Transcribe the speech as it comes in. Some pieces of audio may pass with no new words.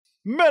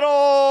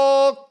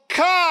Middle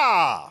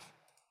Cough.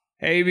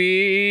 Hey,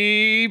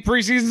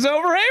 preseason's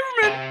over,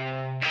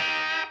 Haberman.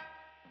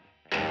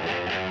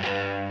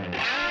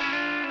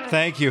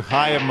 Thank you.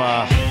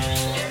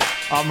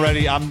 I'm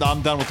ready. I'm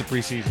done with the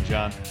preseason,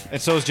 John.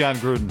 And so is John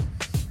Gruden.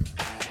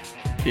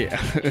 Yeah,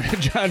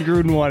 John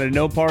Gruden wanted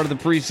no part of the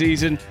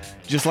preseason,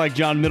 just like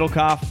John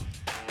Middlecoff.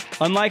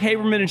 Unlike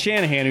Haberman and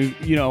Shanahan, who,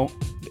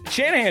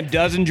 Shanahan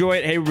does enjoy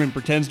it. Haberman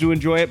pretends to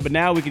enjoy it. But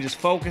now we can just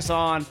focus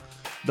on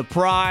the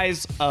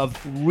prize of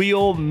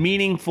real,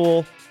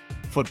 meaningful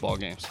football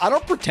games. I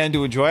don't pretend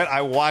to enjoy it.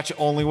 I watch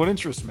only what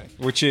interests me,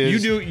 which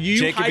is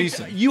Jacob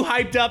Eason. You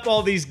hyped up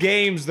all these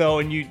games, though,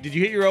 and did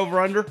you hit your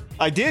over-under?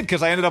 I did,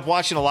 because I ended up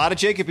watching a lot of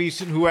Jacob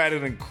Eason, who had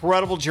an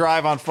incredible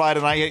drive on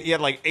Friday night. He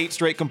had like 8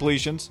 straight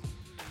completions.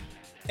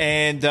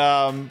 And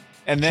then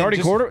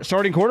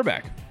starting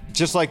quarterback.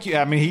 Just like you,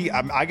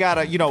 I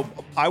gotta,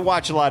 I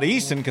watch a lot of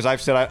Eason because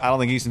I've said I don't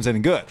think Eason's any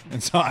good,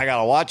 and so I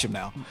gotta watch him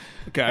now.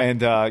 Okay.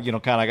 And kind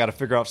of got to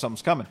figure out if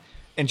something's coming.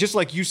 And just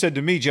like you said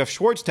to me, Jeff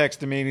Schwartz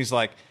texted me and he's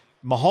like,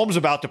 Mahomes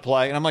about to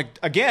play, and I'm like,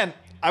 again,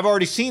 I've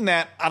already seen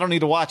that. I don't need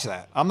to watch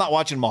that. I'm not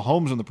watching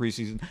Mahomes in the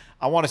preseason.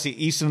 I want to see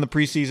Eason in the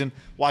preseason.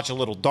 Watch a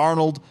little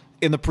Darnold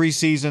in the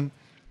preseason.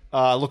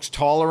 Looks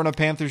taller in a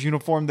Panthers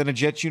uniform than a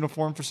Jets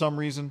uniform for some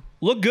reason.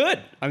 Look good.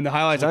 I mean, the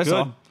highlights I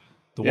saw.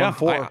 The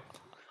 1-4.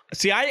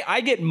 See,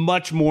 I get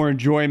much more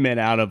enjoyment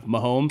out of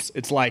Mahomes.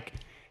 It's like,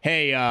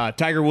 hey,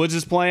 Tiger Woods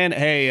is playing.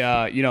 Hey,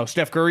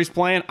 Steph Curry's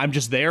playing. I'm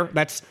just there.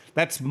 That's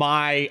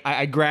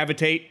I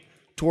gravitate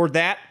toward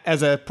that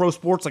as a pro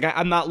sports. Like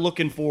I'm not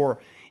looking for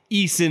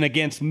Eason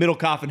against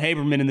Middlecoff and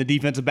Haberman in the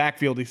defensive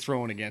backfield he's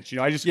throwing against.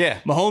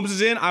 Mahomes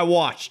is in. I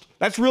watched.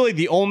 That's really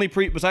the only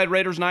beside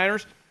Raiders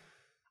Niners.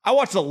 I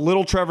watched a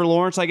little Trevor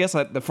Lawrence. I guess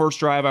the first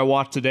drive I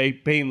watched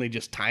today, mainly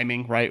just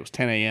timing. Right, it was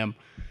 10 a.m.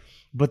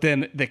 But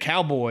then the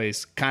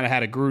Cowboys kind of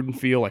had a Gruden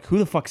feel, like, who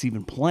the fuck's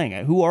even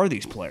playing? Who are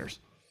these players?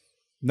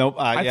 Nope,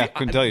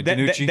 couldn't tell you.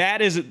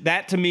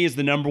 That to me is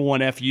the number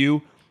one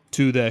FU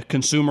to the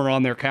consumer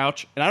on their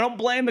couch. And I don't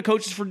blame the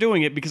coaches for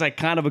doing it because I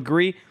kind of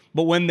agree.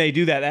 But when they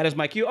do that is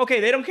my cue.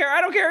 Okay, they don't care.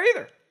 I don't care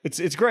either.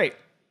 It's great.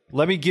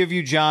 Let me give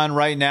you, John,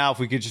 right now, if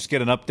we could just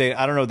get an update.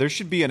 I don't know. There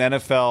should be an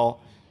NFL.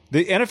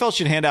 The NFL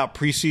should hand out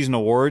preseason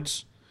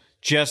awards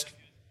just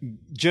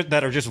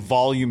that are just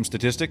volume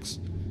statistics.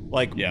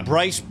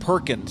 Bryce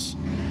Perkins,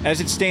 as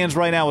it stands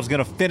right now, is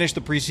going to finish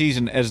the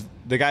preseason as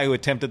the guy who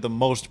attempted the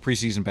most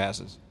preseason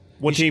passes.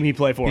 What team he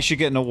play for? He should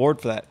get an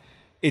award for that.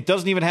 It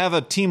doesn't even have a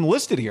team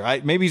listed here.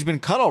 Maybe he's been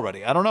cut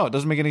already. I don't know. It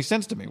doesn't make any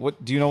sense to me.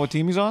 What do you know what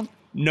team he's on?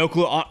 No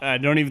clue. I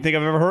don't even think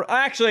I've ever heard.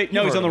 Actually,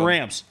 no, he's on the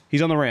Rams.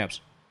 He's on the Rams.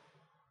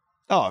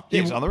 Oh,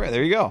 he's on the Rams.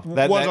 There you go.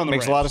 That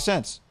makes a lot of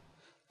sense.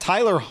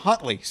 Tyler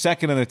Huntley,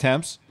 second in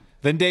attempts.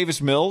 Then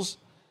Davis Mills.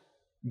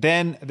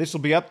 Then this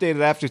will be updated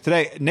after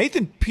today.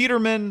 Nathan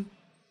Peterman,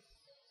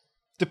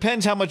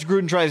 depends how much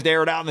Gruden tries to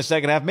air it out in the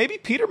second half. Maybe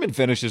Peterman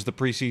finishes the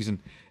preseason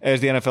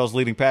as the NFL's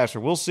leading passer.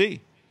 We'll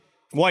see.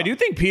 Well, I do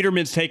think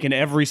Peterman's taken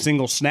every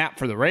single snap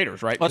for the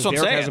Raiders, right? That's what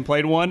I'm saying. Hasn't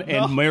played one,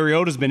 and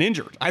Mariota's been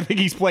injured. I think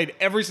he's played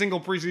every single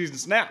preseason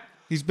snap.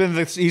 He's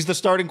the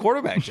starting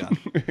quarterback, John,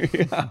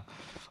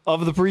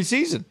 of the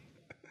preseason.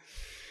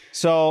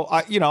 So,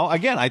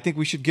 again, I think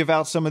we should give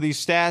out some of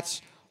these stats.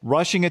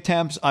 Rushing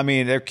attempts,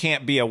 there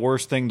can't be a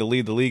worse thing to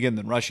lead the league in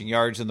than rushing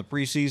yards in the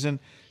preseason,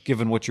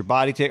 given what your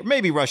body takes.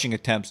 Maybe rushing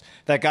attempts.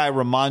 That guy,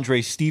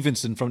 Ramondre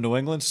Stevenson from New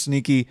England,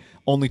 sneaky,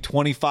 only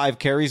 25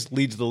 carries,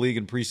 leads the league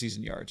in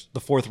preseason yards. The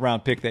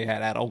 4th-round pick they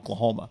had at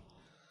Oklahoma.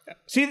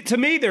 See, to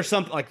me, there's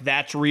something like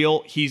that's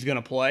real. He's going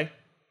to play.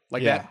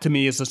 That, to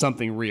me, is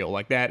something real.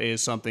 Like, that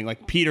is something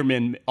like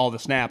Peterman, all the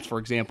snaps, for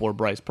example, or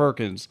Bryce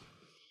Perkins.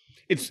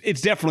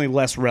 It's definitely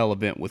less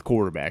relevant with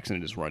quarterbacks than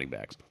it is running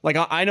backs. Like,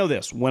 I know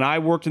this. When I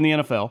worked in the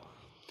NFL,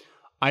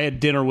 I had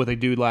dinner with a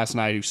dude last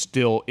night who's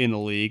still in the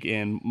league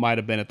and might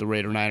have been at the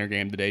Raider-Niner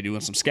game today doing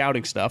some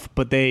scouting stuff.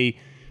 But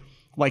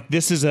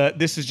this is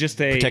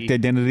just a... Protect the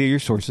identity of your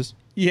sources.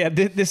 Yeah,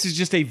 this is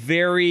just a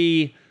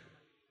very...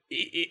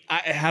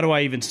 how do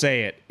I even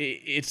say it?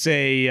 It's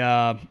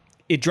a...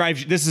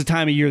 This is a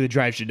time of year that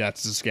drives you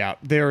nuts as a scout.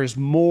 There is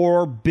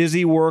more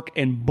busy work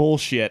and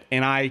bullshit.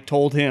 And I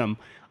told him...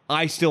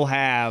 I still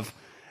have,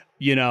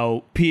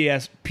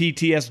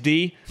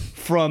 PTSD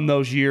from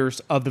those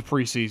years of the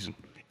preseason.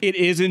 It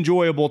is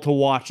enjoyable to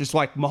watch. It's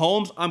like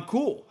Mahomes, I'm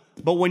cool.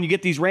 But when you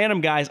get these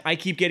random guys, I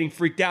keep getting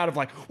freaked out of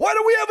like, why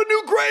do we have a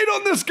new grade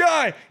on this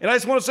guy? And I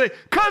just want to say,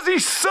 because he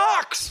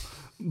sucks.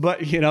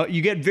 But,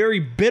 you get very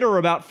bitter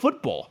about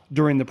football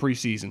during the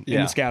preseason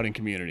in the scouting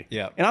community.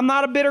 Yeah. And I'm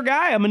not a bitter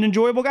guy. I'm an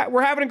enjoyable guy.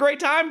 We're having a great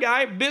time,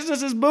 guy.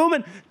 Business is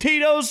booming.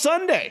 Tito's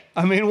Sunday.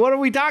 What are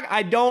we talking?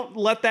 I don't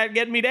let that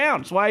get me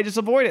down. That's why I just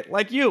avoid it.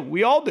 Like you.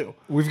 We all do.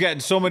 We've gotten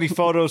so many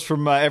photos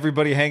from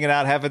everybody hanging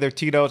out, having their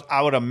Tito's.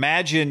 I would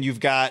imagine you've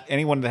got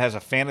anyone that has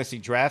a fantasy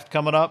draft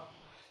coming up.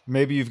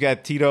 Maybe you've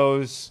got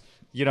Tito's,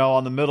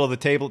 on the middle of the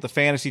table at the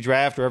fantasy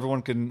draft, or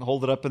everyone can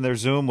hold it up in their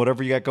Zoom,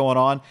 whatever you got going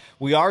on.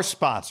 We are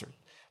sponsored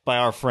by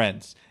our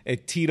friends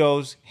at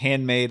Tito's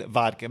Handmade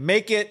Vodka.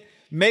 Make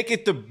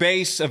it the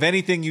base of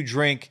anything you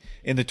drink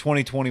in the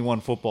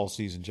 2021 football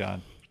season,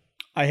 John?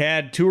 I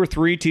had 2 or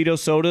 3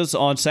 Tito's sodas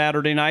on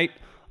Saturday night.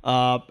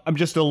 I'm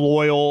just a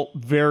loyal,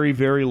 very,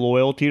 very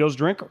loyal Tito's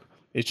drinker.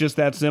 It's just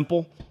that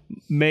simple.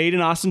 Made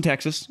in Austin,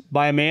 Texas,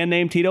 by a man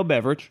named Tito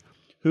Beverage,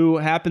 who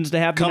happens to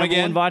have the number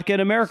one vodka in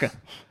America.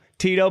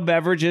 Tito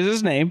Beverage is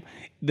his name.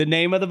 The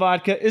name of the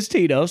vodka is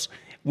Tito's.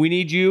 We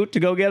need you to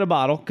go get a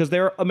bottle because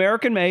they're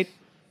American-made,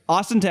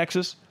 Austin,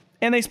 Texas,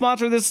 and they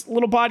sponsor this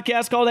little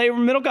podcast called Hey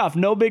Middlecoff.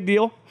 No big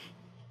deal.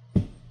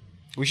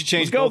 We should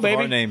change both of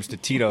our names to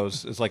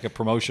Tito's as like a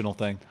promotional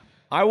thing.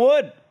 I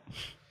would.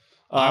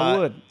 I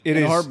would. It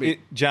is,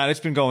 John, it's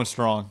been going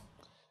strong.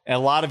 And a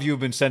lot of you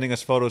have been sending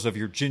us photos of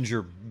your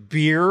ginger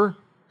beer,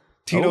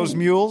 Tito's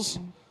Mules.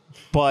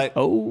 But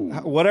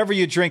whatever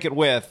you drink it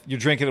with, you're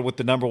drinking it with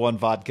the number one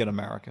vodka in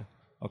America.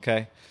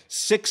 Okay?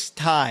 6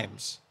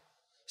 times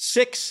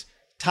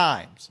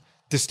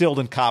distilled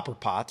in copper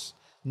pots,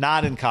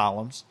 not in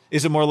columns.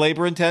 Is it more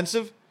labor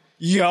intensive?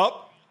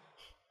 Yup.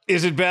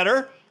 Is it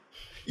better?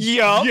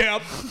 Yup.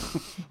 Yep.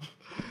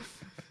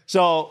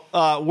 So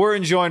we're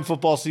enjoying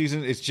football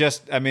season. It's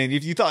just, I mean,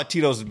 if you thought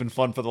Tito's has been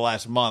fun for the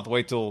last month,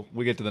 wait till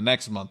we get to the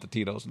next month, the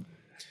Tito's.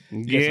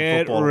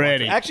 Get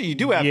ready. Actually, you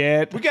do have.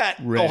 We got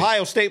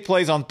Ohio State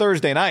plays on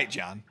Thursday night,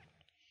 John.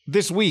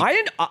 This week.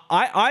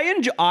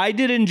 I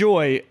did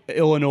enjoy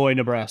Illinois,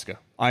 Nebraska.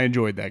 I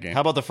enjoyed that game.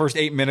 How about the first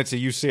 8 minutes of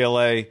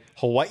UCLA,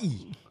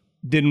 Hawaii?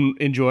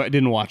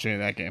 Didn't watch any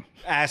of that game.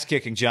 Ass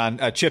kicking, John.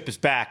 Chip is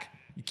back.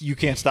 You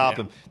can't stop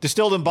him.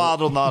 Distilled and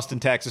bottled in Austin,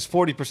 Texas.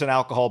 40%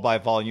 alcohol by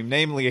volume,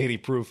 namely 80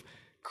 proof.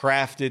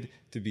 Crafted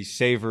to be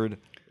savored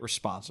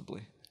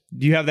responsibly.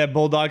 Do you have that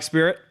Bulldog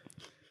spirit?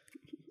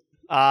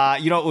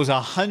 It was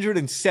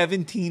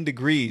 117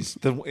 degrees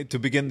to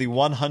begin the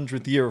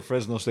 100th year of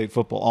Fresno State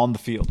football on the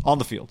field. On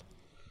the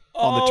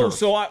turf.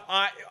 So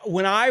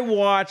when I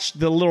watched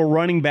the little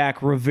running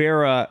back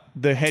Rivera,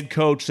 the head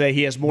coach, say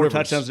he has more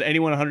touchdowns than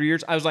anyone in 100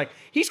 years, I was like,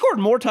 he scored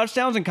more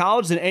touchdowns in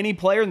college than any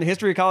player in the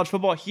history of college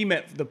football. He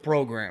meant the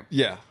program.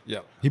 Yeah.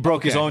 He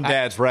broke his own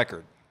dad's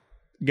record.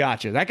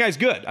 Gotcha. That guy's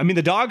good. I mean,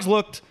 the Dogs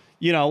looked,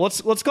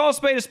 let's call a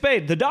spade a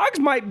spade. The Dogs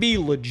might be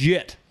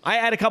legit. I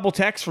had a couple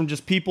texts from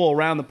just people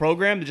around the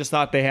program that just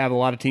thought they have a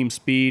lot of team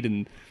speed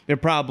and they're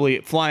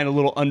probably flying a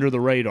little under the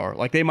radar.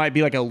 Like they might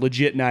be like a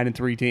legit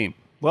 9-3 team.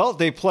 Well,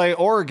 they play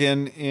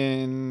Oregon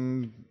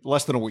in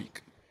less than a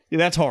week. Yeah,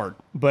 that's hard.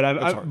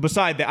 But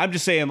beside that, I'm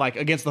just saying, like,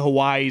 against the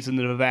Hawaiis and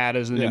the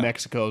Nevadas and the New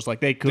Mexicos, like,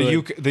 they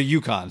could. The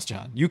UConns,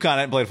 John. UConn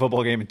hadn't played a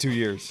football game in 2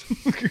 years.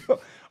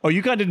 Oh,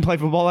 UConn didn't play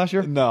football last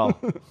year? No.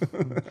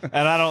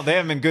 And they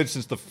haven't been good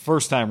since the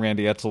first time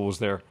Randy Edsall was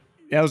there.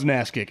 That was an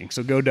ass kicking.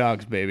 So go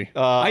Dogs, baby.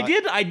 I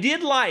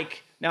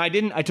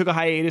took a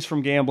hiatus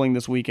from gambling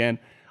this weekend.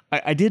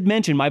 I did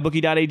mention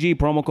MyBookie.ag,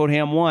 promo code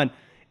HAM1.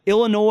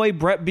 Illinois,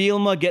 Brett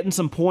Bielema getting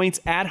some points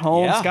at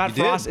home. Yeah, Scott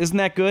Frost, isn't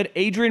that good?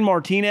 Adrian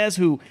Martinez,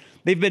 who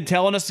they've been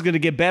telling us is going to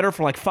get better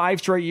for like 5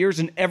 straight years,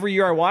 and every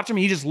year I watch him,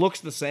 he just looks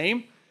the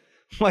same.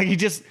 Like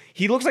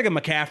he looks like a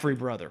McCaffrey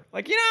brother.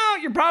 Like,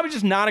 you're probably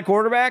just not a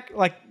quarterback.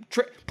 Like,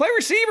 play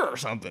receiver or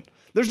something.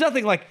 There's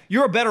nothing like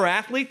you're a better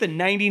athlete than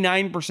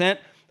 99%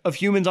 of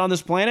humans on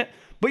this planet,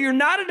 but you're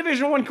not a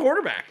Division I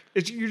quarterback.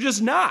 You're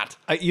just not.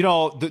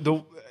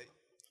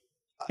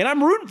 And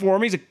I'm rooting for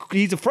him.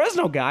 He's a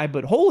Fresno guy,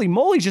 but holy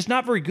moly, he's just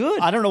not very good.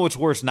 I don't know what's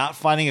worse, not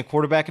finding a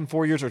quarterback in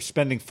 4 years or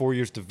spending 4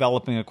 years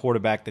developing a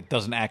quarterback that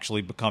doesn't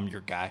actually become your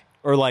guy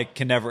or like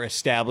can never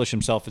establish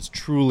himself as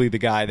truly the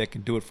guy that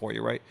can do it for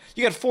you, right?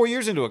 You got 4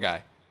 years into a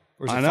guy.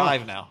 Or is it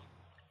 5 now?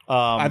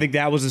 I think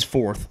that was his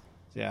 4th.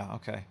 Yeah,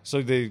 okay.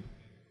 So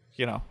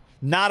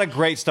not a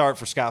great start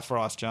for Scott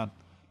Frost, John.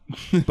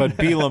 But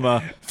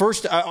Bielema,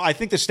 I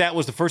think the stat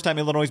was the first time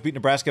Illinois beat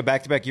Nebraska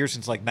back-to-back years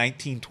since like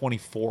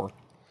 1924.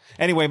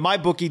 Anyway,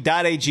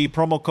 MyBookie.ag,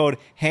 promo code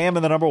HAM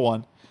and the number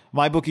 1.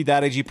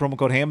 MyBookie.ag, promo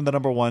code HAM and the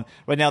number 1.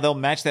 Right now, they'll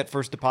match that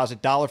first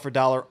deposit dollar for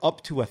dollar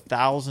up to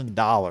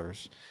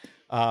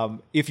 $1,000.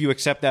 If you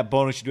accept that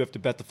bonus, you do have to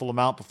bet the full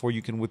amount before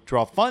you can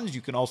withdraw funds. You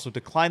can also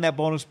decline that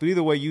bonus, but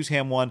either way, use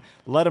HAM1.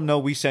 Let them know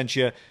we sent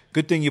you.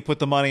 Good thing you put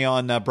the money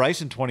on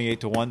Bryson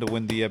 28-1 to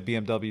win the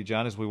BMW,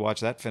 John, as we watch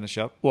that finish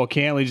up. Well,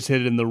 Cantley just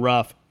hit it in the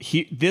rough.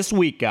 This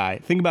week, guy,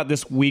 think about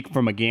this week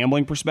from a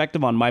gambling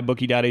perspective on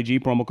MyBookie.ag,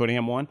 promo code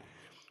HAM1.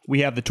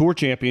 We have the Tour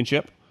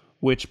Championship,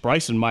 which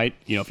Bryson might,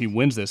 if he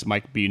wins this, it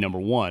might be number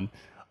 1.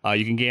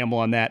 You can gamble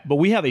on that. But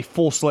we have a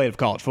full slate of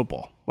college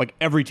football. Like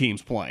every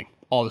team's playing.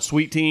 All the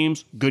sweet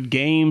teams, good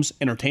games,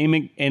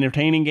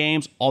 entertaining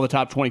games, all the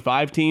top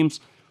 25 teams.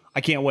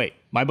 I can't wait.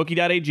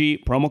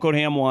 MyBookie.ag, promo code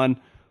HAM1.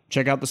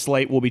 Check out the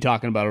slate. We'll be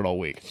talking about it all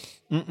week.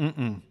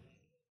 LSU,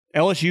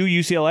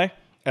 UCLA?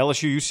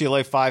 LSU,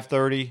 UCLA,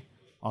 5:30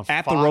 on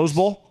At Fox. the Rose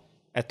Bowl?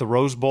 At the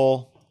Rose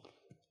Bowl.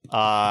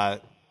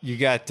 You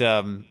got...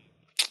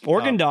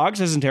 Oregon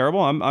Dogs isn't terrible.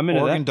 I'm into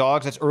that. Oregon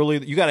Dogs, that's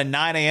early. You got a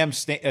 9 a.m.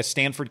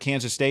 Stanford,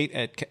 Kansas State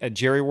at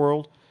Jerry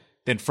World.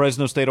 Then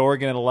Fresno State,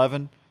 Oregon at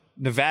 11.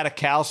 Nevada,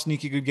 Cal,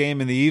 sneaky good game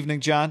in the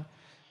evening, John.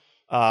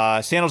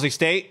 San Jose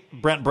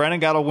State, Brent Brennan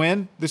got a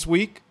win this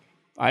week.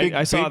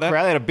 I saw that. They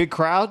had a big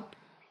crowd.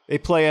 They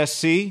play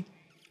SC.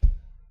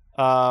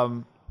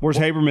 Where's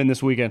Haberman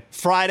this weekend?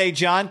 Friday,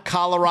 John,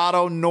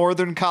 Colorado,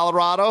 Northern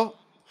Colorado.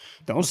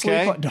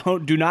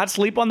 Do not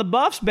sleep on the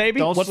Buffs,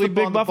 baby. What's the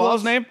big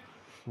Buffalo's name?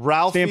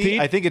 Ralphie. Stampede?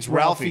 I think it's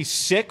Ralphie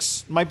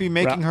 6 might be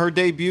making her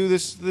debut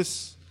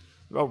this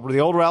the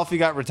old Ralphie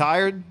got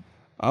retired.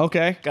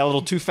 Okay. Got a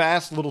little too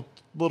fast, a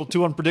little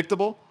too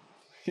unpredictable.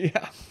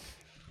 Yeah.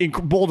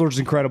 Boulder's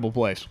an incredible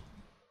place.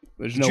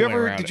 There's no way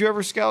around it. Did you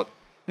ever scout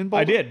in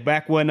Boulder? I did.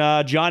 Back when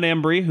John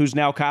Embry, who's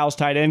now Kyle's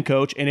tight end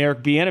coach, and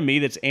Eric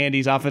Bieniemy, that's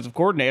Andy's offensive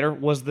coordinator,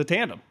 was the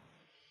tandem.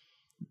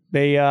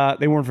 They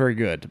weren't very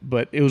good,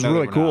 but it was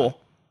really cool.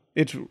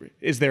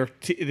 Is their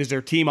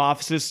team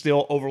offices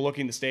still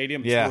overlooking the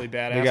stadium? It's really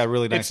badass. They got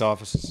really nice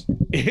offices.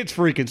 It's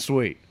freaking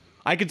sweet.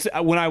 I could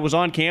when I was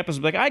on campus,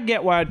 like I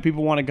get why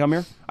people want to come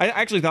here. I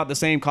actually thought the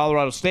same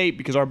Colorado State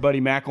because our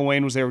buddy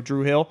McElwain was there with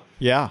Drew Hill.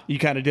 Yeah, you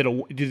kind of did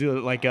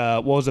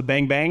what was a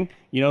bang bang,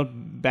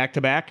 back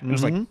to back. It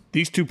was like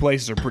these two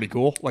places are pretty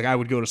cool. Like I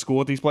would go to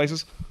school at these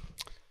places.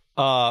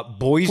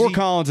 Boise, Fort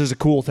Collins is a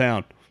cool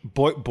town.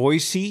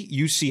 Boise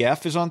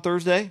UCF is on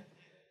Thursday.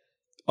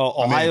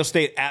 Ohio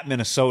State at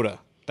Minnesota.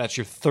 That's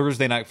your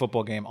Thursday night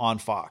football game on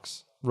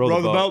Fox.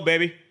 Row the boat,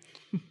 baby.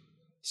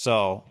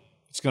 So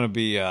it's going to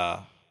be.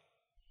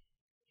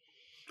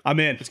 I'm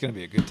in. It's going to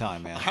be a good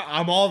time, man.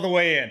 I'm all the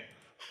way in.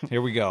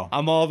 Here we go.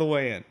 I'm all the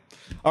way in.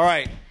 All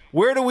right.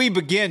 Where do we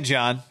begin,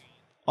 John,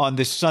 on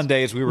this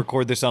Sunday as we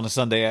record this on a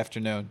Sunday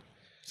afternoon?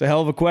 It's a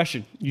hell of a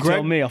question. You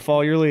tell me. I'll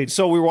follow your lead.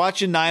 So we're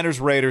watching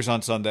Niners-Raiders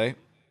on Sunday,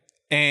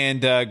 and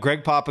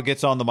Greg Papa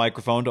gets on the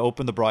microphone to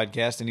open the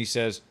broadcast, and he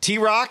says,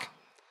 T-Rock?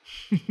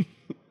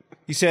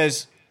 He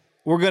says,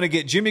 we're going to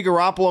get Jimmy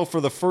Garoppolo for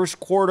the first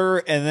quarter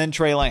and then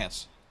Trey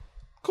Lance.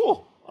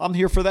 Cool. I'm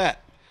here for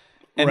that.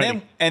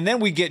 And then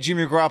we get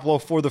Jimmy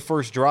Garoppolo for the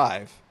first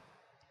drive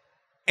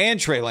and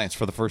Trey Lance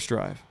for the first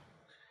drive.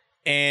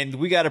 And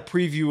we got a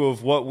preview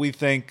of what we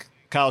think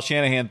Kyle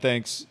Shanahan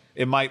thinks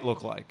it might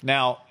look like.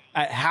 Now,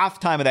 at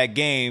halftime of that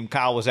game,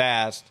 Kyle was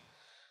asked,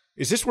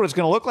 is this what it's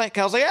going to look like?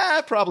 Kyle's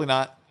like, probably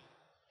not.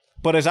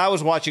 But as I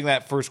was watching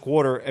that first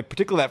quarter, and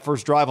particularly that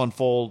first drive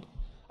unfold,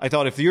 I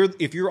thought if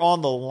you're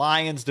on the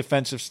Lions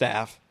defensive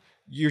staff,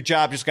 your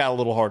job just got a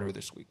little harder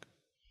this week.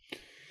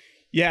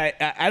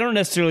 Yeah, I don't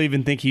necessarily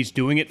even think he's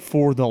doing it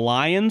for the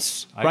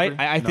Lions, right?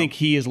 I think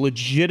he is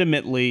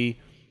legitimately.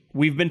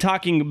 We've been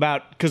talking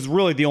about, because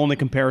really the only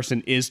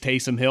comparison is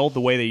Taysom Hill,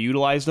 the way they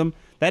utilized him.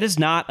 That is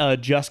not a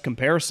just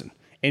comparison.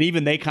 And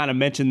even they kind of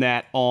mentioned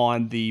that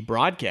on the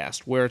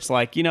broadcast, where it's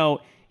like,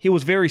 he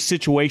was very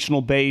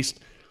situational based.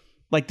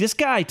 Like this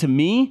guy, to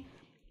me,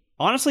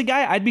 honestly,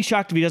 I'd be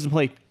shocked if he doesn't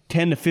play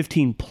 10 to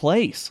 15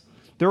 plays.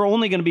 There are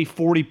only going to be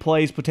 40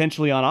 plays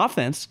potentially on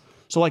offense.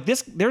 So like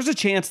this, there's a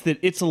chance that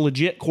it's a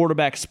legit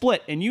quarterback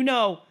split. And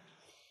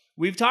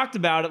we've talked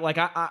about it. Like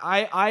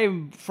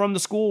I'm from the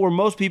school where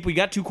most people, you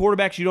got two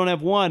quarterbacks, you don't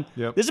have one.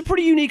 Yep. This is a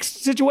pretty unique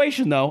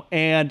situation though.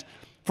 And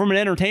from an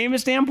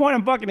entertainment standpoint,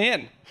 I'm fucking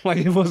in. Like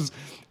it was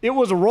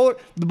a roller.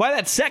 By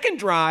that second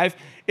drive,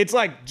 it's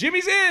like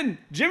Jimmy's in,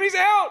 Jimmy's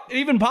out. And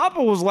even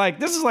Papa was like,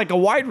 this is like a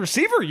wide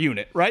receiver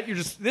unit, right?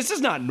 This is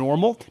not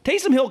normal.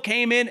 Taysom Hill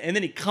came in and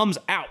then he comes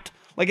out.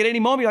 Like at any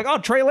moment, you're like, oh,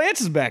 Trey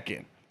Lance is back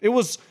in.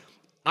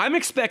 I'm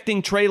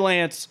expecting Trey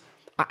Lance.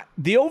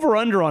 The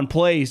over/under on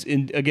plays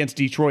against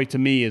Detroit to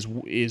me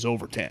is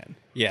over 10.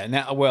 Yeah.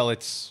 Now,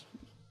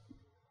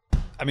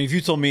 if you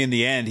told me in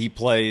the end he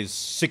plays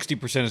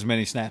 60% as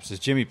many snaps as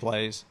Jimmy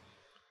plays,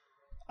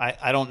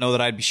 I don't know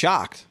that I'd be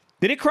shocked.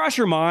 Did it cross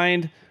your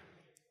mind?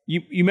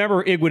 You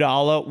remember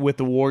Iguodala with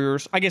the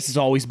Warriors? I guess it's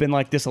always been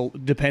like this,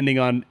 depending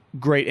on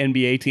great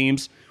NBA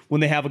teams. When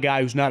they have a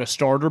guy who's not a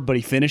starter, but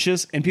he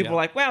finishes, and people are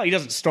like, well, he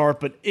doesn't start,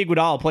 but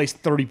Iguodala plays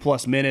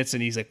 30-plus minutes,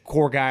 and he's a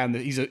core guy,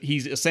 he's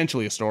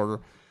essentially a starter.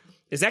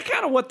 Is that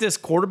kind of what this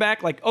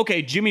quarterback, like,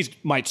 okay, Jimmy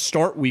might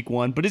start week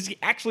one, but is he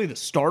actually the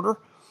starter?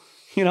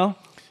 Yeah,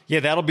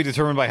 that'll be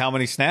determined by how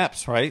many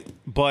snaps, right?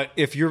 But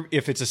if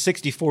it's a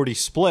 60-40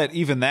 split,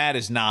 even that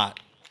is not.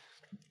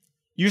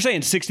 You're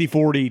saying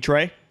 60-40,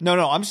 Trey? No,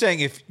 I'm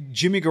saying if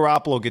Jimmy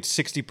Garoppolo gets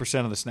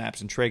 60% of the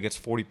snaps and Trey gets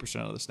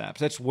 40% of the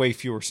snaps, that's way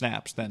fewer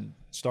snaps than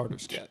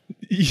starters get.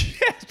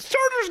 Yeah,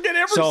 starters get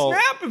every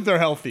snap if they're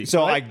healthy.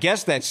 So right? I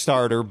guess that's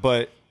starter,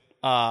 but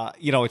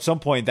at some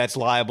point that's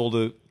liable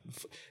to.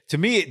 To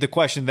me, the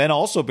question then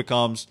also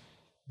becomes: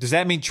 does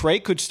that mean Trey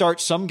could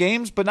start some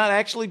games but not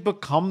actually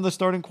become the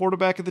starting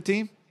quarterback of the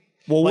team?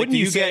 Well, wouldn't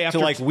you get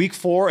after to week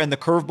 4 and the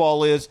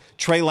curveball is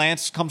Trey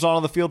Lance comes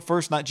on the field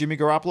first, not Jimmy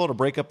Garoppolo, to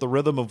break up the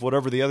rhythm of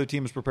whatever the other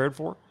team is prepared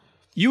for?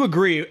 You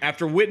agree,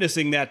 after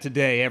witnessing that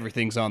today,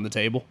 everything's on the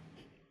table?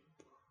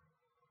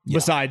 Yeah.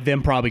 Beside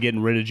them probably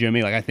getting rid of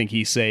Jimmy, I think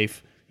he's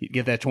safe. He'd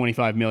get that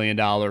 $25 million.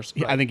 Right.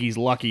 I think he's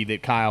lucky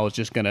that Kyle is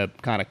just going to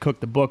kind of cook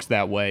the books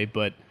that way,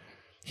 but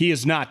he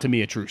is not, to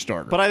me, a true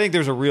starter. But I think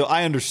there's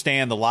I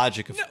understand the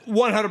logic of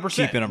 100%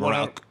 keeping him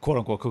around, quote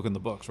unquote, cooking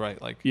the books, right?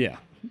 Yeah.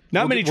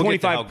 Not many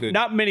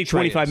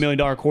 $25 million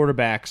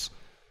quarterbacks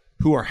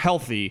who are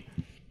healthy,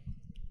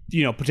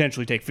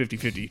 potentially take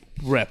 50-50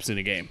 reps in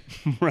a game,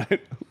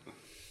 right?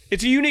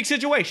 It's a unique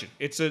situation.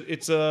 It's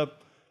a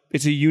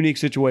It's a unique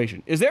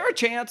situation. Is there a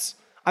chance?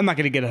 I'm not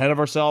going to get ahead of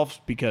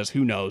ourselves because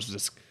who knows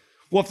this.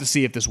 We'll have to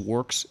see if this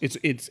works.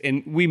 It's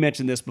and we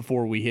mentioned this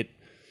before we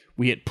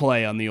hit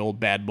play on the old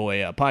Bad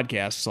Boy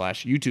podcast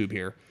 / YouTube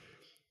here.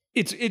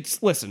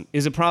 It's listen,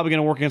 is it probably going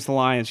to work against the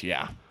Lions?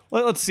 Yeah.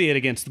 Let's see it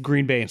against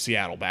Green Bay and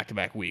Seattle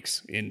back-to-back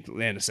weeks in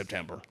the end of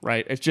September,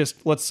 right? It's just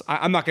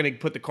I'm not going to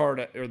put the cart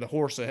ahead of the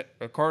horse.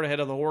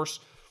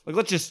 Like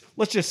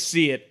let's just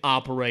see it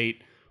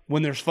operate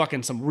when there's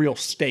fucking some real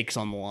stakes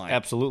on the line.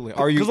 Absolutely.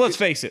 Because let's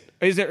face it,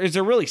 is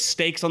there really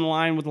stakes on the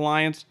line with the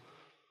Lions?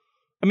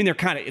 I mean,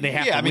 they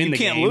have to win the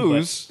game.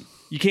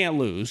 You can't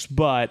lose,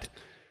 but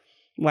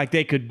like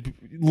they could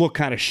look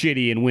kind of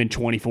shitty and win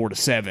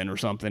 24-7 or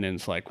something, and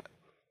it's like.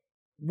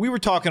 We were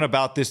talking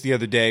about this the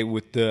other day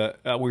with the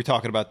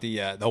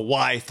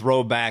Y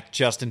throwback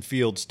Justin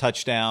Fields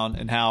touchdown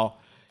and how,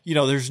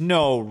 there's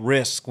no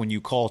risk when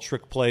you call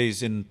trick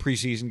plays in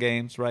preseason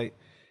games, right?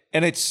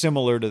 And it's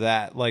similar to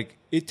that. Like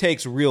it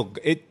takes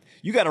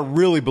you got to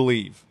really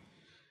believe.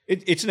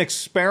 It's an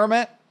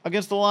experiment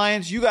against the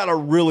Lions. You got to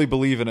really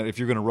believe in it if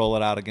you're going to roll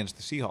it out against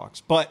the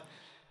Seahawks. But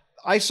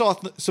I saw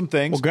some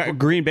things. Well,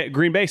 Green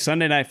Bay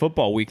Sunday Night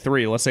Football Week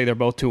 3. Let's say they're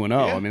both 2-0.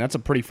 Yeah. I mean, that's a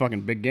pretty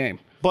fucking big game.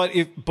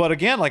 But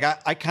again, like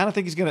I kind of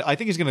think he's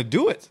gonna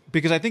do it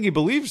because I think he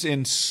believes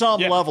in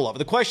some level of it.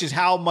 The question is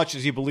how much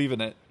does he believe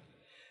in it,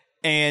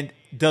 and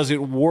does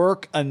it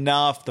work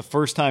enough the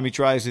first time he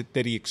tries it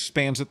that he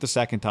expands it the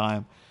second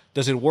time?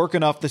 Does it work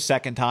enough the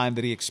second time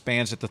that he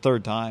expands it the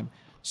third time?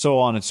 So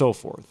on and so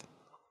forth.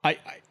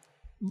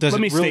 Does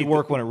it really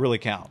work when it really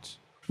counts?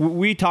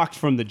 We talked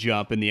from the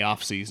jump in the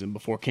offseason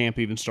before camp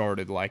even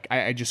started. Like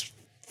I just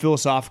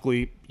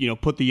philosophically,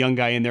 put the young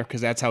guy in there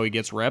because that's how he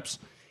gets reps.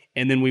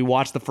 And then we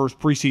watched the first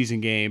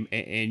preseason game,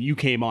 and you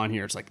came on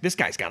here. It's like, this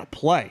guy's got to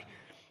play.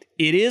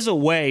 It is a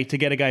way to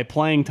get a guy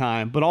playing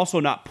time, but also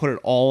not put it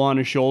all on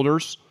his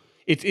shoulders.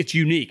 It's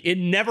unique. It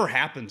never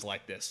happens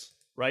like this,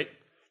 right?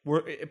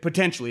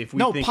 Potentially, if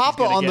we think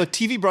Papa on the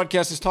TV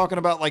broadcast is talking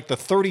about like the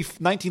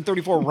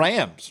 1934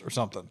 Rams or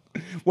something.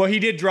 Well, he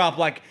did drop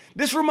like,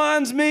 this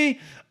reminds me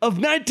of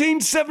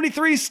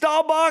 1973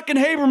 Staubach and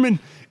Haberman.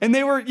 And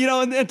they were,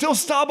 until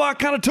Staubach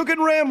kind of took it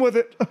and ran with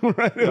it.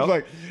 Right? It was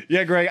like,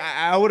 yeah, Greg,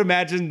 I would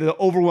imagine the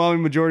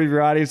overwhelming majority of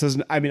your audience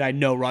doesn't. I mean, I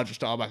know Roger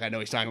Staubach. I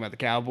know he's talking about the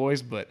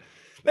Cowboys, but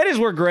that is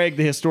where Greg,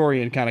 the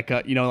historian, kind of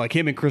cut, like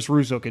him and Chris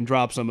Russo can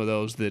drop some of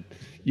those that,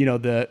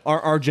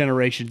 our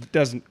generation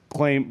doesn't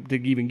claim to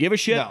even give a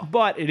shit,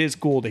 but it is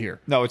cool to hear.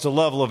 No, it's a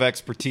level of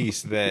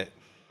expertise that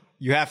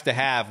you have to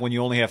have when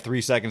you only have 3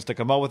 seconds to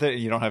come up with it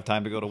and you don't have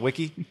time to go to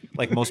Wiki,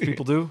 like most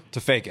people do,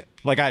 to fake it.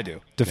 Like I do,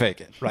 to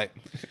fake it, right?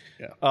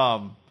 Yeah.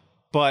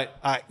 But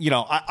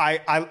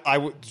I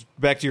would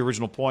back to your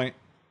original point,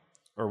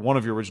 or one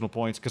of your original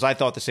points, because I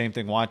thought the same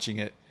thing watching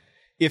it.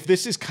 If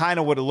this is kind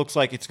of what it looks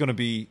like, it's going to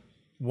be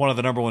one of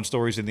the number one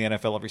stories in the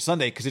NFL every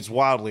Sunday because it's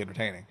wildly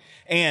entertaining.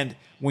 And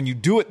when you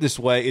do it this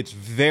way, it's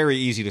very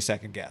easy to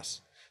second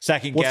guess.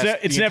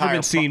 It's never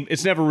been seen.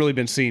 It's never really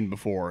been seen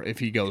before. If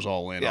he goes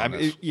all in, on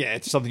this.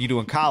 It's something you do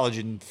in college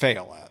and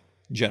fail at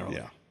generally.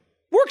 Yeah,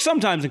 works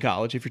sometimes in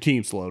college if your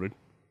team's loaded.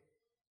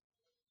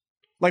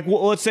 Like,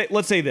 well, let's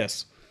say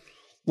this.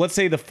 Let's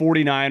say the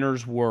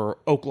 49ers were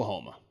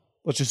Oklahoma.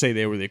 Let's just say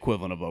they were the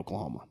equivalent of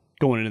Oklahoma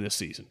going into this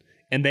season.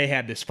 And they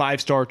had this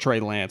 5-star Trey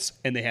Lance,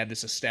 and they had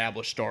this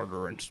established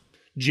starter and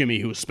Jimmy,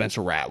 who was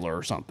Spencer Rattler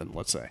or something,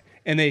 let's say.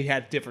 And they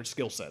had different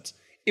skill sets.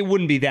 It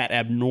wouldn't be that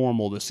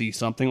abnormal to see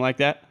something like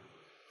that.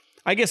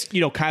 I guess,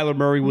 Kyler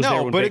Murray was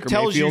there when Baker Mayfield, for example. No, but it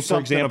tells you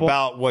something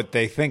about what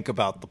they think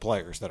about the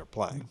players that are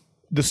playing.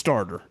 The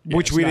starter.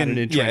 Which we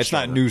didn't. Yeah, it's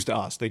not news to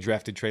us. They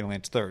drafted Trey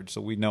Lance third,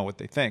 so we know what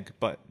they think.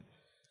 But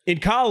in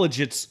college,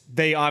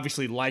 they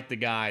obviously like the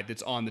guy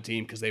that's on the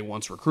team because they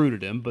once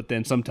recruited him. But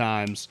then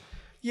sometimes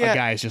a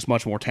guy is just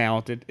much more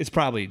talented. It's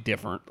probably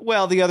different.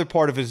 Well, the other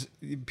part of it is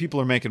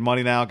people are making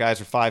money now. Guys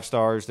are 5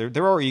 stars.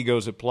 There are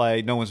egos at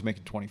play. No one's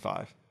making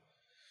 25.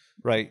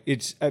 Right,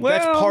 that's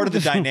part of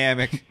the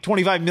dynamic.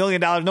 $25 million.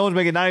 No one's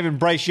making, not even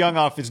Bryce Young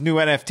off his new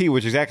NFT,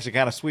 which is actually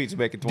kind of sweet. He's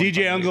making $25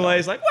 DJ Ungale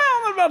is like,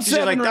 well, I'm about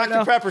 7 like, right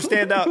Dr. Pepper,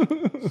 stand up.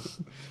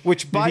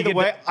 Which, by the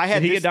way, I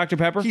had. Did he get Dr.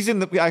 Pepper?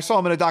 I saw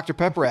him in a Dr.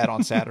 Pepper ad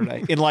on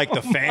Saturday, in like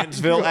the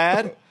Fansville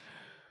ad.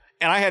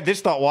 And I had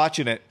this thought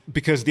watching it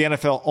because the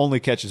NFL only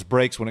catches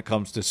breaks when it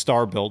comes to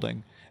star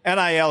building.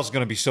 NIL is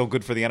going to be so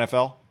good for the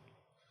NFL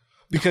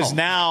because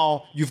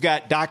now you've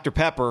got Dr.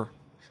 Pepper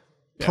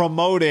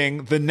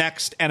promoting the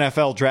next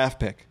NFL draft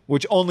pick,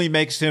 which only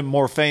makes him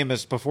more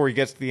famous before he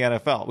gets to the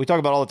NFL. We talk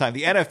about it all the time.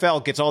 The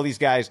NFL gets all these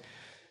guys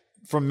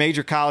from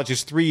major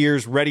colleges, 3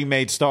 years,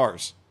 ready-made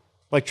stars.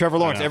 Like Trevor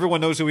Lawrence.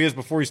 Everyone knows who he is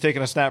before he's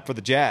taking a snap for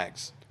the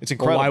Jags. It's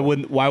incredible. Well,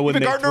 why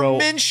wouldn't Gardner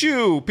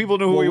Minshew? People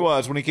knew who he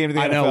was when he came to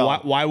the NFL. I know.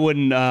 Why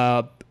wouldn't,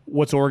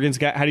 what's Oregon's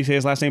guy? How do you say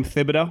his last name?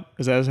 Thibodeau?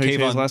 Is that how you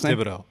say his last name?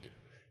 Thibodeau.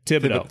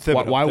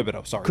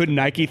 Thibodeau, sorry. Couldn't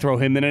Nike throw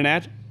him in an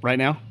ad right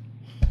now?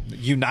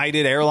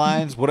 United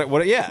Airlines,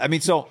 what? Yeah, I mean,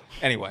 so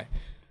anyway,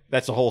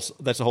 that's a whole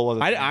other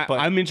thing.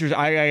 I'm interested.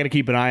 I got to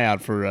keep an eye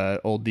out for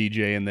old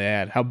DJ in the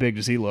ad. How big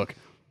does he look?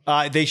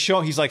 They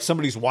show he's like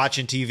somebody's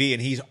watching TV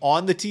and he's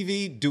on the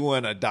TV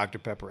doing a Dr.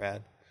 Pepper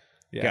ad.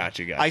 Yeah.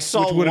 Gotcha. I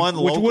saw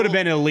which would have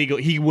been illegal.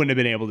 He wouldn't have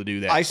been able to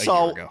do that. I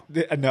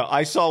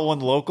saw one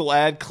local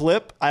ad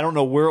clip. I don't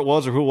know where it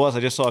was or who it was.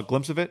 I just saw a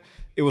glimpse of it.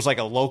 It was like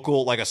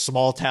a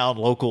small town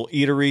local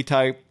eatery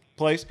type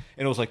place,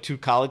 and it was like two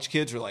college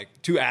kids or like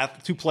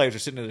two players are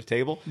sitting at a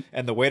table,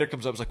 and the waiter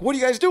comes up and is like, "What are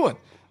you guys doing?"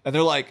 And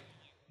they're like,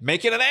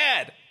 "Making an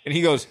ad." And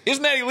he goes,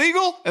 "Isn't that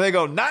illegal?" And they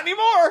go, "Not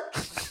anymore."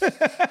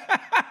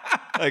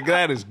 Like,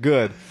 that is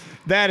good.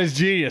 That is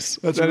genius.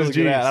 That's a really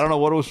good ad. I don't know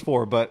what it was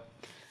for, but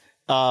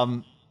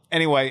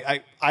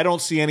anyway, I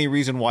don't see any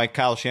reason why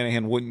Kyle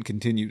Shanahan wouldn't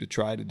continue to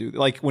try to do that.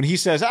 Like when he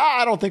says,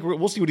 I don't think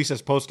we'll see what he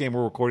says post game.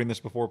 We're recording this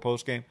before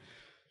post game.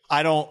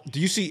 Do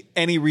you see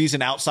any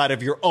reason outside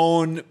of your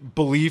own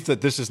belief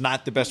that this is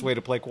not the best way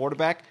to play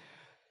quarterback?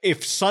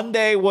 If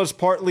Sunday was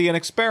partly an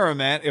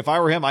experiment, if I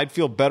were him, I'd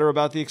feel better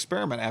about the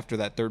experiment after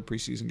that third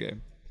preseason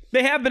game.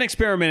 They have been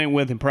experimenting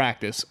with in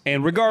practice,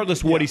 and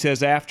regardless of what he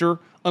says after,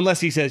 unless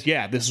he says,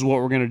 yeah, this is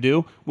what we're going to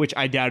do, which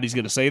I doubt he's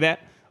going to say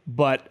that,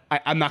 but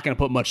I'm not going to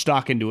put much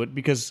stock into it,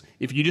 because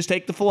if you just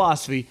take the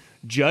philosophy,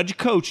 judge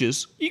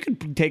coaches, you can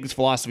take this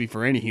philosophy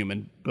for any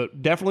human,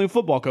 but definitely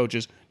football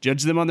coaches,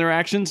 judge them on their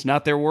actions,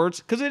 not their words,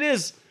 because it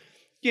is,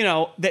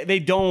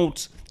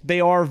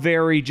 they are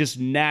very just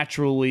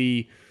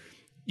naturally,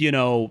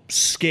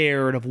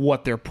 scared of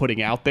what they're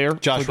putting out there.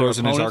 Josh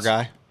Rosen is our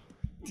guy.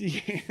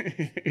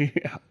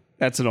 Yeah,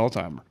 that's an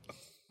all-timer.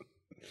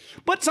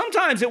 But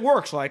sometimes it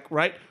works,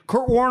 right?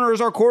 Kurt Warner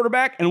is our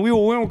quarterback, and we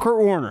will win with Kurt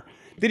Warner.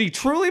 Did he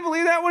truly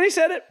believe that when he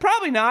said it?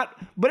 Probably not,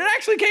 but it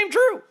actually came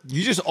true.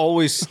 You just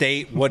always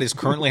state what is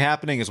currently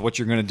happening is what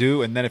you're going to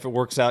do, and then if it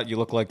works out, you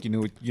look like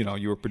you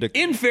were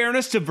predicting. In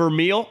fairness to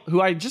Vermeil,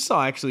 who I just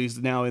saw actually is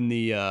now in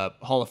the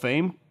Hall of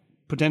Fame,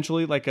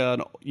 potentially,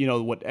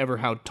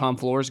 how Tom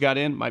Flores got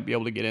in, might be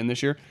able to get in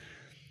this year.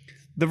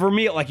 The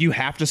Vermeil, you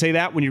have to say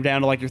that when you're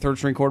down to your third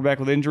string quarterback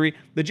with injury.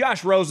 The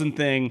Josh Rosen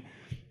thing,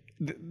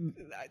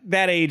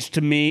 that age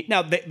to me,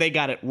 now they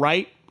got it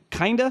right,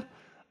 kinda.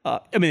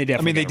 They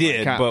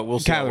did, but we'll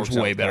see. Kyler's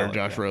way better than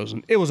Josh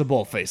Rosen. It was a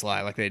bold-faced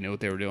lie, they knew what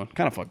they were doing.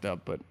 Kind of fucked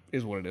up, but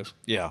is what it is.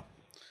 Yeah.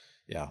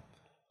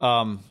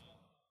 I'm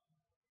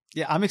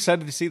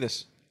excited to see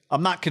this.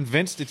 I'm not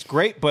convinced it's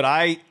great, but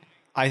I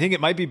think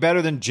it might be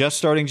better than just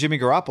starting Jimmy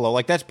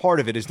Garoppolo. That's part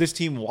of it, is this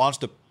team wants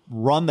to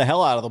run the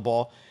hell out of the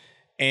ball.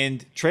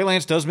 And Trey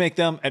Lance does make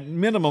them, at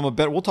minimum, a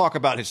better. We'll talk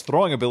about his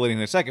throwing ability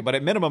in a second, but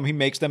at minimum, he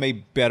makes them a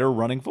better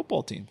running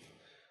football team.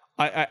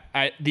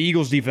 The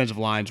Eagles' defensive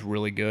line's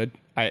really good.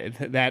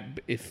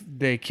 If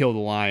they kill the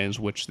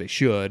Lions, which they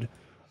should,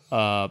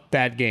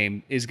 that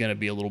game is going to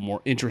be a little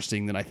more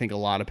interesting than I think a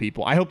lot of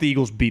people. I hope the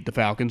Eagles beat the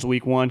Falcons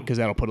week 1, because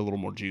that'll put a little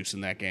more juice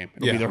in that game.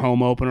 It'll be their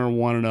home opener,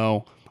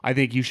 1-0. I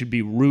think you should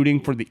be rooting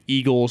for the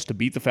Eagles to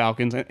beat the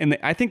Falcons, and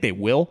I think they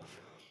will.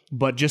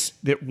 But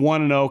just that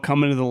 1-0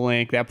 coming to the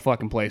link, that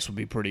fucking place would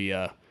be pretty,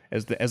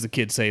 as the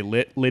kids say,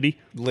 litty.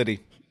 Be litty.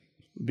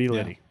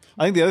 Yeah.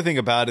 I think the other thing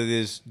about it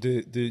is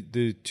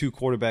the two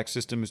quarterback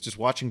system is just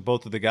watching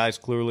both of the guys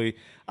clearly.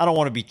 I don't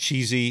want to be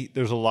cheesy.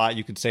 There's a lot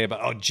you can say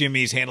about,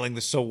 Jimmy's handling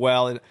this so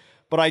well.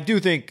 But I do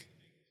think,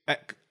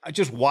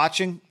 just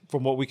watching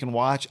from what we can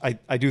watch,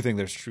 I do think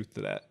there's truth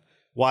to that.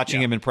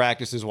 Watching him in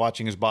practices,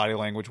 watching his body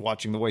language,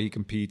 watching the way he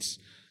competes,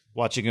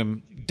 watching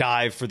him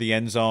dive for the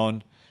end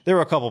zone. There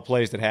were a couple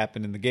plays that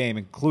happened in the game,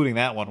 including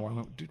that one where I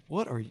went, dude,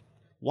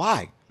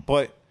 why?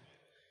 But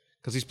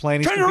because he's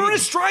playing, trying to earn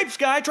his stripes,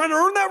 guy, trying to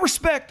earn that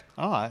respect.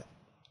 I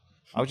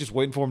was just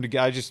waiting for him to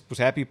get. I just was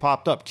happy he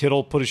popped up.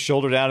 Kittle put his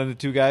shoulder down into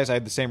two guys. I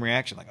had the same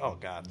reaction, oh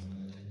God,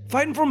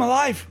 fighting for my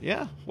life.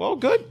 Yeah, well,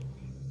 good,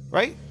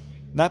 right?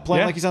 Not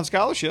playing like he's on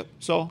scholarship,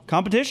 so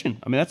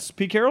competition. That's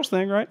Pete Carroll's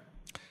thing, right?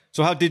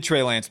 So how did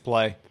Trey Lance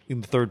play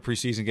in the third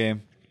preseason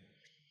game?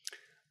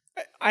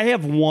 I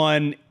have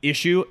one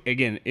issue.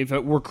 Again, if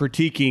we're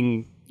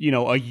critiquing,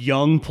 a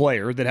young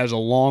player that has a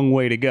long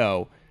way to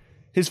go,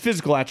 his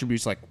physical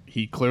attributes,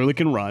 he clearly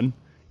can run,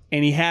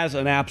 and he has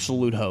an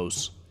absolute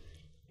hose.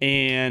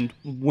 And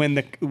when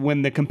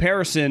the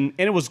comparison,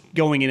 and it was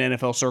going in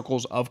NFL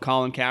circles, of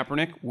Colin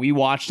Kaepernick, we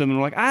watched him and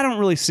we're I don't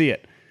really see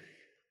it.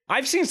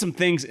 I've seen some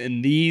things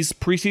in these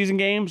preseason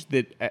games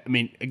that,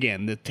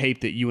 again, the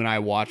tape that you and I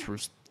watched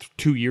was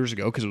 2 years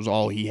ago because it was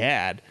all he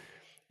had.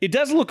 It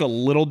does look a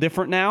little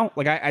different now.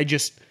 I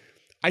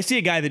see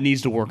a guy that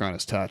needs to work on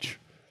his touch.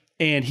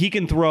 And he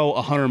can throw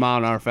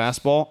 100-mile-an-hour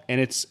fastball,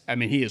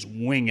 and he is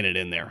winging it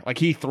in there.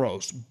 He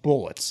throws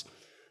bullets.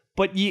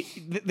 But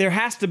there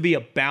has to be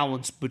a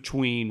balance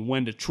between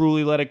when to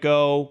truly let it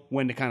go,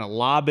 when to kind of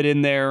lob it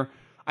in there.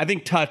 I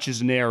think touch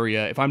is an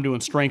area, if I'm doing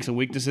strengths and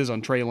weaknesses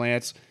on Trey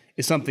Lance,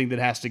 is something that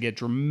has to get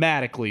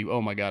dramatically,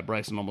 oh my God,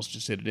 Bryson almost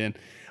just hit it in,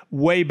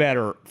 way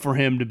better for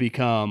him to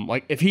become,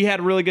 if he had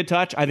really good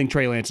touch, I think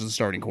Trey Lance is a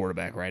starting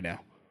quarterback right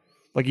now.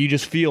 You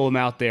just feel him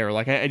out there.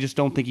 I just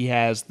don't think he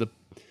has the,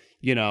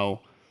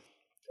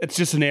 it's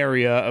just an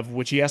area of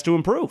which he has to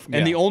improve.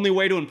 And the only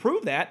way to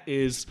improve that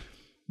is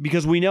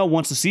because we know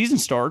once the season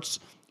starts,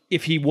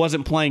 if he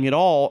wasn't playing at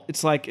all,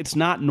 it's like it's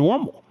not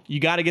normal. You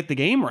got to get the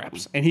game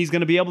reps, and he's going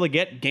to be able to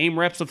get game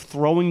reps of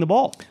throwing the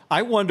ball.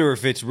 I wonder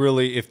if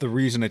the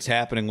reason it's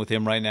happening with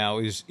him right now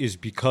is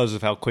because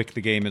of how quick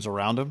the game is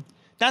around him.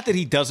 Not that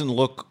he doesn't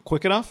look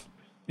quick enough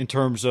in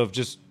terms of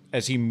just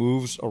as he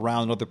moves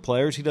around other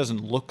players, he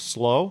doesn't look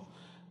slow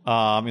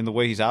in the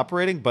way he's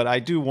operating. But I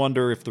do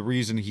wonder if the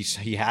reason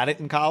he had it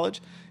in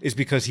college is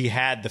because he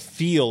had the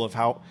feel of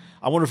how.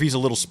 I wonder if he's a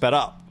little sped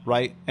up,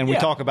 right? And we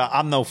talk about,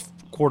 I'm no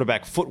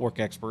quarterback footwork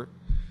expert,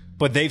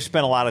 but they've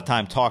spent a lot of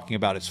time talking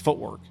about his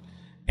footwork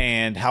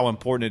and how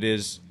important it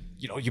is.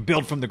 You know, you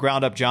build from the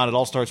ground up, John. It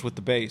all starts with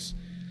the base.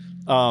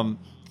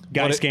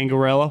 Guy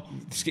Scangarello.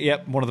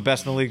 Yep, one of the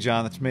best in the league,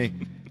 John. That's me.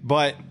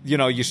 But, you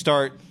know,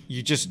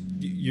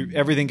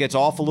 everything gets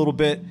off a little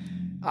bit.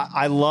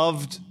 I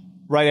loved,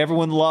 right,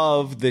 everyone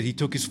loved that he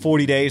took his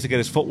 40 days to get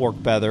his footwork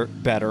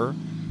better.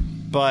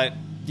 But,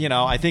 you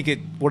know, I think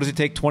what does it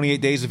take,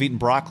 28 days of eating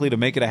broccoli to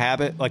make it a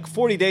habit? Like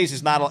 40 days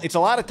is not, it's a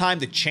lot of time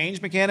to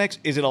change mechanics.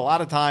 Is it a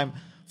lot of time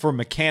for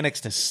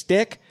mechanics to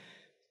stick?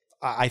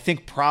 I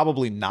think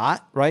probably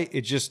not, right?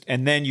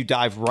 And then you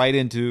dive right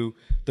into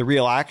the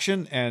real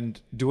action, and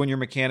doing your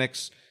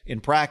mechanics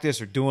in practice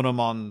or doing them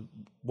on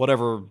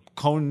whatever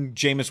cone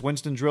Jameis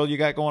Winston drill you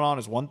got going on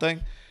is one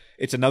thing.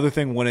 It's another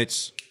thing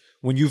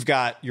when you've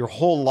got your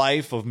whole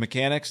life of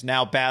mechanics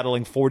now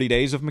battling 40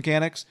 days of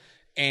mechanics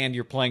and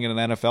you're playing in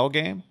an NFL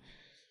game.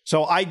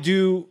 So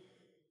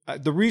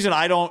the reason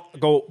I don't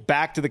go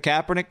back to the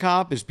Kaepernick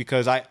comp is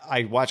because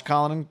I watched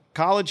Colin in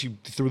college. He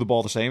threw the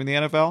ball the same in the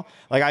NFL.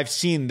 Like, I've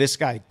seen this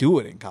guy do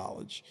it in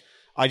college.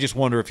 I just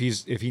wonder if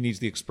he needs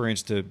the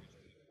experience to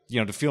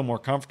feel more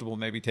comfortable,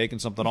 maybe taking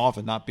something off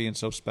and not being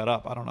so sped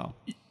up. I don't know.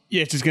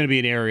 Yeah, it's just going to be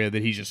an area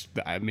that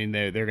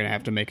they're going to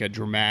have to make a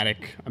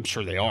dramatic, I'm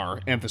sure they are,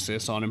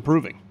 emphasis on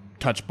improving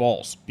touch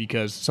balls,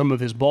 because some of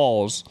his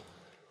balls,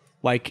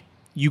 like,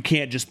 you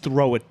can't just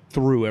throw it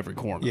through every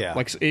corner. Yeah.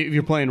 Like, if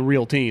you're playing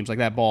real teams, like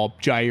that ball,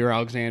 Jair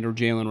Alexander,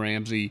 Jalen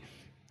Ramsey,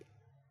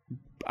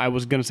 I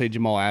was going to say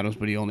Jamal Adams,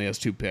 but he only has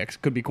 2 picks.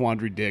 Could be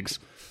Quandre Diggs.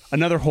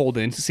 Another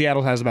hold-in.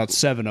 Seattle has about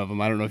 7 of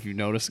them. I don't know if you've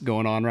noticed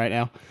going on right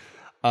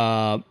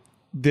now.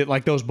 That,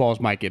 like, those balls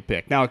might get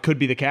picked. Now, it could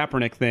be the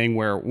Kaepernick thing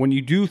where when you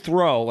do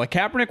throw, like,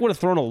 Kaepernick would have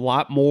thrown a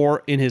lot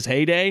more in his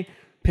heyday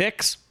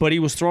picks, but he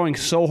was throwing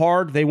so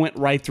hard they went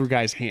right through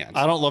guys' hands.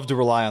 I don't love to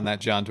rely on that,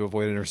 John, to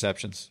avoid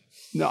interceptions.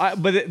 No,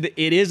 but it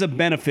is a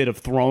benefit of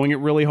throwing it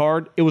really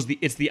hard.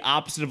 It's the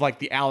opposite of, like,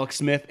 the Alex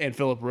Smith and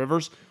Phillip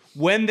Rivers.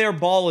 When their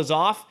ball is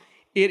off,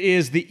 it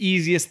is the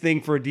easiest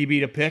thing for a DB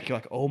to pick. You're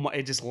like, oh my,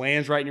 it just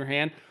lands right in your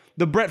hand.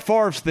 The Brett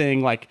Favre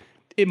thing, like,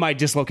 it might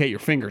dislocate your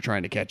finger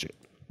trying to catch it.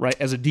 Right,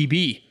 as a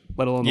DB,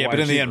 let alone the wide but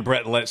in receiver. the end,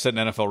 Brett set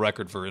an NFL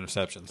record for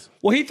interceptions.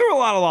 Well, he threw a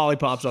lot of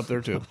lollipops up there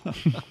too.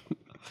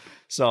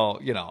 So,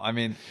 I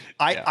mean,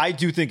 I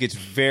do think it's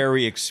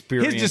very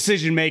experienced. His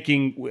decision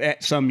making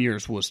at some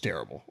years was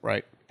terrible.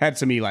 Right, had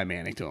some Eli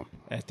Manning to him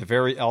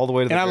all the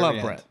way to the very end. And I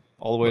love Brett.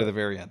 All the way to the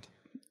very end.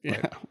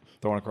 Yeah, right?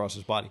 Throwing across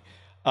his body.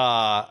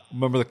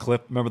 Remember the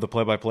clip? Remember the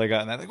play-by-play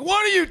guy? And that, like,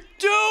 what are you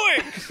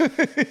doing?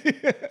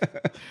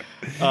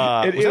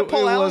 Was that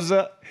Paul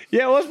Allen?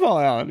 Yeah, it was Paul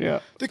Allen.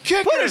 Yeah, the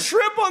kicker put a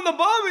shrimp on the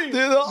bummy.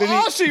 The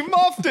Aussie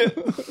muffed it.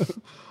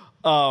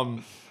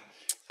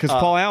 Because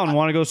Paul Allen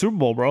wanted to go Super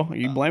Bowl, bro.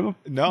 You blame him?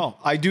 No,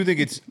 I do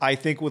think I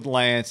think with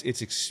Lance,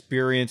 it's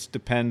experience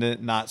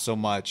dependent, not so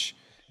much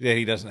that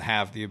he doesn't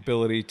have the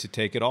ability to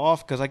take it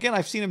off. Because again,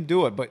 I've seen him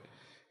do it, but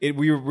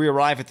we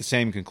arrive at the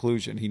same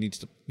conclusion. He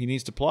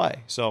needs to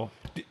play. So,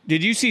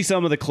 did you see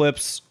some of the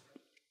clips?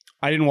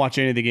 I didn't watch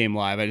any of the game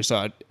live. I just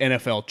saw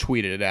NFL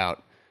tweeted it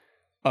out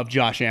of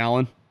Josh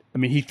Allen. I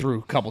mean, he threw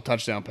a couple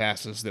touchdown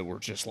passes that were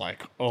just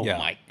like, oh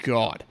my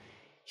God.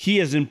 He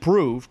has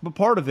improved, but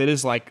part of it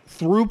is like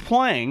through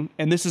playing,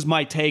 and this is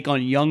my take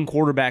on young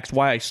quarterbacks,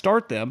 why I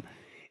start them,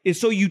 is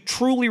so you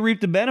truly reap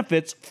the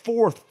benefits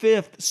 4th,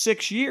 5th,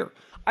 6th year.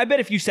 I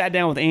bet if you sat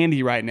down with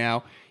Andy right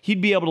now,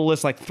 he'd be able to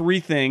list like 3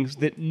 things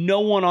that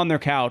no one on their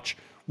couch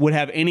would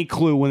have any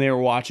clue when they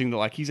were watching.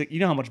 He's like, you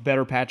know how much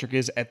better Patrick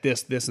is at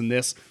this, this, and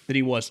this than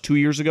he was 2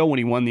 years ago when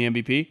he won the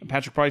MVP? And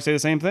Patrick probably say the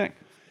same thing.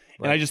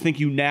 Right. And I just think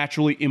you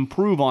naturally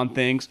improve on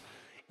things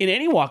in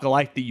any walk of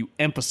life that you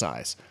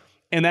emphasize.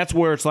 And that's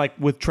where it's like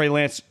with Trey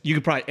Lance, you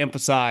could probably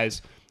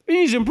emphasize, he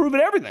needs to improve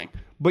at everything.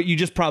 But you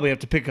just probably have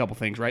to pick a couple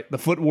things, right? The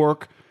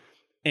footwork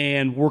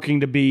and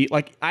working to be,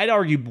 like, I'd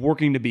argue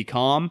working to be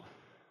calm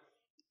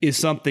is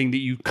something that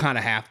you kind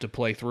of have to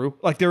play through.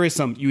 Like, there is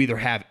some, you either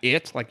have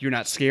it, like you're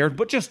not scared,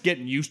 but just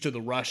getting used to the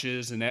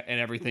rushes and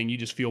everything, you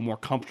just feel more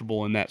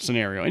comfortable in that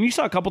scenario. And you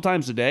saw a couple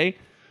times a day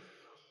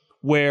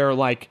where,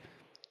 like,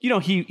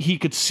 he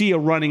could see a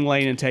running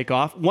lane and take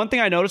off. One thing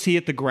I noticed, he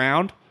hit the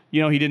ground. He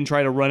didn't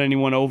try to run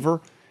anyone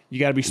over. You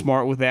got to be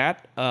smart with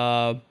that.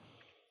 I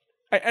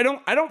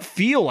don't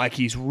feel like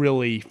he's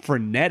really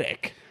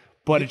frenetic,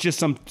 but it's just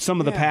some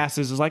of the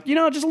passes is like,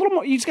 just a little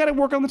more. You just got to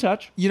work on the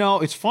touch.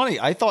 It's funny.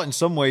 I thought in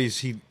some ways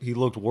he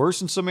looked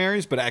worse in some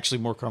areas, but actually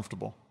more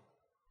comfortable.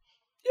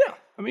 Yeah.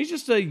 I mean, he's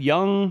just a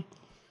young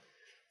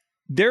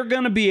they're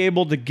going to be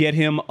able to get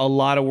him a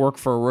lot of work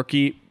for a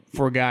rookie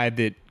for a guy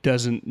that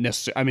doesn't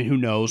necessarily, I mean, who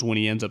knows when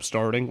he ends up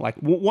starting. Like,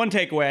 one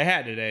takeaway I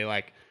had today,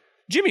 like,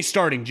 Jimmy's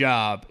starting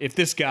job, if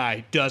this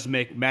guy does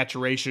make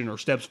maturation or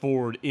steps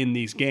forward in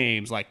these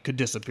games, like, could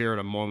disappear at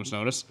a moment's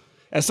notice.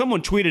 As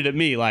someone tweeted at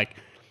me, like,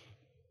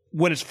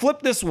 when it's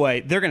flipped this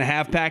way, they're going to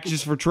have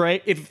packages for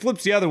Trey. If it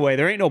flips the other way,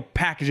 there ain't no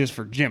packages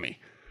for Jimmy,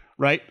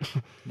 right?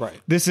 Right.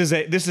 This is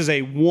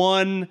a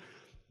one,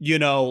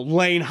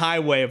 lane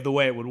highway of the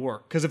way it would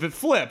work. Because if it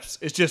flips,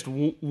 it's just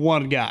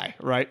one guy,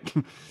 right?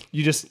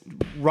 You just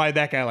ride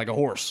that guy like a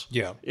horse.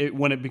 Yeah.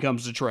 When it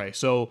becomes a Trey.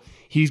 So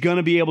he's going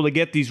to be able to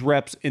get these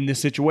reps in this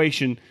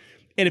situation.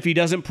 And if he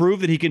doesn't prove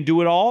that he can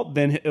do it all,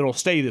 then it'll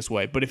stay this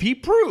way. But if he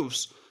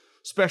proves,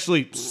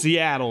 especially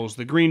Seattle's,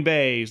 the Green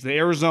Bay's, the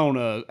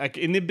Arizona, like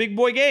in the big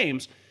boy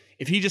games,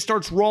 if he just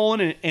starts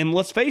rolling, and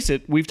let's face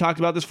it, we've talked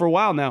about this for a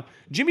while now,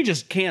 Jimmy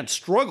just can't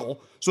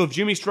struggle. So if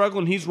Jimmy's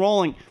struggling, he's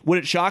rolling, would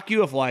it shock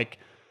you if, like,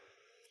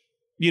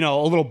 a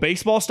little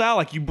baseball style,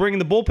 like you bring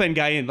the bullpen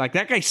guy in, like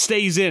that guy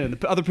stays in and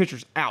the other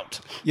pitcher's out?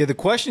 Yeah, the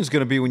question is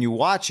going to be when you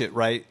watch it,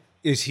 right?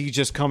 Is he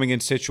just coming in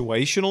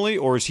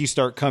situationally, or is he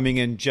start coming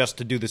in just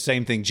to do the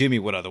same thing Jimmy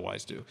would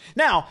otherwise do?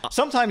 Now,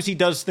 sometimes he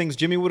does things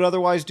Jimmy would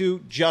otherwise do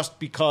just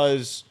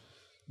because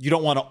you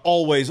don't want to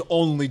always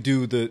only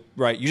do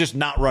right. You're just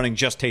not running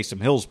just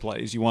Taysom Hill's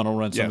plays. You want to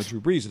run some of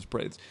Drew Brees'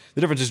 plays.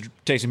 The difference is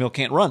Taysom Hill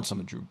can't run some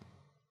of Drew.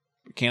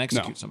 Can't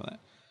execute some of that.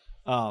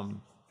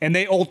 And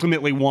they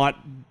ultimately want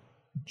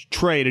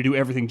Trey to do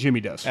everything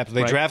Jimmy does.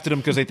 They drafted him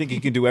because they think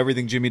he can do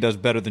everything Jimmy does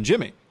better than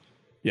Jimmy.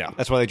 Yeah.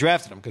 That's why they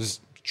drafted him, because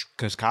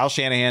Kyle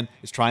Shanahan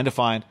is trying to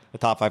find a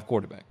top 5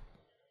 quarterback.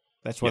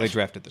 That's why they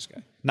drafted this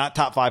guy. Not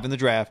top 5 in the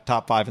draft,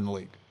 top 5 in the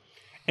league.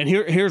 And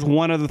here's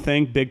one other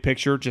thing, big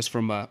picture, just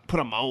from put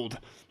on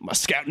my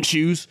scouting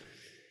shoes.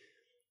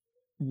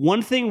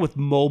 One thing with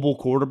mobile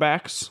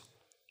quarterbacks,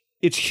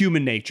 it's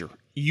human nature.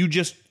 You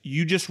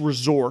just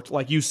resort,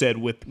 like you said,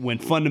 when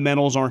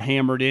fundamentals aren't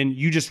hammered in,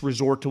 you just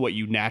resort to what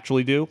you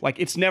naturally do. Like,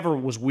 it's never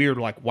was weird.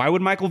 Like, why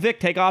would Michael Vick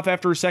take off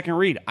after a second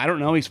read? I don't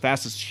know. He's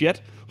fast as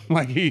shit.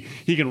 Like, he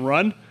can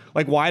run.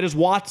 Like, why does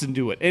Watson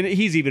do it? And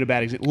he's even a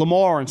bad example.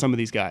 Lamar and some of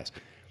these guys.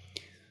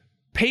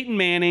 Peyton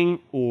Manning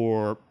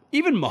or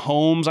even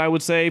Mahomes, I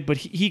would say, but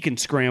he can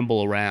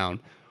scramble around.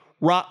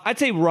 I'd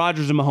say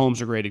Rodgers and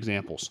Mahomes are great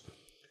examples.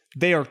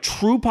 They are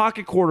true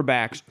pocket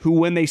quarterbacks who,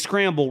 when they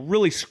scramble,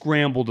 really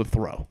scramble to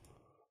throw,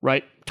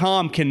 right?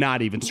 Tom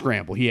cannot even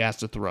scramble. He has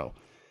to throw.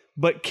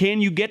 But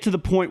can you get to the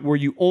point where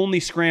you only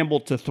scramble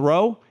to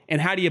throw?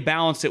 And how do you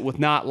balance it with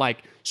not,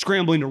 like,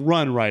 scrambling to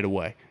run right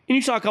away? And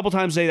you saw a couple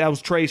times today that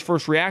was Trey's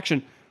first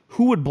reaction.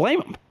 Who would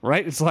blame him,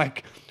 right? It's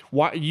like,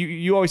 why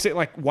you always say,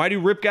 like, why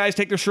do rip guys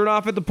take their shirt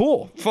off at the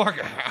pool? Fuck,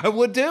 I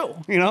would too,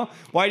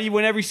 Why do you,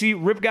 whenever you see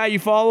rip guy you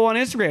follow on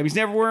Instagram, he's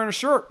never wearing a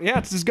shirt? Yeah,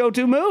 it's his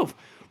go-to move.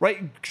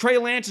 Right, Trey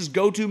Lance's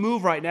go-to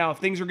move right now, if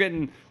things are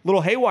getting a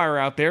little haywire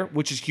out there,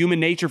 which is human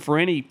nature for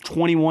any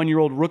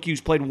 21-year-old rookie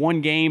who's played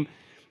one game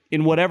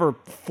in whatever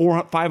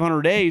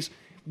 500 days,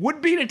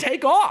 would be to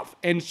take off.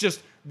 And it's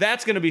just,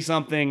 that's going to be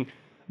something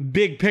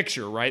big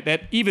picture, right?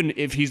 That even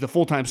if he's the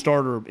full-time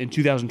starter in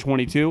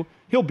 2022,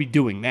 he'll be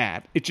doing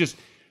that. It's just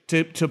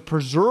to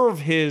preserve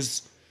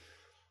his,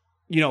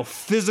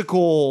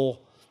 physical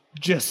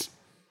just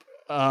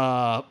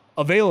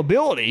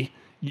availability.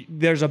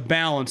 There's a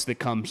balance that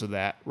comes to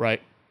that,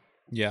 right?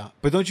 Yeah.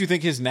 But don't you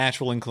think his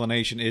natural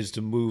inclination is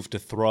to move to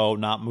throw,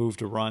 not move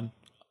to run?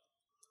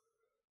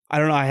 I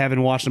don't know. I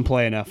haven't watched him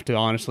play enough to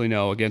honestly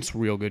know against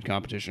real good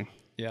competition.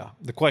 Yeah.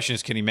 The question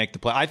is, can he make the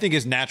play? I think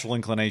his natural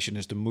inclination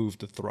is to move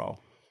to throw.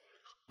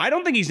 I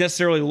don't think he's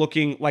necessarily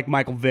looking like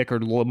Michael Vick or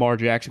Lamar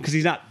Jackson because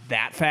he's not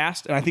that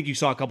fast. And I think you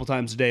saw a couple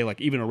times today,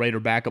 like even a Raider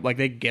backup, like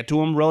they get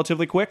to him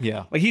relatively quick.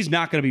 Yeah. Like he's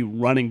not going to be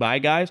running by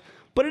guys.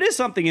 But it is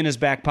something in his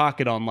back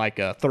pocket on like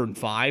a 3rd and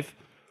 5.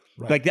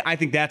 Right. Like I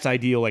think that's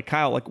ideal. Like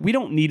Kyle, like we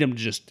don't need him to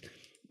just.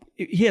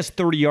 He has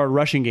 30-yard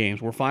rushing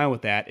games. We're fine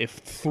with that. If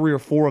 3 or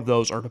 4 of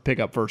those are to pick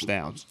up first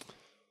downs,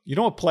 you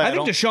know what play? I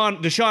think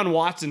Deshaun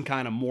Watson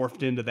kind of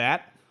morphed into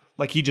that.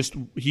 Like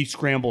he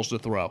scrambles to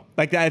throw.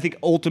 Like that. I think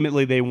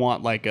ultimately they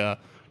want like a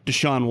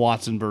Deshaun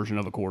Watson version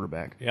of a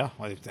quarterback. Yeah,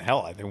 well, the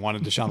hell, they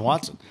wanted Deshaun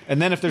Watson.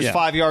 And then if there's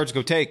 5 yards,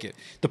 go take it.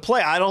 The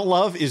play I don't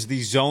love is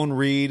the zone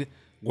read,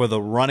 where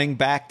the running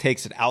back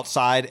takes it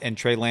outside and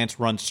Trey Lance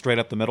runs straight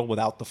up the middle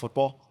without the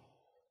football.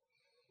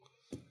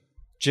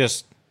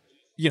 Just,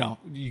 you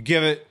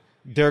give it.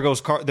 There goes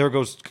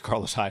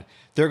Carlos Hyde.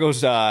 There goes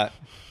Trey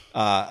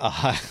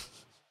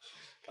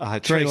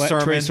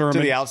Sermon to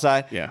the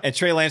outside. Yeah. And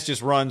Trey Lance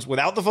just runs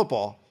without the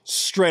football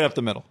straight up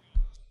the middle.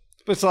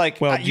 But it's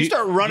like, you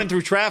start running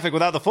through traffic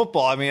without the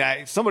football. I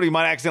mean, somebody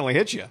might accidentally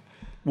hit you.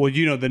 Well,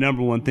 the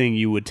number one thing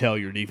you would tell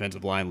your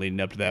defensive line leading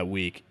up to that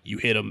week, you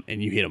hit them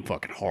and you hit them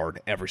fucking hard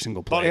every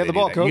single play. They had the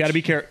ball, coach. You got to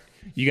be careful.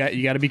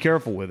 You got to be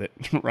careful with it,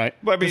 right?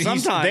 But I mean,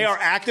 sometimes they are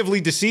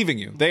actively deceiving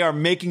you. They are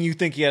making you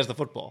think he has the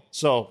football.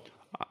 So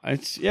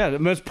it's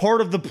part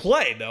of the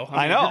play, though.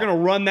 I know. If you're going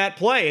to run that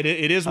play,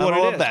 it is what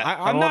it is.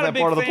 I'm not a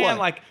big part of the fan. play.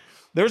 Like,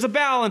 there's a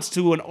balance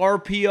to an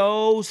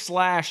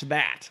RPO /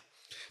 that.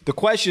 The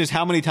question is,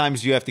 how many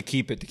times do you have to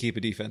keep it to keep a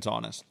defense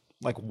honest?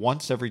 Like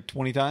once every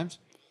 20 times?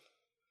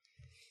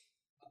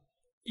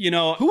 You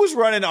know, who was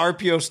running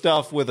RPO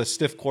stuff with a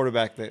stiff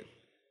quarterback who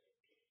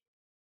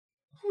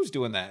was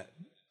doing that?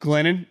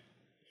 Glennon?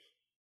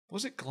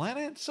 Was it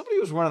Glennon? Somebody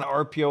was running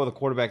RPO with a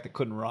quarterback that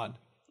couldn't run.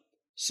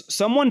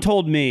 Someone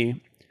told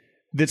me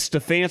that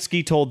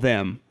Stefanski told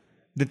them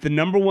that the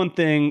number one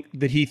thing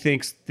that he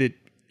thinks that,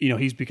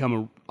 he's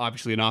become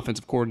obviously an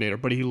offensive coordinator,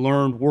 but he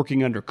learned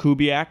working under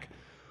Kubiak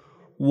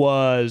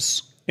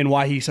was, and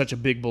why he's such a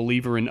big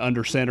believer in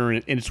under center,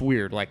 and it's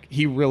weird. Like,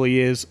 he really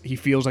is, he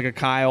feels like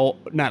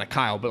not a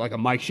Kyle, but like a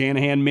Mike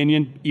Shanahan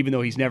minion, even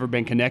though he's never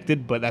been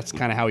connected, but that's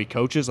kind of how he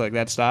coaches, like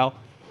that style.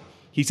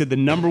 He said the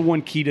number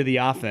one key to the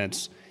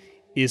offense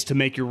is to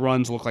make your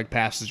runs look like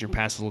passes, your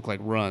passes look like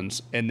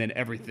runs, and then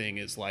everything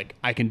is like,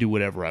 I can do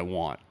whatever I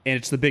want. And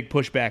it's the big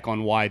pushback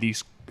on why the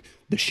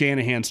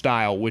Shanahan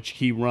style, which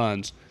he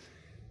runs,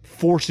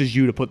 forces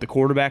you to put the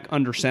quarterback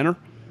under center,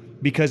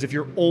 because if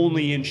you're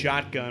only in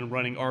shotgun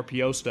running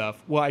RPO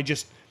stuff, well,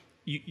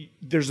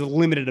 there's a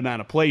limited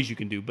amount of plays you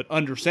can do. But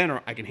under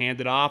center, I can hand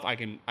it off. I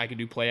can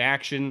do play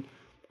action.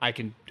 I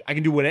can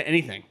do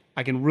anything.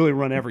 I can really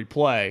run every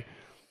play.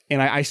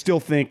 And I still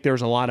think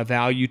there's a lot of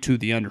value to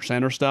the under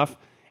center stuff.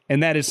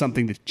 And that is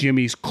something that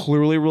Jimmy's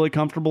clearly really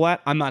comfortable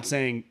at. I'm not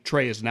saying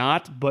Trey is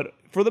not, but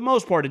for the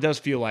most part, it does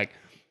feel like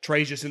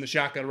Trey's just in the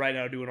shotgun right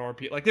now doing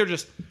RPO. Like, they're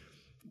just,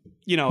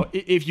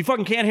 if you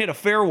fucking can't hit a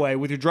fairway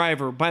with your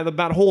driver by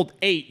about hold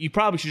 8, you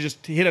probably should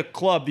just hit a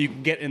club that you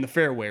can get in the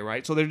fairway,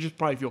 right? So they just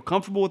probably feel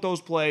comfortable with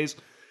those plays,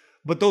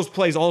 but those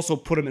plays also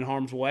put them in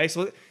harm's way.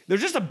 So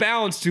there's just a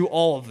balance to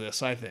all of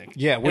this, I think.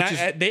 Yeah,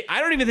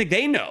 I don't even think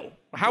they know.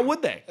 How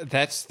would they?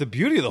 That's the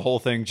beauty of the whole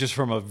thing, just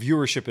from a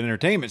viewership and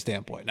entertainment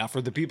standpoint. Now,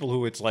 for the people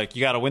who it's like,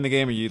 you got to win the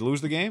game or you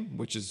lose the game,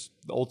 which is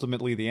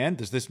ultimately the end,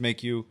 does this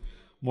make you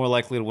more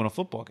likely to win a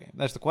football game?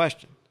 That's the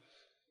question.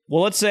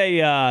 Well, let's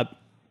say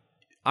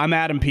I'm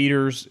Adam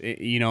Peters,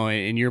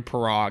 and you're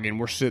Parag, and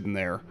we're sitting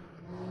there.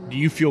 Do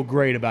you feel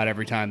great about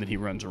every time that he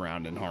runs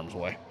around in harm's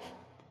way?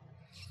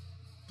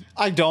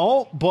 I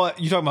don't, but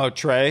you talking about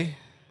Trey?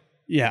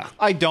 Yeah.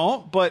 I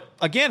don't, but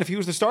again, if he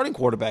was the starting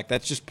quarterback,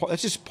 that's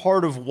just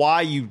part of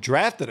why you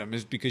drafted him,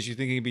 is because you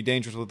think he can be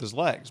dangerous with his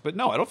legs. But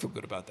no, I don't feel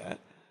good about that.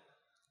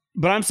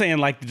 But I'm saying,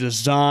 like, the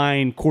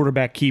design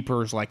quarterback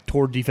keepers, like,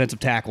 toward defensive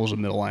tackles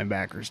and middle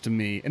linebackers, to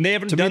me. And they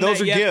haven't done those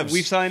that are yet. gives.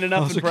 We've signed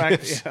enough in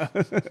practice. Yeah.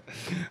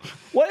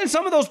 Well, in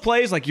some of those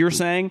plays, like you're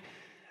saying,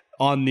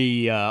 on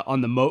the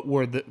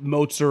where the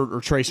Mozart or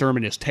Trey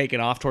Sermon is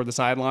taken off toward the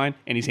sideline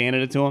and he's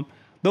handed it to him,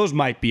 those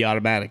might be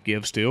automatic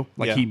gives too.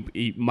 Like,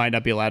 he might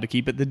not be allowed to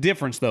keep it. The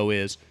difference, though,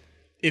 is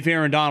if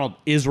Aaron Donald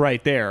is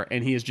right there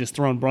and he has just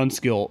thrown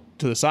Brunskill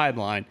to the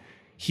sideline,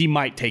 he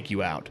might take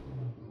you out,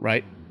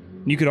 right?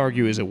 You could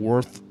argue, is it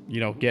worth,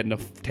 getting a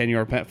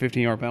 10-yard,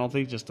 15-yard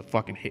penalty just to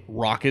fucking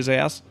rock his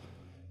ass?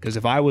 Because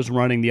if I was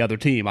running the other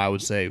team, I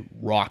would say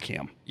rock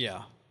him.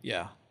 Yeah.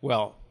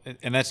 Well,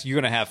 and that's, you're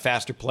going to have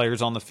faster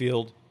players on the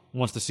field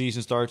once the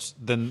season starts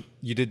than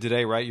you did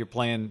today, right? You're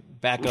playing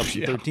backups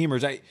and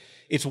third-teamers.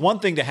 It's one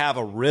thing to have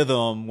a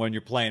rhythm when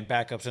you're playing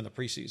backups in the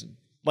preseason.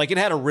 Like, it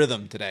had a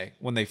rhythm today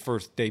when they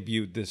first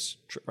debuted this,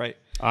 right?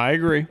 I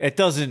agree. It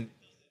doesn't.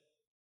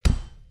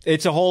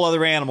 It's a whole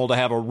other animal to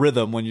have a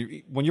rhythm when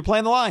you're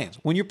playing the Lions,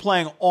 when you're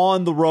playing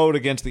on the road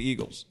against the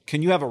Eagles.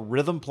 Can you have a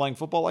rhythm playing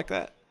football like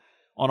that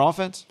on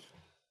offense?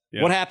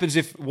 Yeah. What happens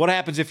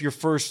if your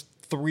first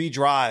 3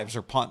 drives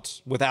are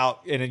punts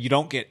and you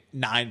don't get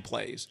 9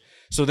 plays?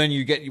 So then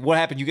what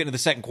happened? You get into the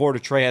second quarter,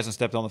 Trey hasn't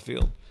stepped on the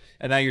field,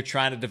 and now you're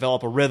trying to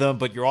develop a rhythm,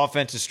 but your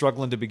offense is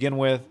struggling to begin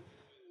with.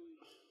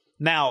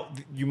 Now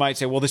you might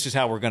say, well, this is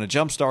how we're going to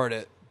jumpstart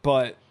it,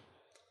 but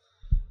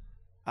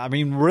I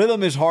mean,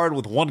 rhythm is hard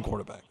with one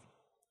quarterback.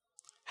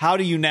 How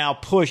do you now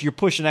push? You're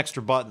pushing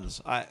extra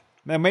buttons. I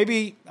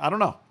don't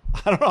know.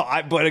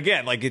 But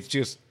again, like, it's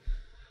trying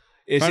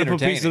to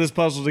put pieces of this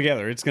puzzle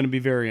together. It's going to be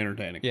very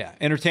entertaining. Yeah,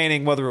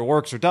 entertaining whether it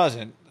works or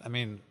doesn't. I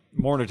mean,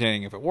 more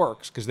entertaining if it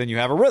works, because then you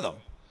have a rhythm.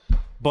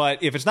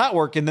 But if it's not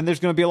working, then there's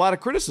going to be a lot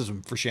of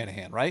criticism for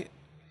Shanahan, right?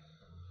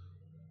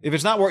 If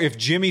it's not working, if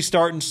Jimmy's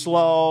starting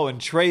slow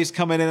and Trey's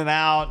coming in and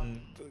out,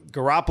 and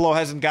Garoppolo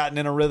hasn't gotten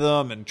in a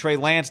rhythm, and Trey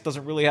Lance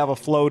doesn't really have a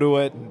flow to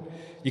it, and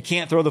you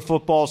can't throw the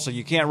football, so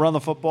you can't run the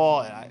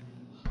football.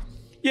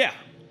 Yeah,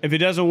 if it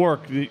doesn't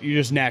work, you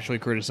just naturally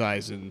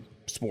criticize in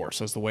sports.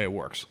 That's the way it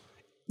works.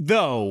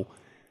 Though,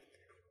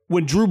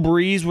 when Drew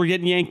Brees were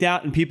getting yanked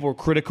out and people were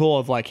critical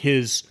of, like,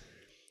 his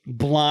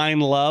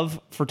blind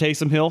love for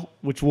Taysom Hill,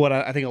 which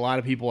I think a lot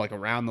of people, like,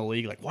 around the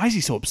league, like, why is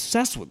he so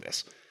obsessed with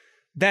this?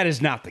 That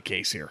is not the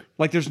case here.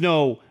 Like,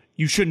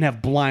 you shouldn't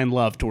have blind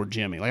love toward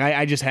Jimmy. Like,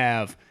 I just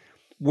have,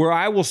 where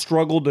I will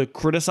struggle to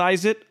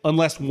criticize it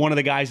unless one of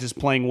the guys is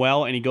playing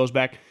well and he goes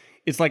back.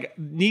 It's like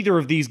neither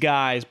of these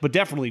guys, but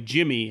definitely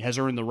Jimmy, has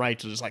earned the right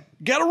to just, like,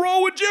 gotta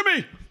roll with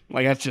Jimmy.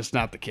 Like, that's just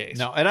not the case.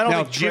 No, and I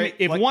don't think Jimmy,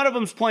 if one of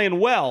them's playing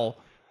well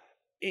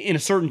in a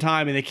certain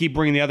time and they keep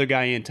bringing the other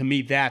guy in, to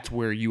me, that's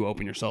where you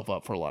open yourself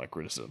up for a lot of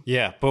criticism.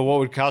 Yeah, but what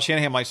would Kyle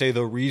Shanahan might say,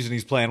 the reason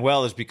he's playing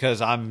well is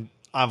because I'm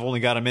I've only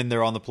got him in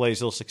there on the plays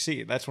he'll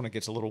succeed. That's when it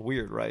gets a little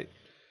weird, right?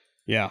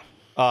 Yeah.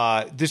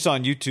 This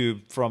on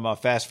YouTube from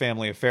Fast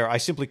Family Affair. I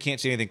simply can't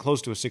see anything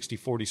close to a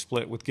 60-40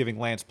 split with giving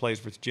Lance plays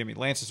versus Jimmy.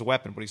 Lance is a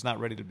weapon, but he's not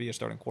ready to be a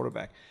starting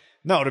quarterback.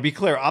 No, to be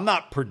clear, I'm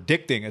not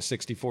predicting a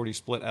 60-40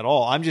 split at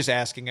all. I'm just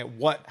asking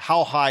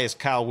how high is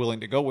Kyle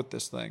willing to go with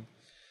this thing?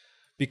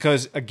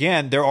 Because,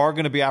 again, there are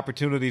going to be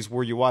opportunities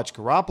where you watch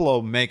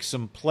Garoppolo make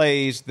some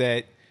plays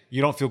that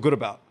you don't feel good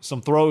about,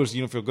 some throws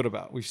you don't feel good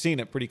about. We've seen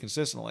it pretty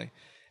consistently.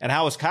 And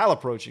how is Kyle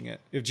approaching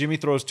it? If Jimmy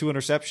throws 2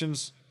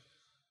 interceptions,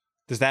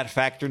 does that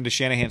factor into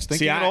Shanahan's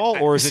thinking at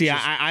all, or is it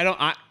just...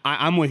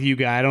 I'm with you,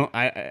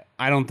 guy.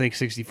 I don't think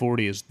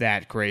 60-40 is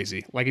that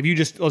crazy. Like if you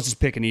let's just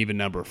pick an even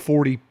number,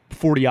 40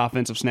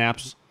 offensive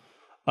snaps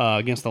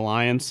against the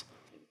Lions.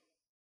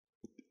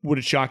 Would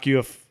it shock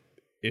you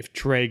if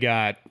Trey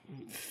got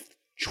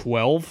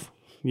 12?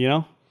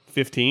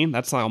 15?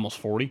 That's like almost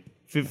 40.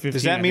 15,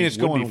 does that mean it's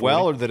going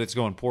well or that it's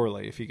going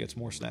poorly if he gets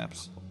more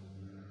snaps?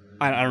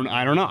 I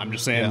don't know. I'm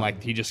just saying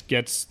like he just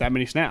gets that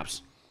many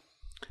snaps.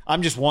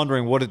 I'm just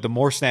wondering, the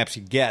more snaps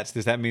he gets,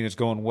 does that mean it's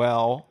going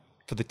well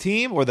for the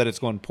team or that it's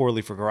going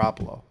poorly for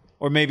Garoppolo?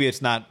 Or maybe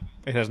it's not,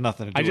 it has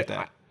nothing to do with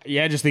that.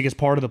 I just think it's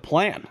part of the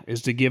plan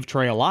is to give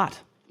Trey a lot.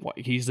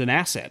 He's an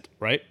asset,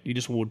 right? You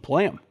just would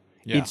play him.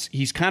 Yeah.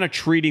 He's kind of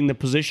treating the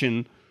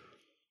position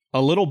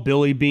a little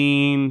Billy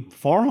Bean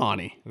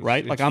Farhani,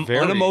 right? Like I'm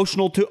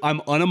unemotional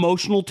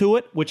to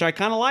it, which I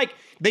kind of like.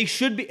 They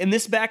should be, and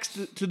this backs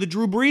to the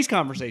Drew Brees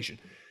conversation.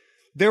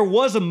 There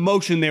was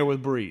emotion there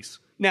with Brees.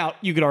 Now,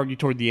 you could argue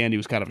toward the end he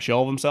was kind of a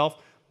shell of himself,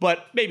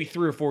 but maybe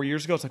 3 or 4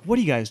 years ago, it's like, what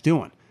are you guys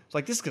doing? It's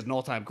like, this is an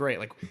all-time great.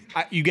 Like,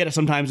 you get it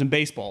sometimes in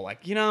baseball.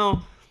 Like,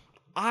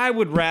 I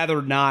would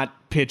rather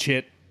not pitch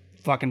hit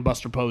fucking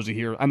Buster Posey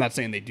here. I'm not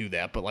saying they do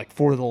that, but like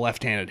for the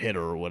left-handed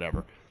hitter or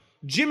whatever.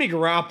 Jimmy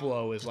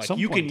Garoppolo is like,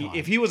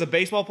 if he was a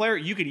baseball player,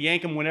 you could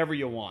yank him whenever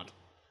you want.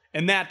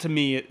 And that, to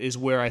me, is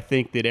where I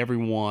think that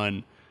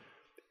everyone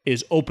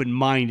is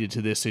open-minded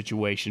to this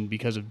situation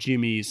because of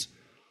Jimmy's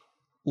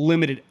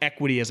limited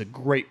equity as a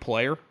great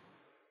player,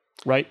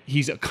 right?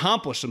 He's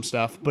accomplished some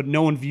stuff, but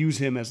no one views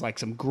him as like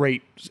some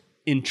great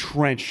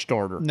entrenched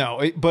starter.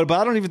 No, but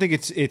I don't even think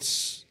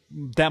it's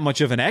that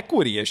much of an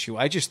equity issue.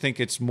 I just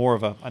think it's more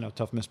of I know,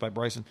 tough miss by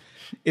Bryson.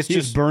 He's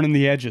just burning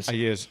the edges.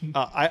 He is.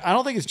 I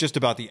don't think it's just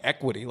about the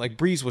equity. Like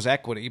Brees was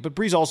equity, but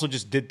Brees also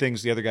just did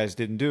things the other guys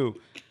didn't do.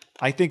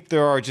 I think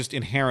there are just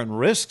inherent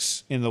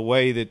risks in the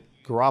way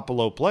that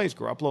Garoppolo plays.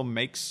 Garoppolo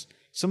makes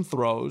some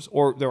throws,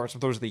 or there are some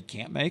throws that he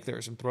can't make. There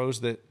are some throws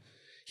that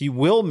he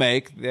will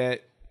make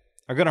that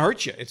are going to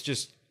hurt you. It's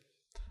just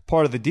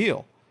part of the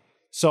deal.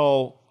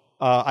 So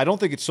I don't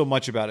think it's so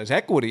much about his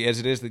equity as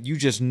it is that you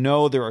just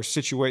know there are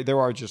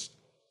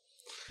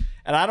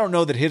and I don't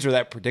know that his are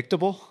that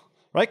predictable,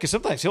 right? Because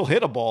sometimes he'll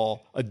hit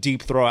a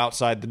deep throw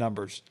outside the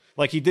numbers.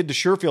 Like he did to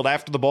Sherfield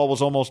after the ball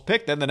was almost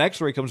picked. Then the next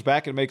throw he comes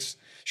back and makes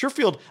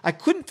Sherfield. I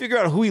couldn't figure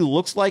out who he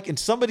looks like, and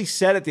somebody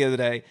said it the other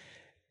day.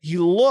 He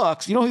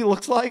looks, who he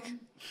looks like?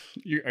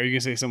 Are you going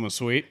to say someone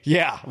sweet?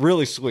 Yeah,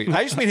 really sweet.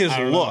 I just mean his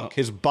look,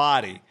 his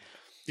body.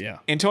 Yeah.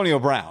 Antonio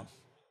Brown.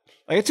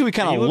 Like, that's who he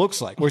kind of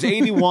looks like. Whereas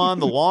 81,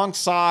 the long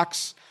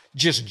socks,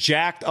 just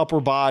jacked upper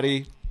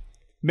body.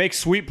 Makes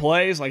sweet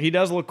plays. Like, he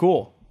does look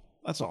cool.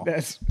 That's all.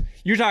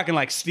 You're talking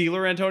like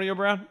Steeler Antonio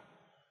Brown?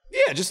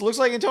 Yeah, just looks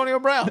like Antonio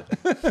Brown.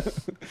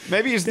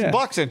 Maybe he's the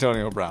Bucs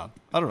Antonio Brown.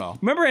 I don't know.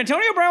 Remember,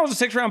 Antonio Brown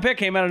was a 6th-round pick,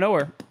 came out of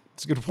nowhere.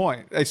 That's a good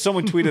point.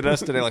 Someone tweeted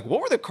us today, like,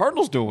 what were the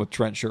Cardinals doing with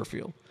Trent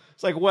Sherfield?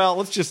 It's like, well,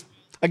 let's just,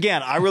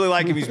 again, I really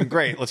like him. He's been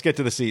great. Let's get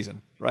to the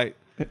season, right?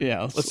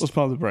 Yeah, let's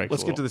pump the brakes.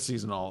 Let's get to the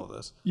season, all of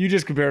this. You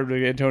just compared him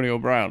to Antonio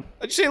Brown.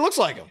 I just say he looks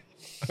like him.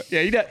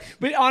 Yeah, he does.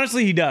 But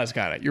honestly, he does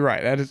kind of. You're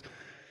right. I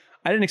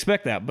didn't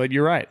expect that, but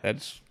you're right.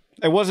 It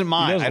wasn't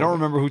mine. I don't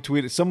remember who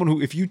tweeted. Someone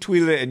who, if you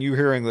tweeted it and you're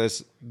hearing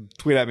this,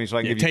 tweet at me so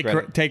I can give you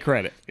credit. Take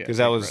credit. Because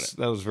that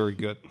was very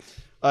good.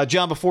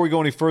 John, before we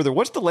go any further,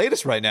 what's the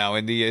latest right now?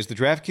 Is the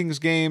DraftKings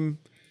game,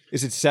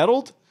 is it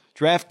settled?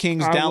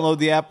 DraftKings, download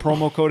the app,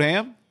 promo code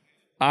HAM?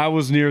 I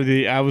was near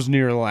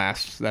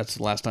last. That's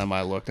the last time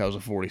I looked. I was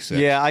at 46.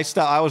 Yeah,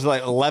 I was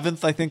like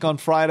 11th, I think, on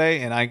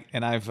Friday, and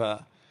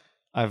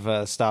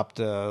I've stopped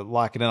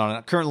locking in on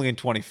it. Currently in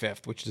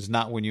 25th, which does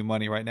not win you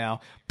money right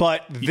now.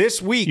 But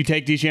this week, you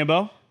take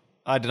DeChambeau?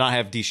 I did not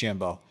have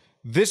DeChambeau.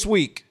 This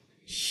week,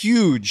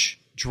 huge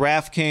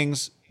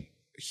DraftKings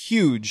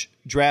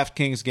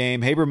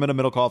game. Haberman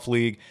Middlecoff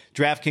League.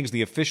 DraftKings,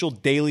 the official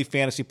daily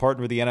fantasy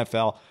partner of the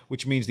NFL,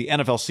 which means the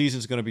NFL season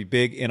is going to be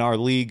big in our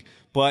league.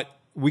 But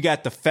we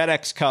got the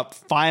FedEx Cup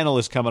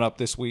finalists coming up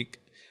this week.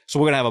 So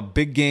we're going to have a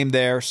big game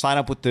there. Sign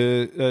up with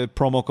the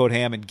promo code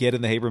HAM and get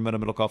in the Haberman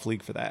Middlecoff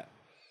League for that.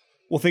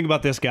 Well, think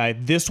about this, guy.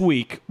 This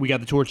week, we got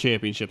the Tour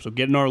Championship, so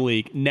get in our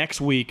league.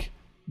 Next week,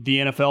 the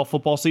NFL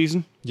football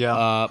season.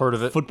 Yeah, heard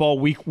of it. Football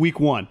week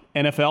 1.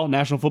 NFL,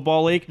 National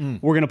Football League.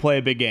 We're going to play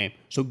a big game.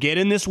 So get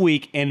in this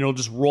week, and it'll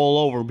just roll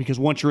over because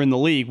once you're in the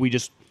league, we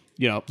just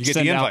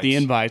send out the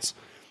invites.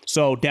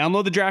 So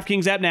download the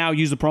DraftKings app now.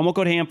 Use the promo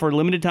code HAM for a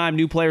limited time.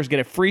 New players get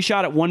a free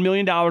shot at $1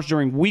 million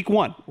during week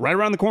 1, right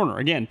around the corner.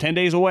 Again, 10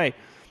 days away.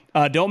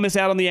 Don't miss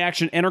out on the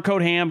action. Enter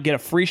code HAM. Get a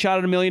free shot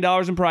at $1 million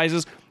in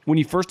prizes when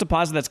you first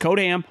deposit. That's code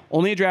HAM.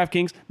 Only at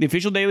DraftKings, the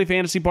official daily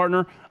fantasy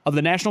partner of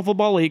the National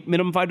Football League.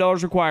 Minimum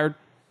 $5 required.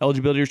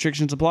 Eligibility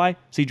restrictions apply.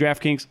 See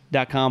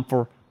DraftKings.com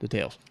for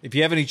details. If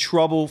you have any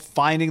trouble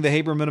finding the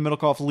Haber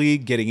Middlecoff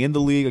League, getting in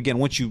the league, again,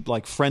 once you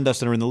friend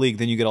us and are in the league,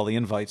 then you get all the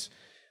invites.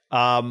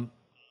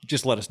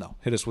 Just let us know.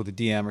 Hit us with a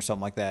DM or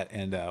something like that,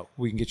 and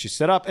we can get you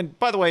set up. And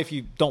by the way, if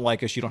you don't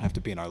like us, you don't have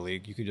to be in our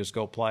league. You can just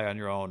go play on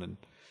your own,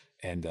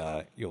 and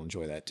you'll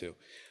enjoy that too.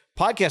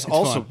 Podcast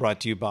also fun. Brought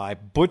to you by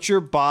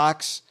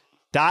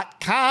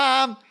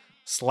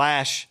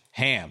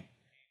butcherbox.com/ham.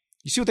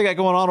 You see what they got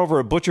going on over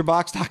at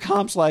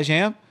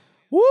butcherbox.com/ham?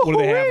 What do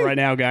they have right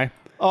now, Guy?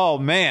 Oh,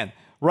 man.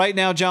 Right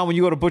now, John, when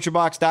you go to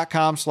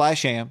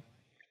butcherbox.com/ham,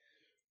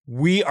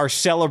 we are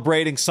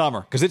celebrating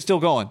summer because it's still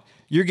going.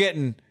 You're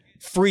getting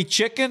free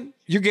chicken.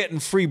 You're getting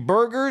free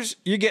burgers.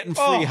 You're getting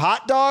free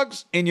hot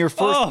dogs in your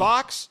first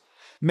box.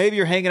 Maybe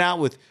you're hanging out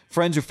with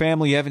friends or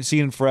family you haven't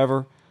seen in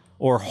forever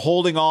or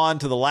holding on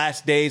to the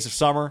last days of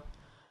summer.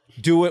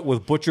 Do it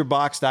with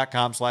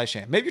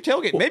butcherbox.com/ham. Maybe you're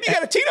tailgating. Maybe you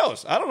got a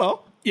Tito's. I don't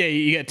know. Yeah,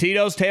 you got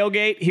Tito's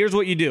tailgate. Here's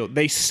what you do.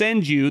 They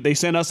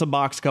sent us a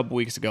box a couple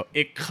weeks ago.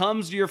 It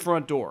comes to your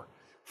front door,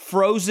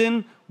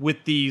 frozen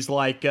with these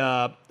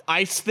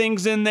ice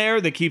things in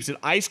there that keeps it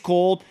ice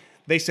cold.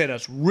 They sent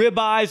us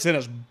ribeyes, sent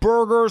us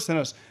burgers, sent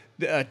us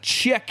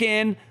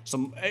chicken.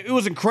 It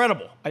was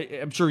incredible.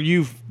 I'm sure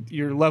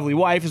your lovely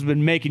wife has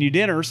been making you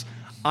dinners.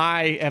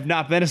 I have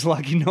not been as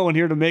lucky no one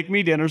here to make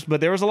me dinners,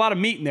 but there was a lot of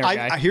meat in there,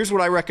 Guy. Here's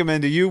what I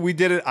recommend to you. We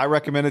did it. I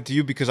recommend it to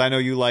you because I know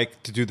you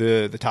like to do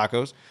the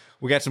tacos.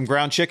 We got some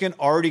ground chicken.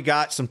 Already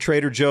got some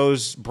Trader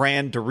Joe's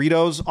brand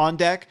Doritos on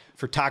deck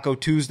for Taco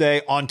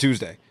Tuesday on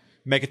Tuesday.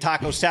 Make a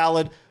taco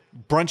salad,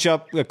 crunch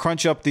up the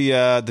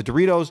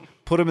Doritos,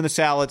 put them in the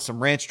salad,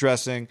 some ranch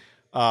dressing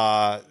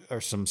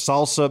or some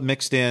salsa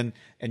mixed in,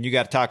 and you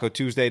got Taco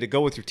Tuesday to go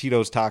with your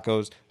Tito's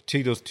tacos,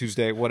 Tito's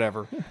Tuesday,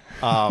 whatever.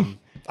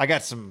 I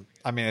got some.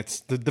 I mean,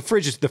 it's the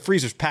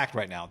freezer's packed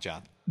right now,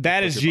 John.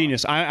 That is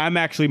genius. I'm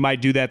actually might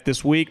do that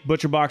this week.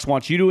 ButcherBox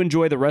wants you to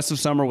enjoy the rest of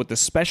summer with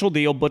this special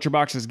deal.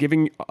 ButcherBox is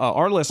giving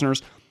our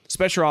listeners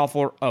special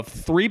offer of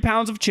 3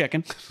 pounds of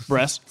chicken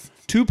breasts,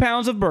 2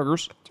 pounds of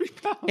burgers,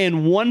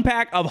 and 1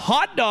 pack of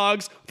hot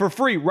dogs for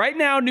free. Right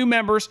now, new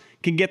members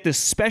can get this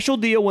special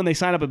deal when they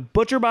sign up at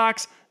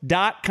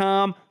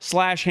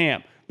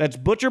butcherbox.com/ham. That's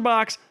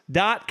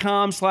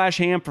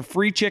butcherbox.com/ham for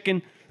free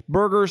chicken,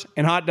 burgers,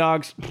 and hot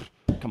dogs.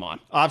 Come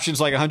on.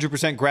 Options like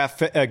 100%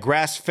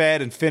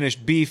 grass-fed and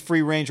finished beef,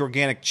 free-range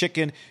organic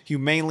chicken,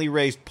 humanely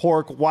raised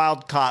pork,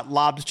 wild-caught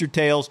lobster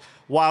tails,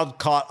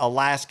 wild-caught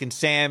Alaskan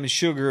salmon,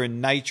 sugar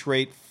and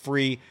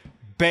nitrate-free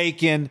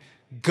bacon.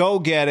 Go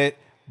get it.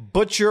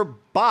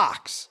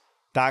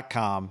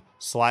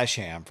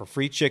 ButcherBox.com/ham for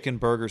free chicken,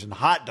 burgers, and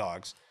hot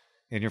dogs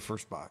in your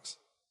first box.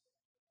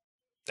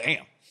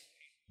 Damn.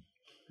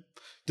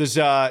 Does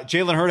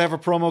Jalen Hurd have a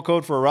promo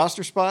code for a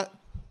roster spot?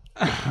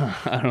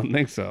 I don't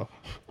think so.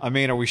 I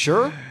mean, are we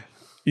sure?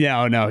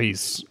 Yeah, no,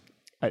 is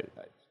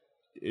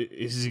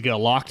he going to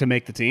lock to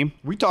make the team?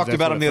 We talked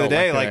about him the other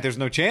day. Like, there's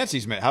no chance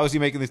he's made. How is he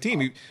making the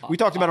team? We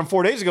talked about him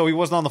 4 days ago. He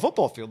wasn't on the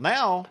football field.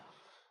 Now,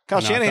 Kyle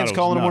Shanahan's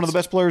calling him one of the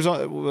best players,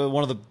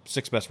 one of the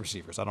 6 best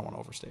receivers. I don't want to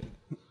overstate it.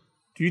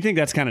 Do you think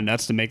that's kind of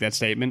nuts to make that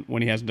statement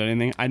when he hasn't done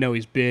anything? I know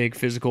he's big,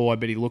 physical. I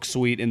bet he looks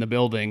sweet in the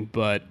building,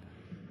 but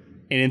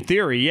in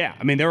theory, yeah.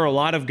 I mean, there are a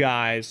lot of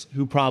guys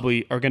who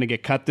probably are going to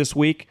get cut this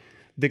week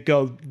that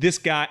go, this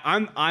guy,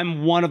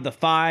 I'm one of the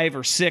 5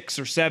 or 6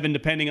 or 7,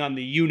 depending on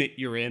the unit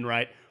you're in,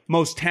 right?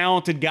 Most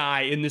talented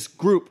guy in this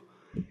group.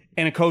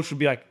 And a coach would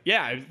be like,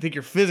 yeah, I think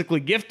you're physically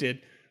gifted,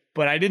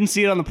 but I didn't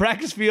see it on the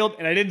practice field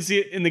and I didn't see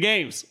it in the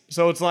games.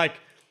 So it's like,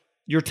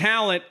 your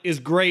talent is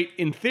great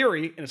in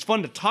theory and it's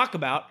fun to talk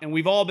about. And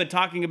we've all been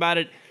talking about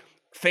it.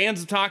 Fans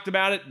have talked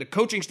about it. The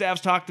coaching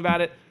staff's talked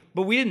about it,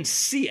 but we didn't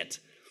see it.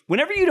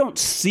 Whenever you don't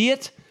see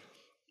it,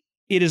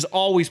 it is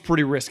always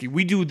pretty risky.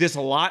 We do this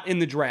a lot in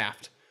the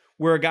draft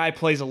where a guy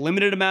plays a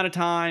limited amount of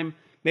time,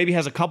 maybe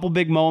has a couple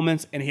big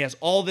moments, and he has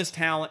all this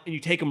talent, and you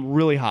take him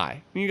really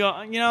high. And you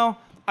go,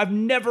 I've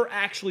never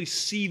actually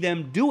see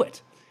them do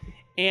it.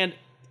 And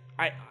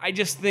I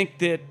just think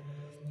that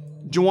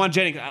Juwan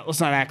Jennings, let's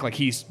not act like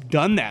he's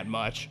done that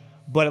much,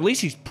 but at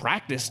least he's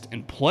practiced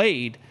and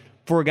played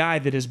for a guy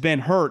that has been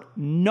hurt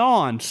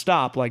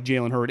nonstop like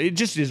Jalen Hurd. It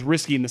just is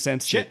risky in the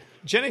sense that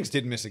Jennings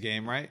did miss a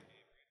game, right?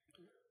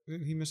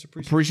 Didn't he miss a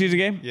preseason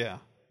game? Yeah.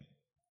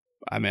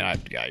 I mean,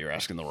 you're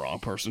asking the wrong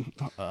person.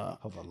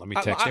 Hold on, let me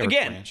text Eric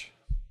again, Branch.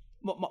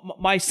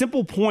 My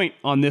simple point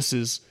on this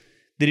is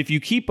that if you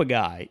keep a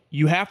guy,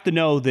 you have to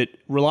know that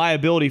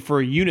reliability for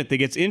a unit that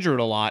gets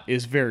injured a lot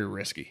is very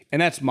risky. And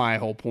that's my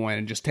whole point.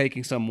 And just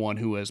taking someone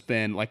who has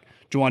been, like,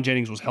 Juwan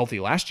Jennings was healthy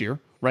last year,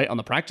 right, on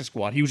the practice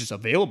squad. He was just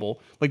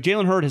available. Like,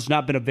 Jalen Hurd has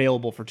not been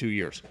available for 2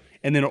 years.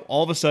 And then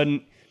all of a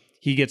sudden,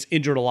 he gets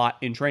injured a lot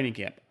in training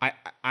camp.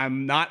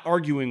 I'm not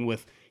arguing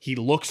with he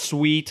looks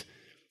sweet.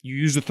 You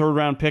use a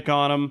 3rd-round pick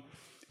on him.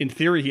 In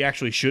theory, he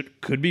actually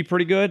could be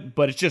pretty good,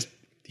 but it's just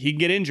he can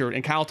get injured.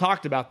 And Kyle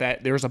talked about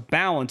that. There's a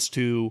balance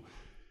to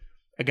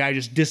a guy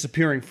just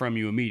disappearing from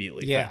you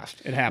immediately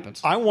fast. It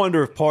happens. I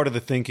wonder if part of the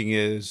thinking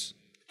is,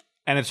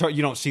 and it's hard,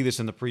 you don't see this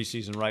in the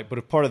preseason, right? But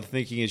if part of the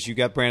thinking is you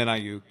got Brandon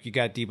Ayuk, you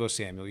got Deebo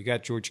Samuel, you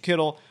got George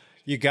Kittle,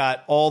 you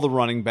got all the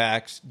running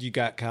backs, you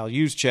got Kyle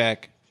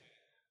Juszczyk,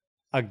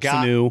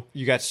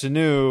 you got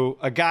Sanu,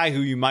 a guy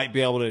who you might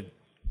be able to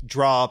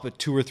draw up a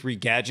 2 or 3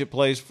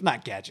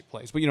 not gadget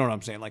plays, but you know what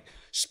I'm saying, like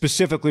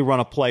specifically run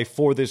a play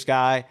for this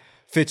guy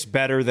fits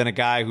better than a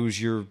guy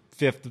who's your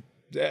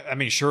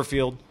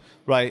Sherfield,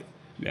 right?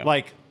 Yeah.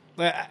 Like,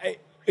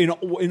 in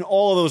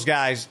all of those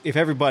guys, if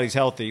everybody's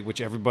healthy,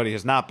 which everybody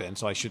has not been,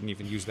 so I shouldn't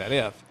even use that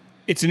if.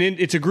 It's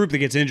a group that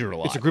gets injured a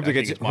lot. It's a group that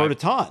gets hurt a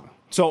ton.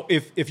 So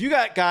if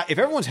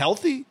everyone's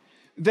healthy,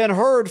 then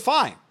Hurd,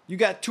 fine. You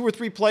got 2 or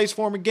 3 plays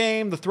for him a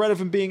game, the threat of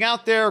him being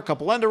out there, a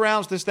couple end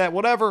arounds, this, that,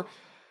 whatever.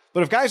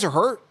 But if guys are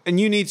hurt and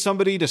you need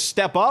somebody to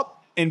step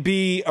up and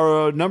be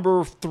a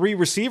number 3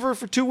 receiver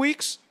for 2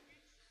 weeks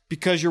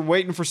because you're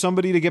waiting for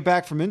somebody to get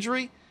back from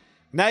injury,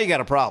 now you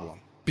got a problem.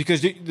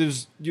 Because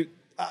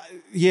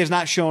he has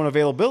not shown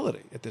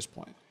availability at this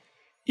point.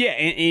 Yeah,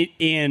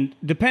 and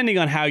depending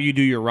on how you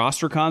do your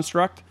roster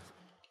construct,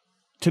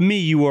 to me,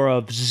 you are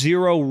of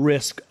zero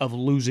risk of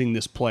losing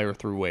this player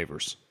through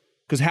waivers.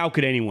 Because how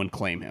could anyone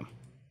claim him?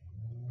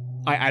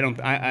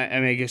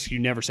 I guess you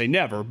never say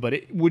never, but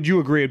would you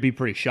agree it'd be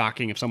pretty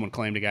shocking if someone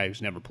claimed a guy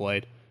who's never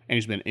played and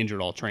he's been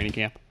injured all training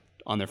camp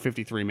on their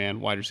 53-man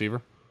wide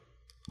receiver?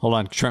 Hold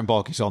on, Trent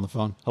Baalke's on the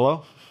phone.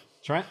 Hello?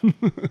 Trent?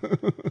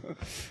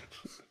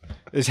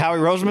 Is Howie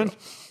Roseman?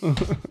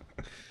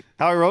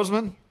 Howie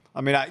Roseman?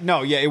 I mean,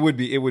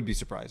 it would be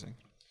surprising.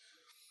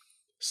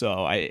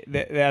 So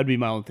that would be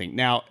my own thing.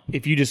 Now,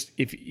 if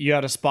you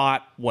had a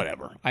spot,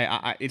 whatever.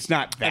 It's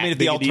not that. I mean, if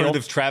the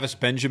alternative's Travis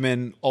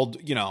Benjamin,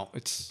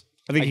 it's.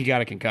 I think he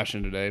got a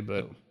concussion today,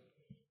 but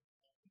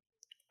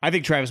I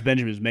think Travis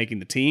Benjamin is making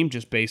the team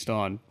just based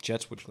on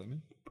Jets would claim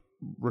him.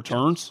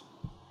 Returns.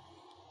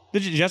 The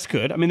Jets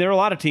could. I mean, there are a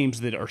lot of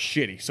teams that are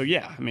shitty. So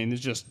yeah, I mean,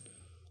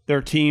 there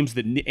are teams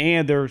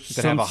and there's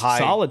some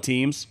solid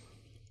teams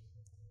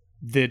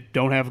that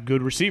don't have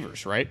good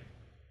receivers, right?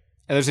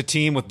 And there's a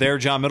team with their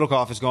John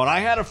Middlecoff is going,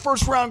 I had a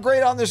first-round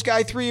grade on this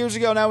guy 3 years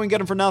ago. Now we can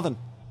get him for nothing.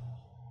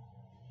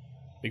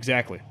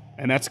 Exactly.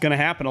 And that's going to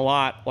happen a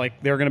lot.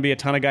 Like, there are going to be a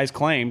ton of guys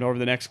claimed over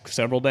the next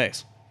several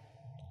days.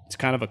 It's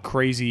kind of a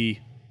crazy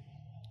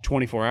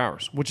 24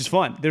 hours, which is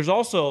fun. There's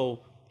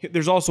also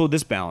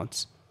this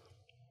balance.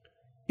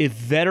 If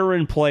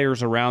veteran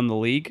players around the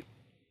league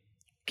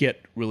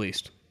get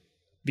released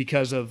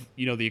because of,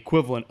 the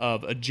equivalent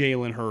of a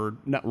Jalen Hurd,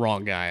 not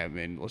wrong guy, I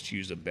mean, let's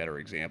use a better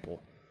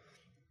example.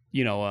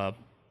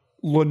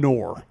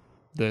 Lenore,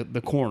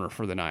 the corner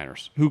for the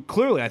Niners, who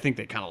clearly I think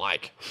they kind of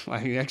like.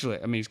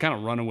 He's kind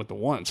of running with the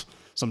ones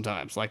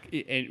sometimes. Like,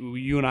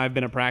 you and I have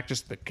been at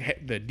practice. The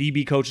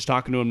DB coach is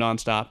talking to him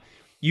nonstop.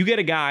 You get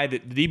a guy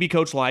that the DB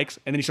coach likes,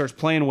 and then he starts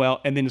playing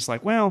well, and then it's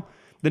like, well,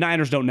 the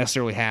Niners don't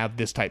necessarily have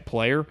this type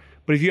player.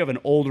 But if you have an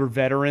older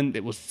veteran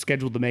that was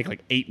scheduled to make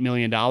like $8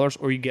 million,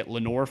 or you get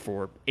Lenore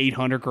for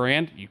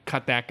 $800,000, you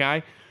cut that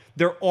guy.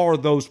 There are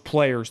those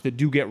players that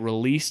do get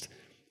released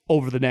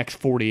over the next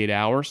 48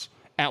 hours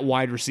at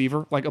wide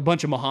receiver, like a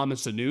bunch of Mohamed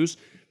Sanu's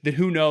that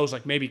who knows,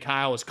 like maybe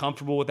Kyle is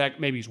comfortable with that.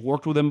 Maybe he's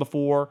worked with him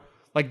before.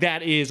 Like,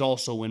 that is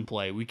also in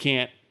play. We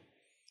can't,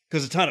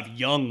 because a ton of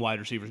young wide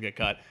receivers get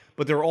cut,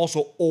 but there are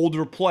also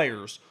older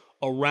players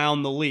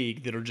around the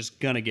league that are just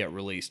going to get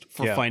released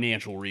for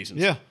financial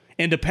reasons. Yeah.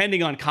 And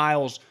depending on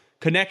Kyle's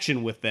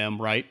connection with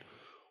them, right?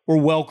 Or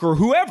Welker,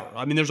 whoever.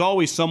 I mean, there's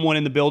always someone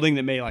in the building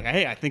that may like,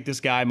 hey, I think this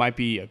guy might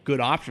be a good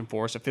option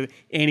for us. And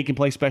he can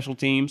play special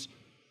teams.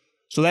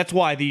 So that's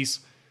why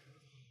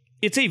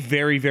it's a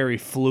very, very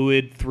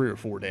fluid 3 or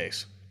 4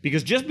 days.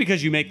 Because just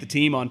because you make the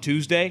team on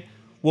Tuesday,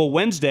 well,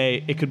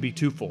 Wednesday, it could be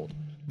twofold.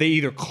 They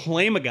either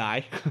claim a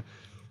guy,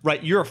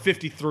 right? You're a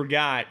 53rd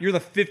guy. You're the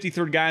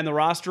 53rd guy in the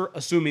roster,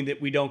 assuming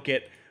that we don't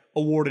get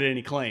awarded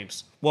any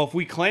claims. Well, if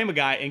we claim a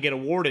guy and get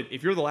awarded,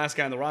 if you're the last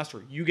guy on the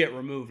roster, you get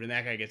removed and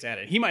that guy gets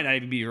added. He might not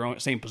even be your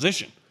same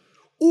position.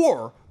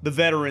 Or the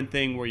veteran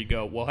thing where you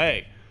go, well,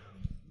 hey,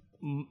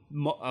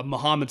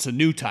 Mohamed's a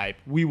new type.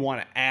 We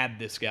want to add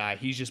this guy.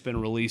 He's just been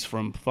released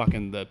from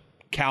fucking the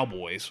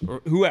Cowboys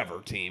or whoever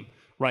team,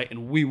 right?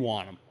 And we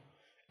want him.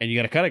 And you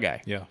got to cut a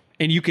guy. Yeah.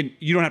 And you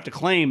don't have to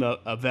claim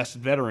a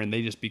vested veteran.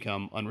 They just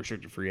become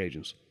unrestricted free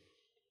agents.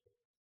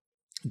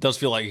 It does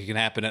feel like it can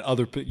happen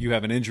you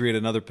have an injury at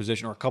another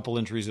position or a couple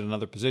injuries at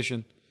another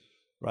position,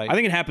 right? I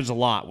think it happens a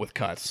lot with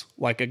cuts.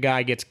 Like, a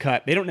guy gets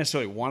cut. They don't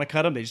necessarily want to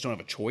cut him. They just don't have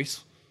a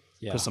choice.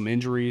 Yeah. Because some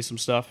injuries, some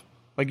stuff.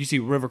 Like, you see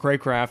River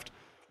Craycraft,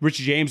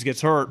 Richie James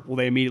gets hurt. Well,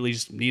 they immediately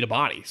just need a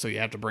body. So you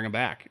have to bring him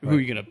back. Right. Who are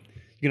you going to?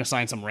 You're going to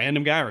sign some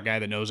random guy or a guy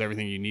that knows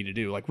everything you need to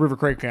do? Like, River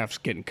Craycraft's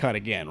getting cut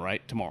again,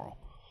 right? Tomorrow.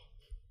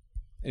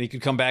 And he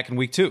could come back in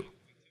week 2.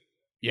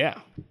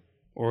 Yeah.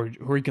 Or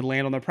he could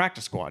land on their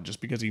practice squad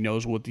just because he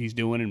knows what he's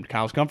doing and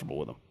Kyle's comfortable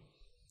with him.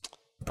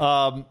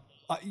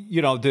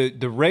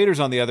 The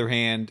Raiders, on the other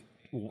hand,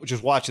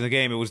 just watching the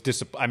game, it was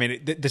I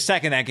mean, the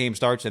second that game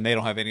starts and they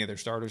don't have any of their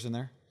starters in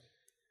there,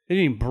 they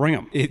didn't even bring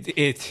them.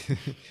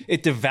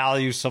 It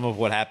devalues some of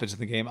what happens in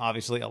the game.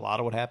 Obviously, a lot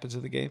of what happens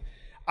in the game.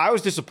 I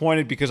was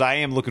disappointed because I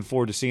am looking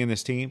forward to seeing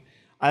this team.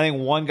 I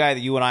think one guy that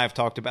you and I have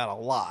talked about a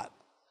lot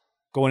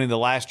going into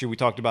last year, we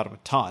talked about him a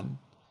ton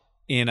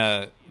in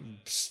a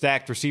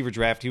stacked receiver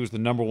draft. He was the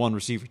number one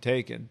receiver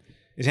taken,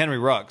 is Henry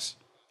Ruggs.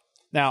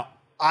 Now,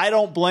 I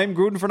don't blame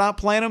Gruden for not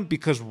playing him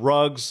because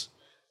Ruggs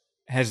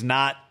has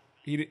not,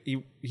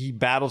 he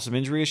battled some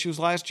injury issues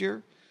last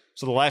year.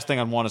 So the last thing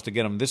I'd want is to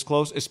get him this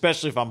close,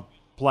 especially if I'm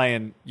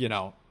playing,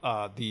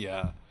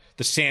 the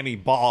Sammy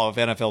Baugh of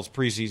NFL's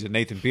preseason,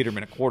 Nathan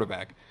Peterman at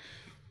quarterback.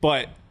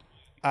 But,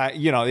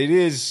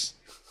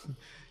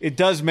 it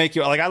does make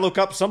you, like, I look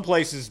up some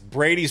places,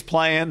 Brady's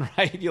playing,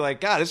 right? You're like,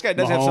 God, this guy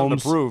does have something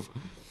to prove.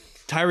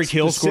 Tyreek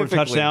Hill scored a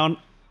touchdown.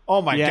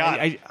 Oh, my God.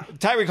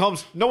 Tyreek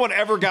Holmes, no one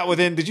ever got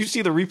within. Did you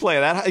see the replay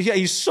of that? Yeah,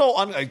 he's so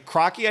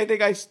Crocky, I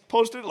think I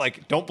posted.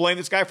 Like, don't blame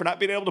this guy for not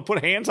being able to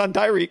put hands on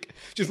Tyreek.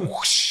 Just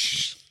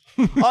whoosh.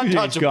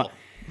 Untouchable.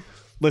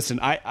 Listen,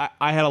 I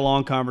had a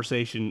long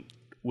conversation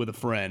with a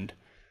friend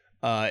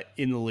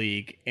in the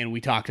league, and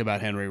we talked about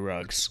Henry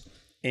Ruggs.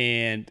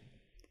 And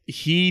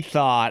he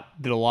thought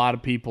that a lot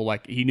of people,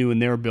 like he knew in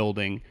their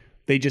building,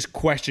 they just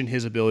questioned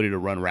his ability to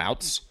run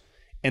routes.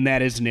 And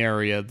that is an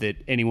area that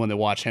anyone that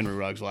watched Henry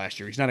Ruggs last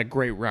year, he's not a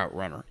great route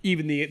runner.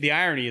 Even the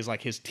irony is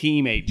like his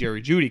teammate,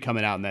 Jerry Jeudy,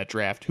 coming out in that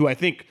draft, who I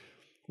think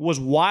was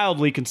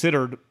wildly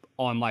considered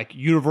on like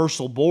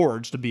universal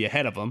boards to be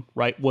ahead of him,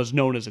 right, was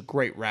known as a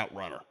great route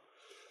runner.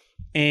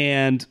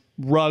 And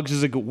Ruggs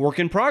is a good work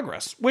in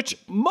progress, which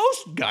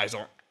most guys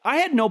aren't. I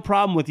had no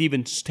problem with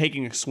even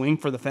taking a swing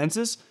for the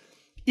fences,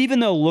 even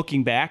though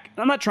looking back,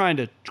 I'm not trying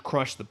to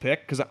crush the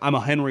pick because I'm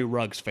a Henry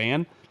Ruggs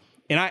fan.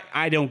 And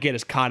I don't get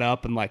as caught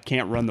up and like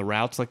can't run the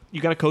routes. Like you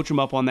got to coach him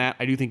up on that.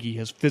 I do think he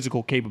has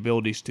physical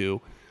capabilities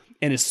too,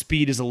 and his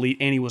speed is elite,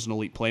 and he was an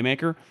elite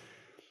playmaker.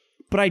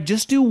 But I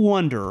just do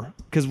wonder,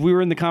 because we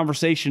were in the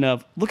conversation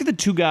of, look at the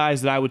two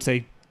guys that I would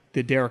say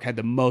that Derek had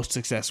the most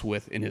success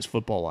with in his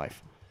football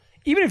life.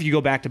 Even if you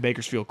go back to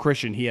Bakersfield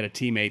Christian, he had a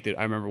teammate that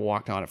I remember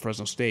walked on at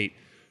Fresno State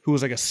who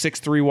was like a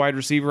 6'3" wide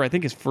receiver. I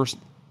think his first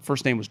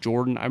name was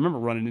Jordan. I remember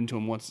running into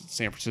him once in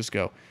San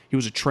Francisco. He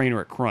was a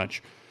trainer at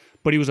Crunch.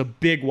 But he was a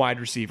big wide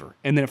receiver.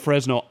 And then at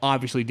Fresno,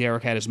 obviously,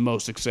 Derek had his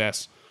most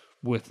success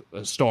with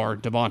a star,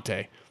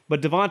 Devontae.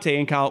 But Devontae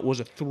in college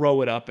was a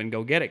throw it up and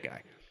go get it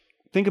guy.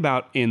 Think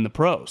about in the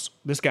pros.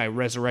 This guy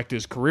resurrected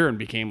his career and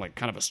became like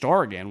kind of a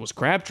star again, was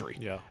Crabtree.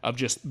 Yeah. Of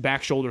just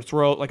back shoulder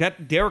throw. Like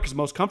that, Derek is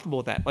most comfortable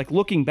with that. Like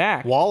looking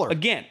back. Waller.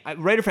 Again,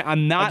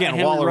 I'm not a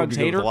Henry Waller Ruggs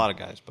hater. With a lot of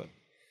guys, but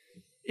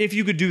if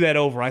you could do that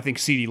over, I think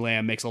CeeDee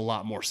Lamb makes a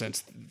lot more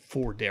sense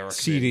for Derek.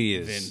 CD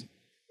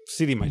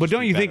might, but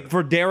don't you think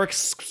for Derek's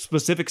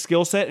specific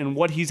skill set and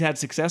what he's had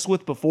success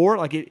with before,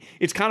 like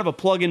it's kind of a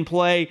plug and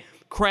play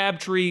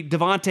Crabtree,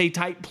 Devontae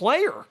type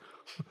player.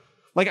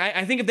 Like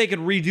I think if they could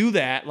redo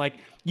that, like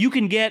you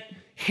can get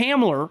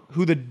Hamler,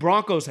 who the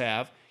Broncos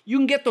have, you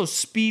can get those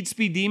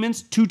speed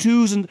demons,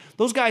 2-2s, and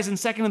those guys in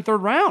second and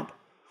third round.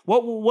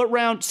 What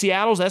round?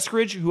 Seattle's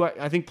Eskridge, who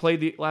I think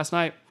played last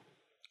night,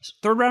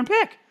 third round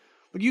pick.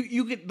 Like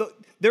you get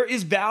there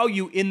is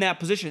value in that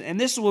position, and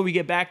this is where we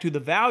get back to the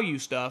value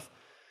stuff.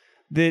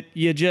 That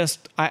you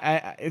just,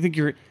 I think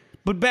you're,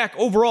 but back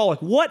overall,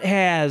 like what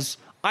has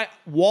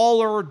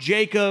Waller,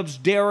 Jacobs,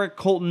 Derek,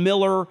 Colton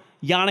Miller,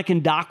 Yannick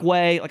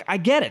Ngakoue, like I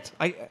get it.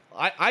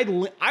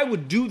 I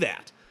would do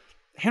that.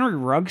 Henry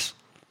Ruggs,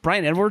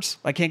 Brian Edwards,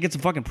 I can't get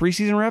some fucking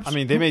preseason reps. I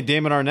mean, they made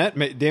Damon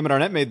Arnett. Damon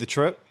Arnett made the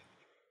trip.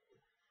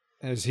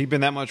 Has he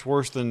been that much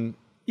worse than?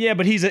 Yeah,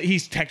 but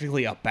he's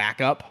technically a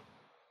backup,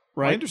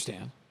 right? I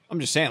understand. I'm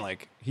just saying,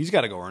 like he's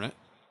got to go earn it.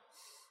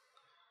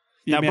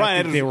 Yeah, now,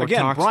 Brian Edwards,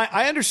 again, Brian,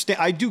 I understand.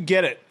 I do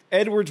get it.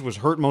 Edwards was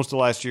hurt most of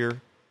last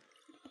year.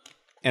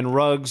 And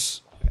Ruggs,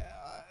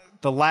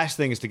 the last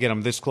thing is to get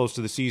him this close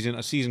to the season.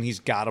 A season he's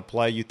got to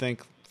play, you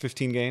think?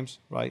 15 games,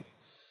 right?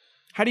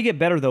 How do you get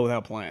better, though,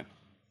 without playing?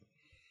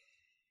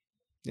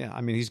 Yeah, I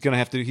mean, he's going to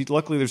have to.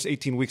 Luckily, there's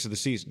 18 weeks of the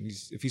season.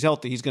 If he's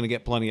healthy, he's going to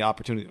get plenty of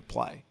opportunity to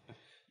play.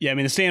 Yeah, I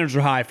mean, the standards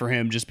are high for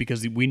him just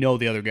because we know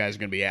the other guys are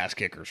going to be ass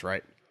kickers,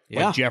 right?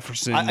 Yeah. Like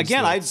Jefferson,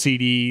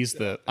 CDs,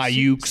 the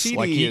Ayuks. CD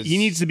like he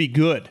needs to be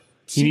good.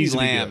 CeeDee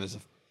Lamb is a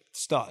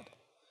stud.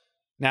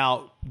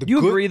 Now,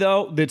 agree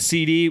though that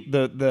CD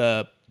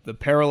the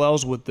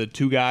parallels with the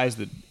two guys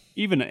that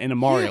even in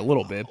Amari a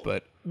little bit,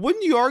 but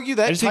wouldn't you argue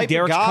that type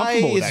of guy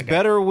is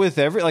better with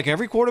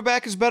every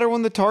quarterback is better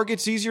when the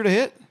target's easier to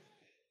hit?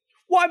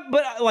 Well,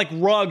 but like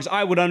Ruggs,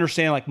 I would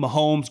understand like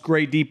Mahomes,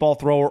 great deep ball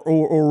thrower,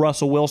 or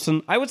Russell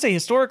Wilson. I would say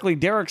historically,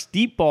 Derek's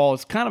deep ball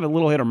is kind of a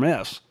little hit or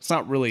miss. It's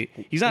not really.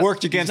 He's not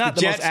worked against the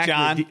Jets,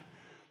 John.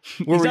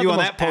 Where were you on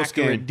that post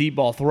game? Deep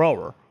ball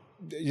thrower,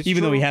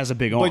 even though he has a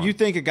big arm. But you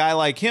think a guy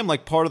like him,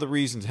 like part of the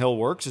reasons Hill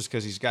works is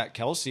because he's got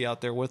Kelsey out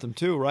there with him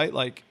too, right?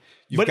 Like,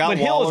 but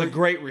Hill is a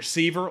great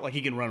receiver. Like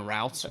he can run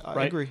routes. I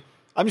right? agree.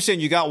 I'm just saying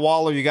you got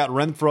Waller, you got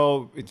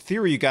Renfro. In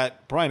theory, you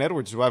got Brian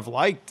Edwards, who I've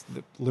liked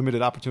the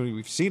limited opportunity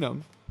we've seen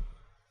him.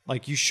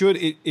 Like you should,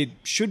 it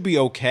should be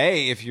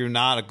okay if you're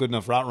not a good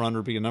enough route runner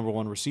to be a number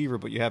one receiver,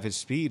 but you have his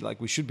speed.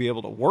 Like we should be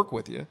able to work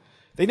with you.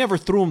 They never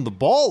threw him the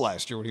ball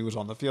last year when he was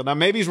on the field. Now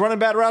maybe he's running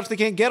bad routes; they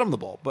can't get him the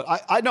ball. But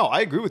I know I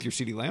agree with your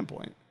CeeDee Lamb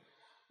point.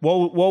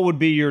 What would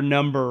be your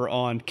number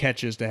on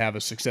catches to have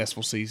a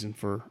successful season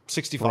for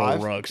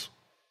 65 Ruggs?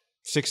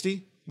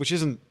 60, which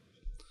isn't.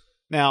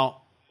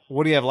 Now,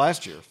 what do you have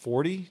last year?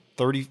 40,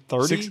 30,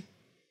 30?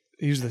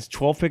 He was the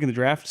 12th pick in the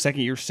draft.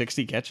 Second year,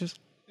 60 catches.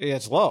 Yeah,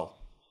 it's low,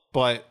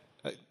 but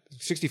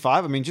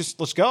 65. I mean, just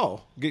let's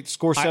go.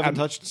 Score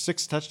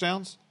 6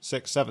 touchdowns.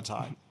 7's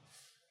high.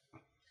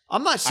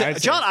 I'm not saying,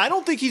 John. I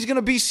don't think he's going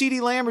to be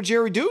CeeDee Lamb or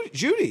Jerry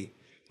Jeudy.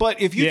 But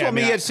if you told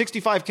me he had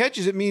 65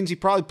 catches, it means he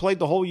probably played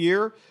the whole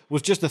year,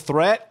 was just a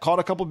threat, caught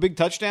a couple big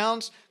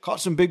touchdowns,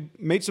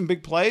 made some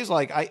big plays.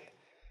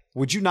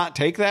 Would you not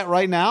take that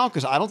right now?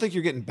 Because I don't think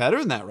you're getting better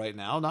than that right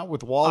now. Not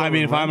with Waller. I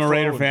mean, if I'm a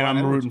Raider fan,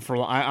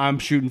 I'm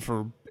shooting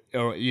for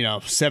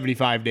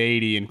 75 to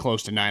 80 and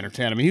close to 9 or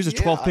 10. I mean, he was a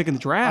 12th pick in the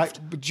draft.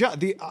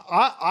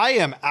 I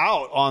am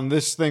out on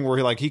this thing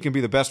where he can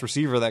be the best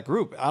receiver of that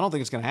group. I don't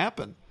think it's going to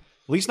happen.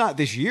 At least not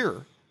this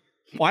year.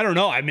 Well, I don't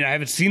know. I mean, I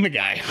haven't seen the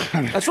guy.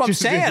 That's what I'm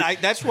saying.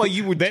 That's why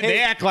you would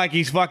they act like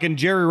he's fucking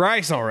Jerry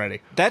Rice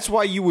already. That's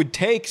why you would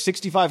take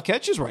 65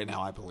 catches right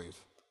now, I believe.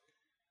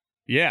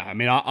 Yeah, I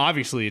mean,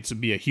 obviously it's to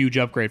be a huge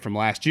upgrade from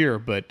last year,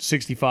 but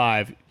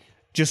 65,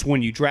 just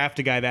when you draft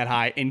a guy that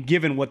high, and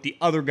given what the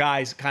other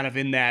guys kind of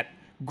in that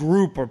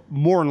group are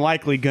more than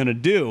likely going to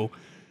do,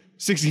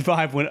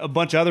 65 when a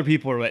bunch of other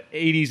people are at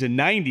 80s and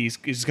 90s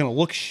is going to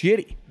look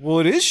shitty. Well,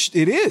 it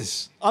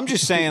is. I'm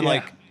just saying,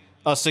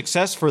 a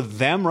success for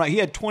them, right? He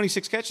had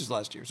 26 catches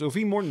last year. So if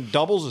he more than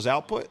doubles his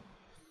output.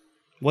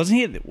 Wasn't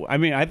he? I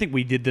mean, I think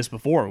we did this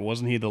before.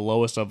 Wasn't he the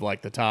lowest of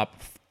the top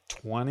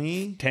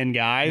 20? 10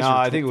 guys? No,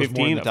 I think it was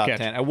more than the top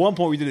 10. At one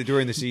point, we did it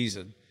during the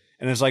season.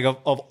 And it's of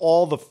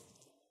all the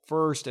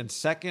first and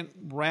second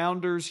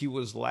rounders, he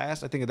was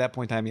last. I think at that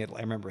point in time,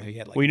 I remember he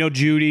had we know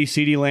Jeudy,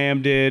 CeeDee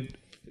Lamb did.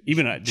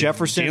 Even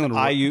Jefferson,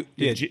 IU.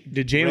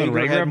 Did Jalen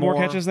Reagor have more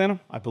catches than him?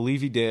 I believe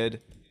he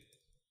did.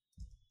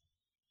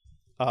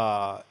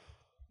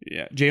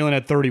 Yeah, Jalen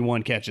had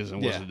 31 catches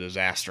and was a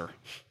disaster.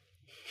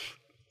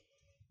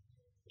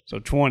 So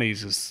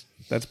 20s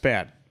that's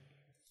bad.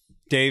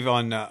 Dave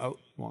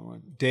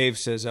Dave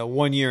says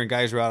 1 year and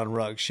guys are out on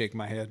Ruggs. Shake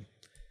my head.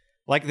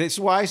 This is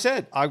why I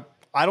said I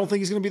don't think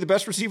he's going to be the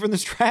best receiver in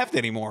this draft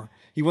anymore.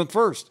 He went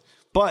first,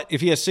 but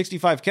if he has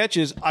 65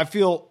 catches, I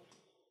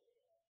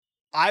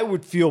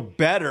would feel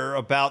better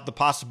about the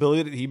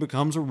possibility that he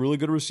becomes a really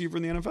good receiver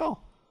in the NFL.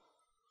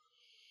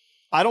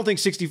 I don't think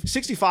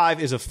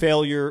 65 is a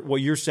failure. Well,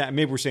 you're saying,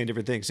 maybe we're saying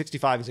different things.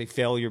 65 is a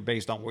failure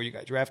based on where you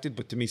got drafted,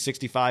 but to me,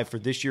 65 for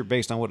this year,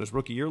 based on what his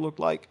rookie year looked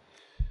like,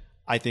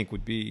 I think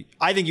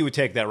you would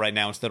take that right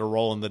now instead of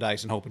rolling the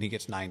dice and hoping he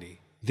gets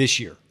 90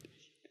 this year.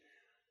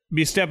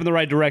 Be a step in the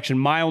right direction.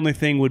 My only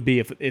thing would be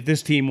if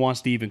this team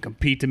wants to even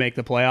compete to make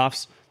the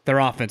playoffs, their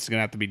offense is going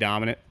to have to be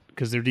dominant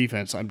because their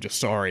defense, I'm just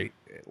sorry,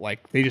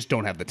 they just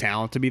don't have the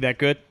talent to be that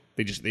good.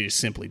 They just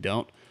simply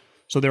don't.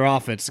 So their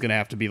offense is going to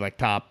have to be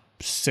top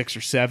 6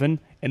 or 7,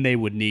 and they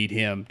would need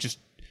him. Just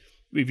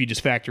if you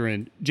just factor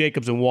in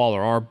Jacobs and Waller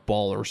are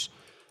ballers,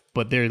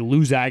 but they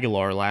lose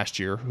Aguilar last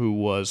year, who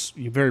was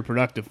very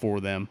productive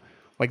for them.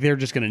 They're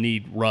just going to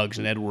need Ruggs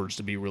and Edwards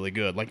to be really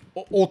good.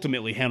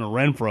 Ultimately, Hunter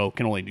Renfrow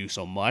can only do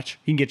so much.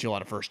 He can get you a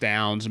lot of first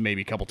downs and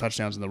maybe a couple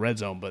touchdowns in the red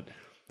zone, but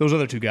those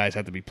other two guys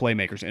have to be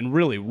playmakers. And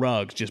really,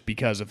 Ruggs, just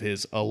because of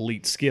his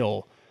elite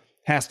skill,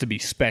 has to be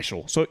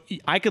special. So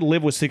I could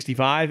live with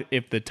 65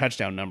 if the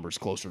touchdown number is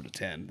closer to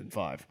 10 than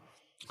 5.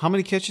 How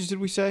many catches did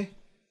we say?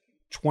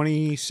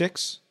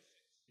 26?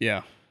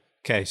 Yeah.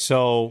 Okay,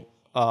 so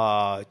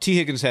T.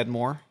 Higgins had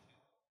more.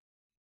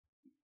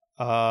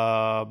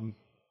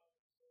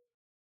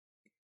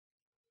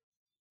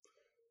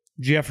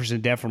 Jefferson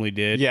definitely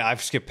did. Yeah,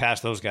 I've skipped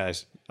past those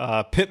guys.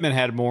 Pittman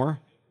had more.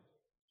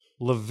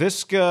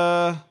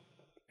 LaVisca.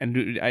 And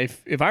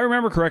if I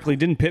remember correctly,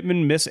 didn't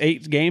Pittman miss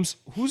 8 games?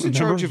 Who's in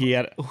charge of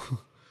updating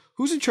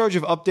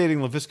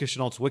LaVisca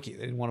Chenault's wiki?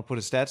 They didn't want to put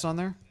his stats on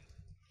there?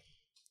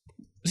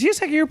 Was he a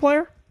second-year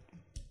player?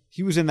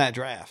 He was in that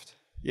draft.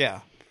 Yeah.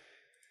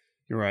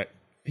 You're right.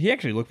 He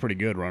actually looked pretty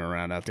good running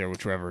around out there with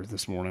Trevor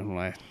this morning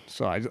when I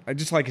saw. I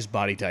just like his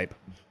body type.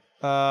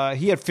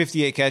 He had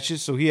 58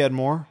 catches, so he had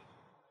more.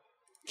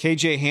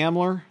 KJ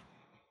Hamler.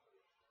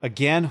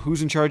 Again,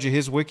 who's in charge of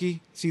his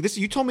wiki? See,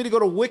 you told me to go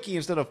to wiki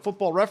instead of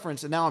Football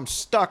Reference, and now I'm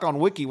stuck on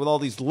wiki with all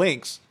these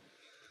links.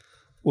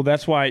 Well,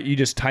 that's why you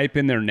just type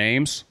in their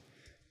names,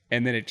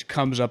 and then it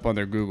comes up on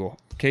their Google.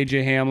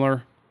 KJ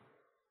Hamler.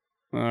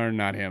 Or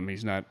not him.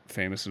 He's not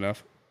famous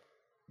enough.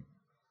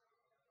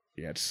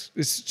 Yeah,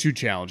 it's too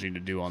challenging to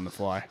do on the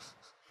fly.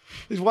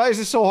 Why is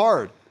this so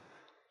hard?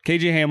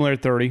 KJ Hamler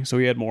at 30, so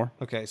he had more.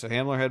 Okay, so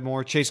Hamler had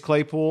more. Chase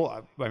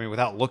Claypool, I mean,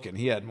 without looking,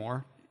 he had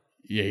more.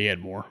 Yeah, he had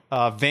more.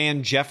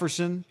 Van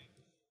Jefferson.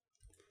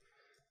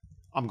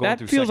 I'm going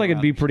through. That feels like it'd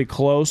be pretty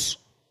close.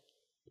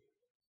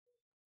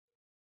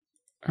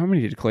 How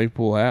many did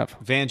Claypool have?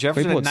 Van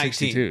Jefferson Claypool had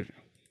 19. 62.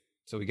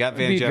 So he got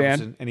Van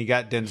Jefferson, and he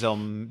got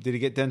Denzel. Did he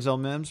get Denzel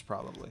Mims?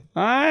 Probably.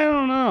 I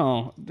don't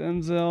know.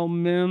 Denzel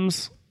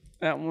Mims.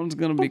 That one's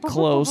going to be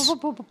close.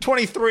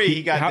 23,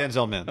 he got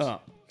Denzel Mims.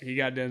 He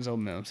got Denzel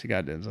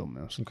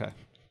Mims. Okay.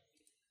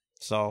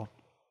 So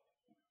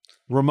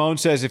Ramon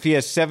says if he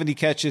has 70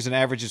 catches and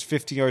averages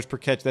 50 yards per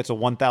catch, that's a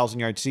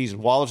 1,000-yard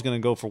season. Waller's going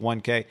to go for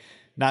 1K.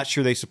 Not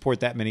sure they support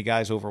that many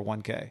guys over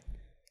 1K.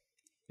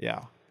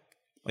 Yeah.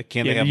 Like,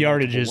 can they have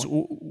yardages?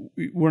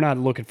 We're not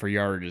looking for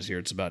yardages here.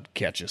 It's about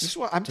catches. This is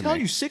what I'm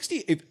telling you.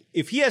 60.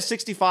 If he has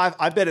 65,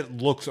 I bet it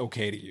looks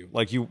okay to you.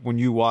 Like when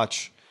you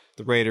watch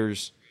the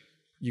Raiders,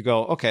 you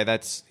go, okay,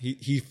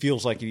 he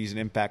feels like he's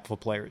an impactful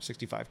player at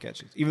 65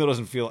 catches. Even though it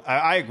doesn't feel.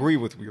 I agree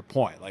with your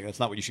point. Like that's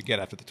not what you should get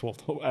after the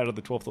 12th out of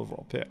the 12th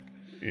overall pick.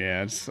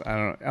 Yeah, I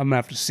don't. I'm gonna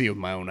have to see it with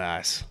my own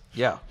eyes.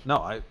 Yeah. No,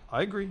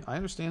 I agree. I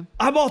understand.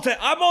 I'm all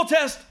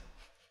test.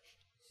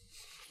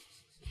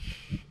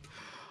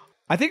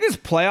 I think this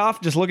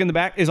playoff, just looking in the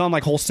back, is on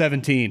like hole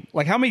 17.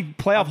 Like, how many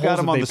playoff holes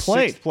have they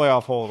played? 6th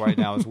playoff hole right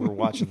now as we're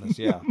watching this,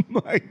 yeah.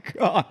 My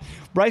God.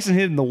 Bryson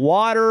hit it in the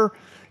water.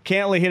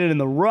 Cantley hit it in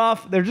the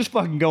rough. They're just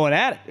fucking going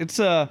at it. It's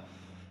a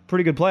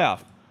pretty good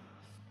playoff.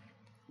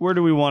 Where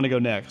do we want to go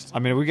next? I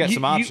mean, we got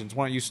some options.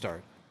 Why don't you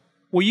start?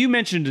 Well, you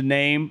mentioned a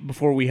name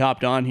before we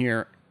hopped on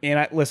here.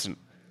 And listen,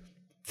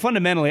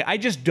 fundamentally, I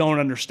just don't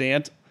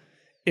understand.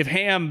 If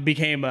Ham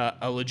became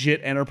a legit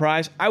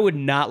enterprise, I would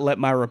not let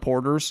my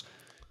reporters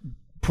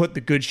put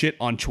the good shit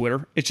on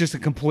Twitter. It's just a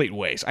complete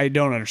waste. I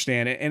don't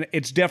understand it. And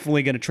it's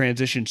definitely going to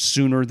transition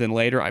sooner than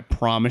later. I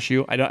promise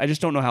you. I just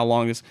don't know how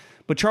long this.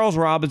 But Charles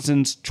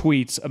Robinson's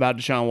tweets about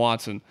Deshaun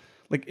Watson,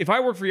 like if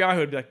I worked for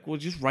Yahoo, I'd be like, well,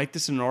 just write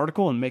this in an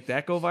article and make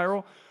that go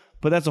viral.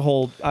 But that's a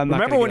whole.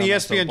 Remember when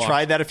ESPN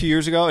tried that a few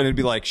years ago and it'd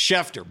be like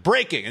Schefter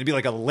breaking and it'd be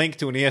like a link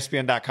to an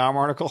ESPN.com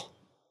article?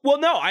 Well,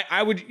 no,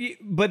 I would.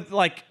 But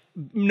like,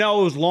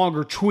 no, it was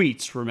longer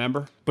tweets,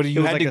 remember? But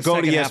you had to go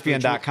to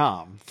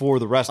ESPN.com for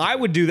the rest of it. I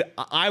would do that.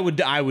 I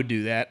would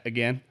do that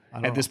again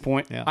at this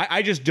point. Yeah.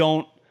 I just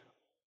don't.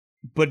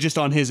 But just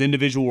on his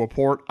individual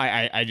report,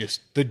 I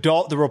just the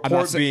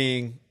report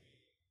being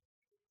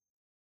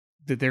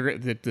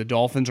that the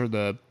Dolphins or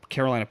the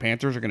Carolina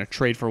Panthers are going to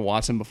trade for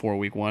Watson before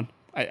week 1.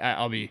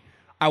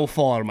 I will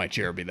fall out of my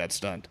chair and be that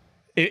stunned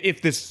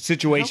if this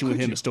situation with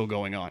him is still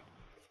going on.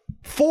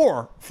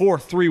 4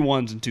 3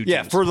 1s and 2 2s.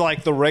 Yeah, for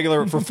like the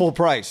regular for full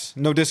price,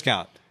 no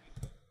discount.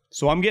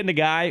 So I'm getting a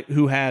guy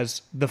who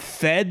has the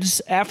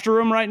feds after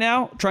him right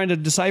now, trying to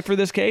decipher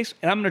this case,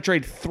 and I'm going to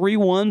trade 3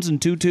 1s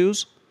and 2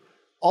 2s.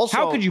 Also,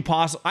 how could you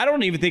possibly? I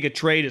don't even think a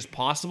trade is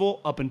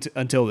possible up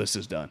until this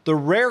is done. The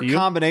rare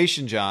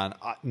combination, John.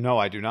 No,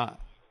 I do not.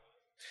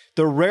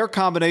 The rare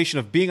combination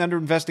of being under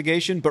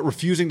investigation but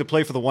refusing to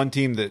play for the one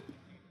team that,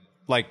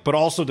 but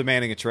also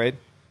demanding a trade.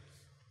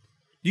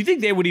 Do you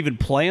think they would even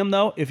play him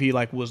though if he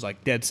was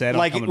dead set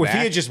on coming back?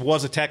 If he just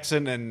was a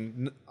Texan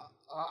and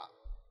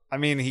I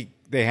mean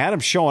they had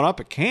him showing up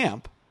at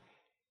camp.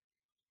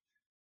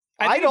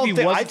 I think if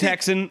he was a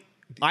Texan,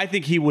 I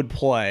think he would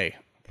play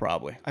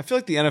probably. I feel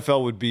like the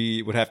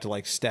NFL would have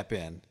to step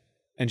in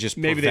and just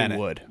maybe prevent they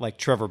would like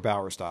Trevor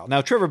Bauer style.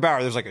 Now Trevor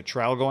Bauer, there's a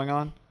trial going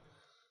on,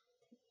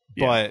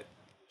 but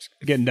it's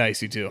getting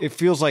dicey too. It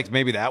feels like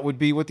maybe that would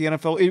be what the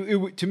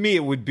NFL. To me,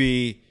 it would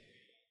be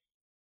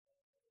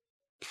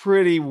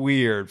pretty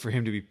weird for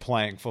him to be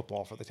playing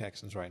football for the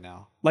Texans right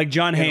now. Like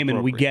John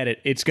Heyman, we get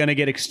it. It's going to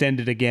get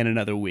extended again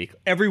another week.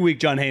 Every week,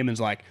 John Heyman's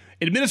like,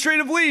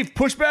 administrative leave,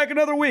 push back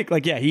another week.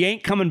 He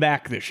ain't coming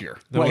back this year.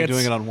 They're only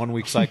doing it on 1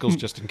 week cycles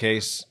just in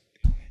case.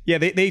 Yeah,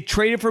 they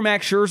traded for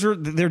Max Scherzer.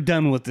 They're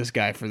done with this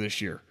guy for this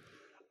year.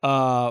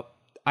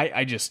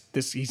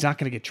 He's not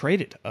going to get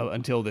traded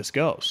until this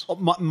goes.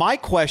 My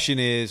question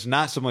is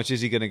not so much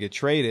is he going to get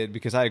traded,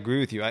 because I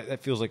agree with you.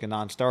 That feels like a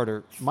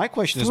non-starter. My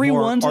question is 3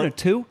 more 1s and a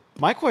 2?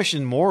 My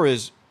question more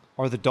is,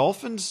 are the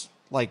Dolphins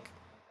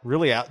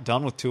really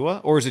outdone with Tua?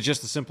 Or is it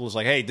just as simple as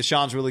hey,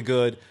 Deshaun's really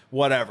good,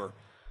 whatever?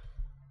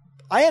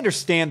 I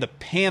understand the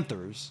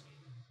Panthers,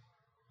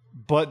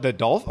 but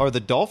are the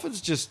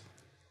Dolphins just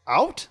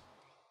out?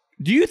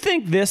 Do you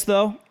think this,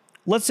 though?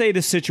 Let's say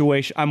the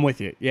situation, I'm with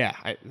you. Yeah,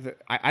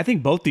 I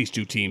think both these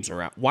two teams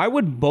are out. Why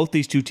would both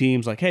these two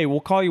teams hey, we'll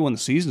call you when the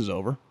season's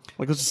over.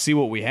 Let's just see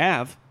what we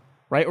have,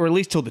 right? Or at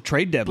least till the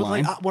trade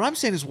deadline. But what I'm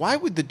saying is, why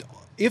would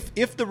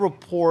if the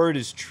report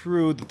is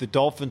true that the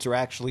Dolphins are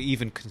actually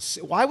even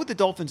why would the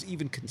Dolphins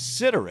even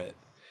consider it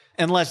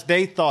unless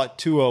they thought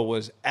Tua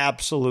was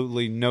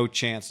absolutely no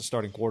chance of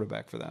starting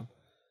quarterback for them?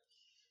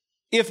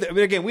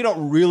 Again, we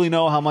don't really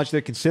know how much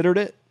they considered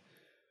it.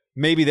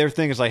 Maybe their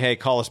thing is hey,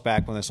 call us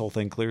back when this whole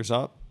thing clears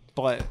up.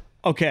 But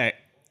okay,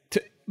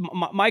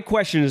 my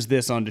question is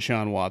this on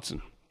Deshaun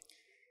Watson.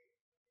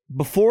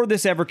 Before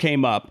this ever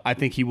came up, I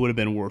think he would have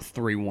been worth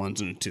 3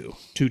 1s and a 2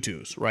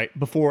 2s, right?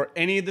 Before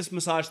any of this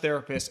massage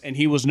therapist, and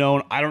he was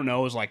known, I don't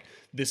know, as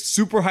this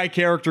super high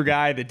character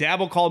guy. The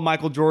Dabble called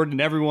Michael Jordan,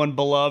 and everyone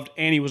beloved,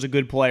 and he was a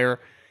good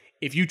player.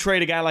 If you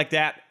trade a guy like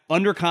that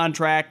under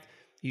contract,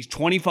 he's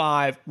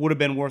 25, would have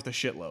been worth a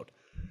shitload.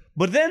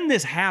 But then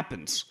this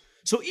happens.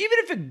 So even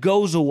if it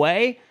goes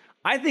away,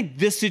 I think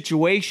this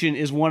situation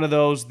is one of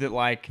those that,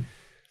 like,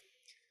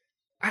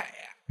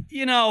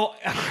 it's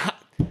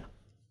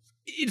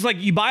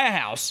like you buy a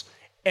house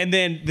and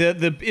then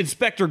the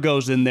inspector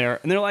goes in there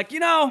and they're like,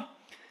 you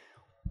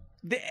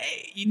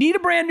need a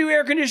brand new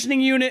air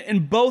conditioning unit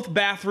and both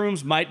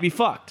bathrooms might be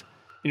fucked.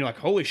 And you're like,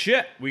 holy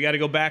shit, we got to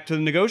go back to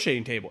the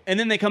negotiating table. And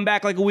then they come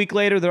back like a week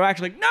later. They're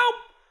actually like, nope,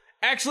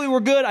 actually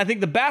we're good. I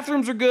think the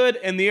bathrooms are good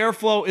and the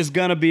airflow is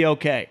going to be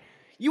okay.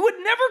 You would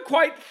never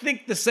quite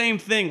think the same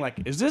thing.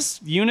 Like, is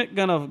this unit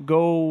going to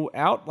go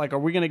out? Like, are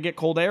we going to get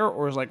cold air?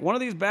 Or is like one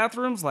of these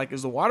bathrooms, like,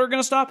 is the water going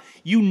to stop?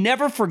 You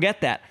never forget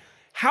that.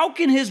 How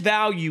can his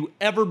value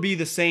ever be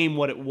the same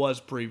what it was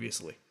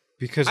previously?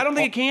 Because I don't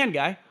think it can,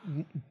 guy.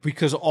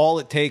 Because all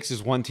it takes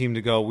is one team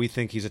to go, we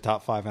think he's a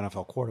top 5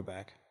 NFL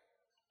quarterback.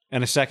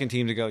 And a second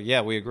team to go, yeah,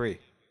 we agree.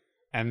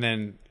 And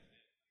then...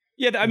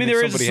 Yeah, I mean,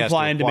 there is a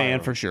supply and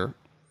demand for sure.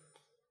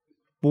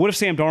 But what if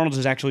Sam Darnold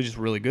is actually just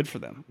really good for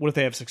them? What if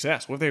they have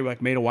success? What if they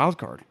like made a wild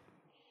card?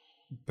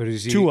 But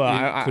is he?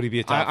 Tua, could he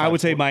be a top? I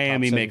would say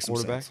Miami makes some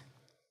sense.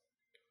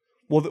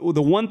 Well, the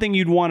one thing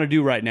you'd want to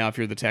do right now if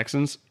you're the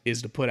Texans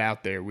is to put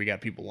out there, we got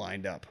people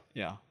lined up.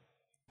 Yeah,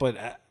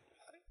 but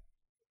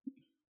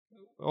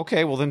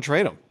okay, well then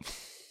trade him.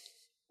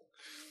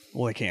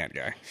 Well, they can't,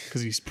 guy,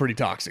 because he's pretty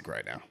toxic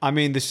right now. I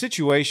mean, the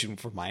situation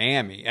for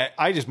Miami,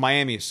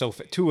 Miami is so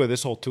Tua.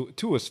 This whole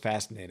Tua is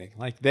fascinating.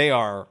 Like they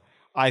are.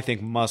 I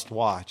think must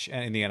watch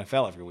in the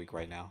NFL every week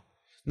right now.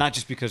 Not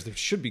just because they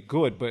should be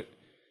good, but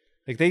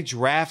like they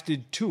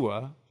drafted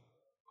Tua,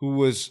 who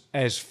was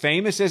as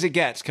famous as it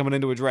gets coming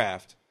into a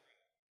draft,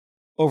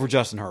 over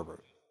Justin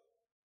Herbert.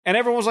 And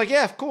everyone was like,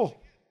 yeah,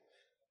 cool.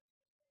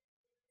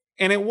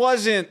 And it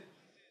wasn't,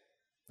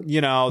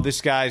 this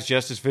guy's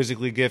just as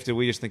physically gifted.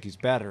 We just think he's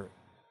better.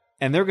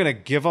 And they're going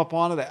to give up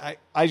on it.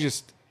 I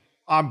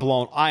am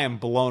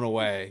blown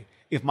away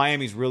if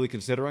Miami's really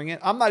considering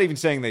it. I'm not even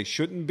saying they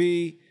shouldn't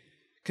be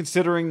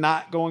considering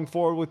not going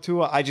forward with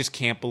Tua. I just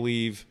can't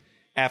believe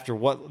after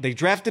what they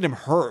drafted him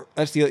hurt.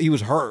 He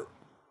was hurt.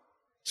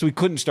 So he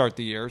couldn't start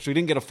the year. So he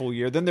didn't get a full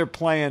year. Then they're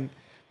playing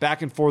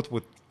back and forth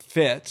with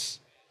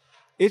Fitz.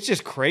 It's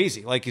just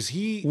crazy. Like, is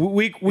he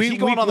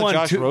going on the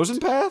Josh Rosen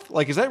path?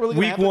 Like, is that really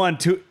going to happen? Week 1,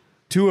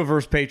 Tua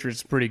versus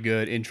Patriots, pretty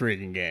good,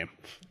 intriguing game.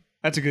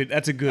 That's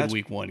a good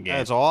week 1 game.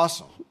 That's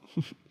awesome.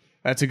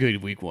 That's a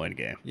good week 1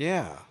 game.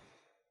 Yeah.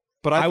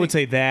 But I would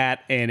say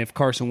that, and if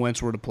Carson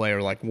Wentz were to play,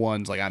 are like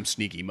ones like I'm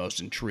sneaky most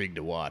intrigued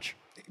to watch.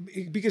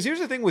 Because here's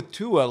the thing with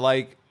Tua,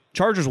 like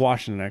Chargers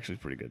Washington actually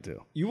is pretty good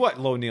too. You watch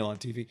Low Neal on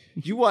TV.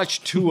 You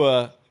watch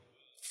Tua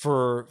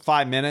for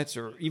 5 minutes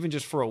or even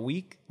just for a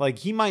week, like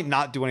he might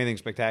not do anything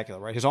spectacular,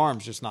 right? His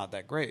arm's just not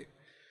that great.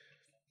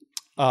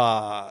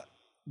 But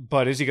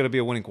is he going to be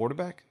a winning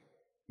quarterback?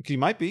 He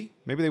might be.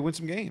 Maybe they win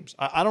some games.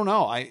 I don't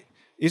know.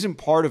 Isn't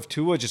part of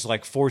Tua just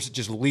like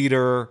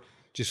leader,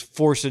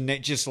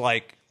 just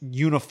like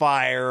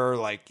unifier,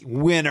 like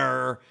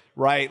winner,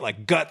 right?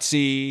 Like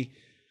gutsy.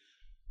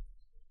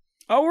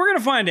 Oh, we're gonna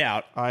find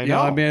out. I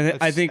know.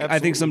 I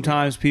think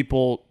sometimes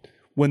people,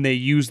 when they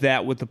use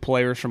that with the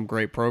players from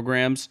great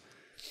programs,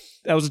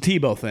 that was a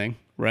Tebow thing,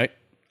 right?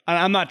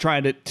 I'm not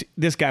trying to.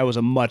 This guy was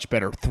a much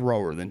better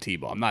thrower than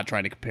Tebow. I'm not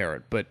trying to compare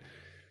it, but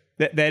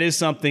that is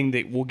something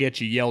that will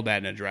get you yelled at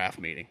in a draft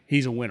meeting.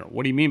 He's a winner.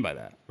 What do you mean by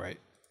that? Right.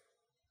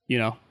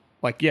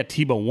 Like, yeah,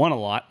 Tebow won a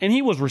lot, and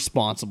he was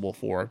responsible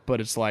for it, but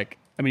it's like,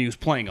 he was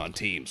playing on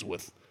teams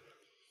with...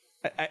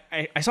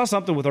 I saw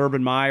something with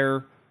Urban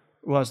Meyer.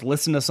 I was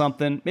listening to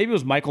something. Maybe it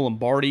was Michael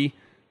Lombardi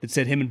that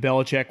said him and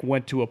Belichick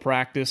went to a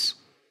practice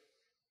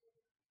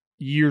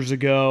years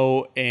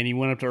ago, and he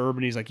went up to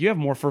Urban. He's like, you have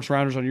more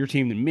first-rounders on your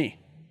team than me.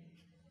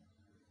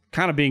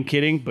 Kind of being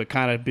kidding, but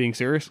kind of being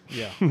serious.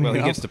 Yeah. Well,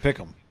 he gets to pick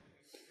them.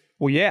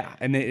 Well, yeah,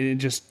 and it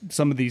just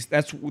some of these.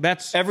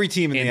 That's every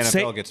team in the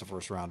NFL gets a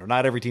first rounder.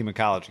 Not every team in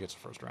college gets a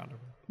first rounder.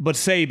 But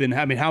Saban,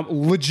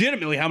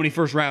 how many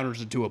first rounders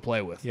did Tua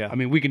play with? Yeah,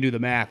 we can do the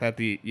math at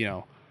the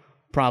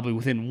probably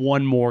within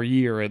one more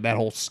year that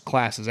whole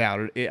class is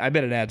out. I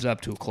bet it adds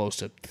up to close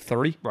to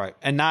 30. Right,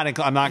 and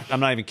I'm not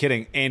even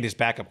kidding. And his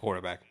backup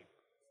quarterback.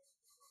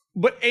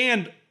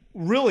 And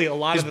really a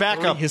lot his of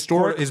backup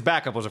historic. His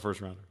backup was a first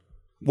rounder.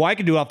 Well, I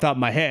can do it off the top of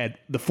my head.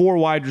 The 4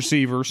 wide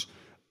receivers.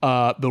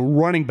 The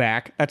running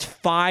back, that's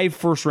 5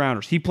 first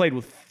rounders. He played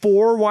with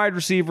 4 wide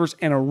receivers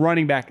and a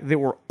running back that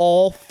were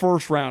all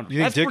first rounders.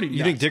 You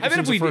think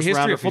Dickerson's a first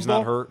rounder if he's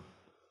not hurt?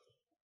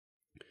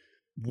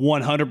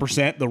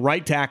 100%. The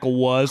right tackle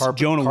was.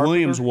 Jonah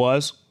Williams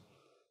was.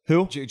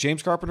 Who?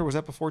 James Carpenter, was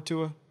that before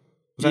Tua?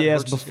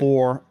 Yes,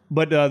 before.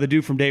 But the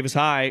dude from Davis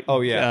High.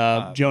 Oh,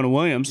 yeah. Jonah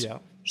Williams. Yeah.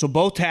 So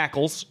both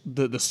tackles,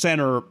 the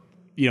center,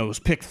 was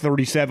picked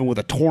 37 with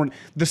a torn.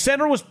 The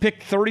center was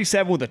picked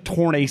 37 with a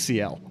torn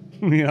ACL.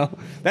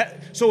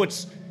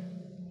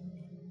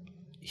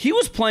 He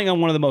was playing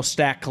on one of the most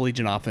stacked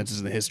collegiate offenses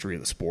in the history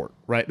of the sport,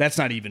 right? That's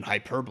not even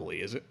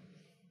hyperbole, is it?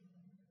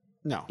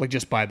 No. Like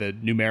just by the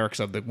numerics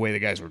of the way the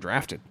guys were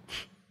drafted.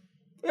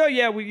 Oh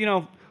yeah,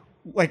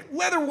 like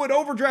Leatherwood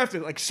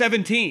overdrafted like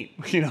 17.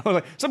 You know,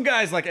 like some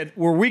guys like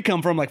where we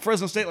come from, like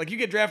Fresno State, like you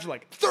get drafted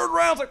like third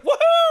round, like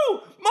woohoo,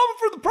 moment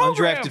for the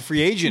program. Undrafted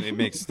free agent, it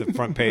makes the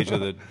front page of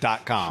the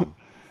 .com.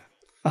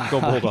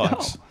 Go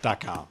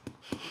Bulldogs.com.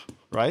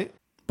 Right?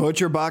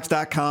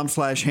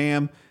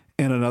 Butcherbox.com/ham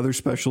and another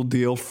special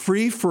deal.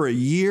 Free for a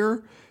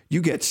year.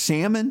 You get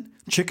salmon,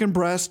 chicken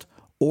breast,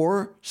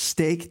 or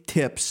steak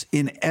tips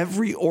in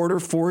every order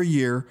for a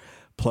year,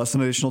 plus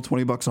an additional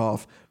 $20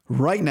 off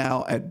right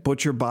now at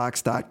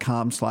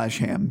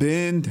butcherbox.com/ham.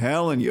 Been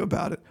telling you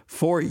about it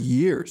for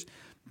years.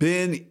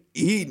 Been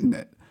eating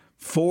it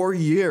for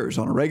years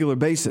on a regular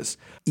basis.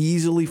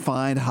 Easily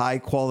find high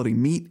quality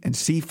meat and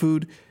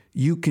seafood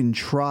you can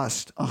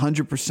trust.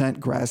 100%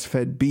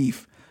 grass-fed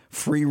beef,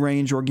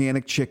 free-range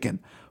organic chicken,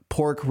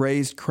 pork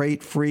raised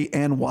crate-free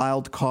and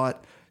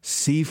wild-caught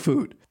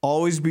seafood.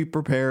 Always be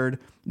prepared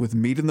with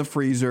meat in the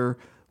freezer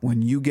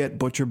when you get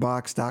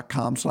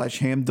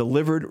butcherbox.com/ham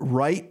delivered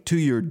right to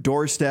your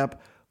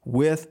doorstep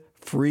with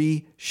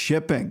free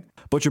shipping.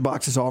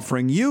 ButcherBox is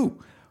offering you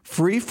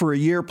free for a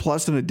year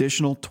plus an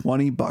additional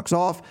 $20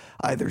 off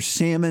either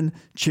salmon,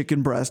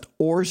 chicken breast,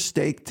 or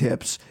steak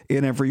tips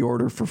in every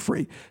order for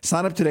free.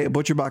 Sign up today at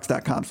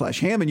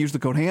butcherbox.com/ham and use the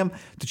code HAM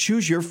to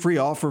choose your free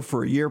offer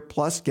for a year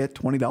plus get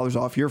 $20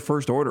 off your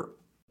first order.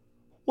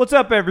 What's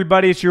up,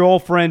 everybody? It's your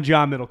old friend,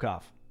 John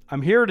Middlecoff.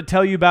 I'm here to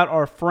tell you about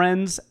our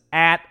friends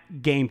at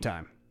Game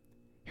Time.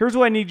 Here's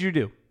what I need you to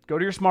do. Go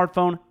to your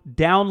smartphone,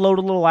 download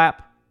a little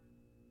app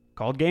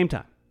called Game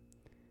Time.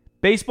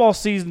 Baseball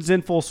season's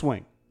in full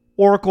swing.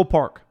 Oracle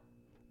Park.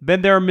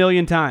 Been there a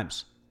million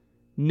times.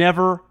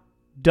 Never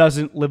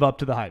doesn't live up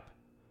to the hype.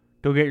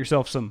 Go get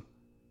yourself some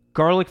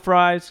garlic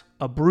fries,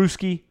 a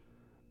brewski,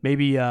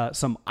 maybe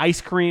some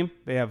ice cream.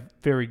 They have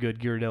very good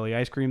Ghirardelli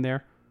ice cream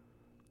there.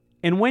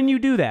 And when you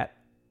do that,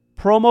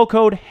 promo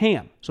code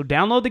HAM. So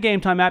download the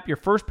Game Time app. Your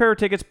first pair of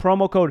tickets,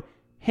 promo code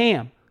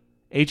HAM,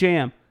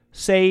 H-A-M,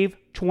 save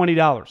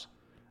 $20.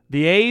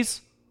 The A's,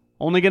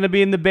 only going to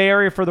be in the Bay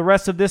Area for the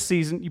rest of this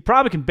season. You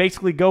probably can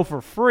basically go for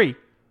free.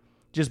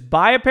 Just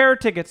buy a pair of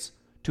tickets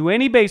to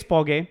any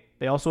baseball game.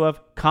 They also have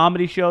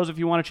comedy shows if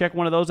you want to check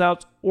one of those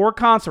out, or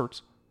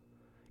concerts.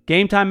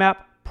 Game Time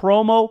app,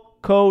 promo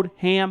code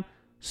HAM,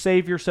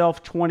 save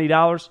yourself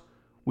 $20.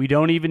 We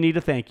don't even need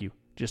a thank you.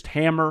 Just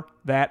hammer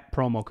that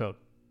promo code.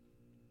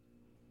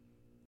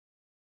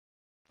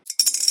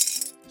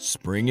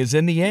 Spring is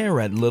in the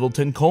air at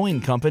Littleton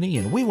Coin Company,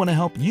 and we want to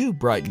help you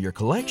brighten your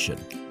collection.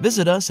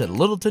 Visit us at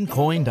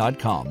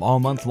littletoncoin.com all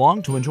month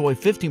long to enjoy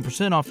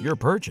 15% off your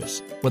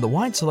purchase. With a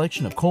wide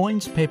selection of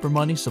coins, paper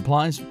money,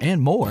 supplies,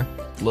 and more,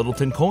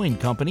 Littleton Coin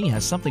Company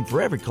has something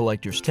for every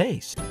collector's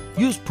taste.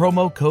 Use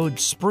promo code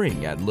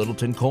SPRING at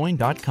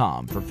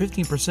littletoncoin.com for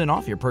 15%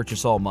 off your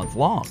purchase all month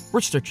long.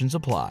 Restrictions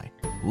apply.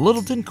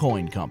 Littleton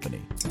Coin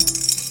Company.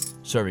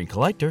 Serving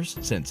collectors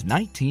since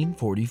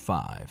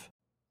 1945.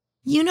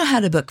 You know how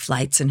to book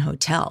flights and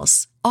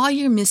hotels. All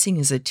you're missing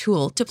is a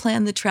tool to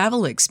plan the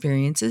travel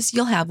experiences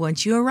you'll have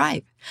once you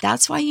arrive.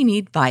 That's why you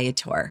need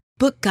Viator.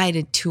 Book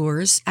guided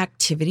tours,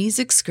 activities,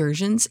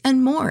 excursions,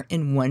 and more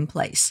in one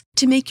place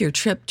to make your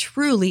trip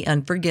truly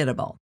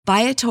unforgettable.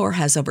 Viator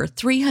has over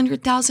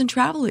 300,000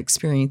 travel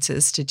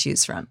experiences to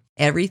choose from.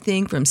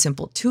 Everything from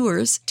simple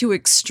tours to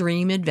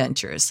extreme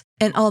adventures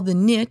and all the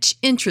niche,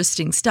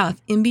 interesting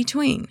stuff in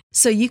between.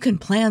 So you can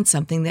plan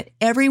something that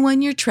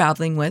everyone you're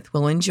traveling with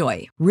will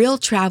enjoy. Real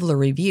traveler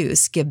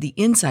reviews give the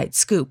inside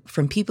scoop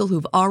from people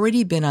who've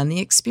already been on the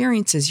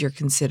experiences you're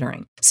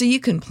considering. So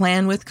you can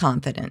plan with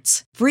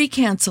confidence. Free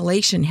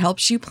cancellation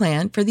helps you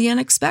plan for the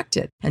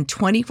unexpected. And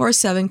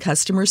 24/7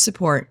 customer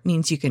support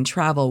means you can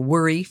travel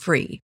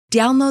worry-free.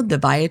 Download the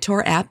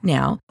Viator app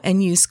now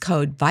and use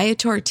code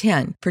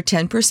Viator10 for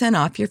 10%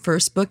 off your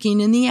first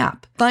booking in the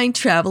app. Find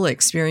travel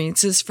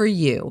experiences for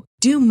you.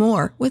 Do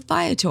more with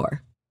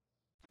Viator.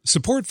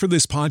 Support for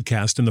this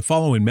podcast and the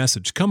following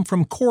message come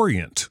from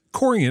Corient.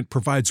 Corient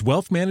provides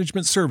wealth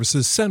management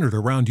services centered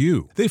around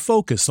you. They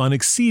focus on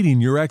exceeding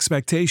your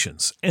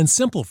expectations and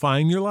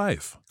simplifying your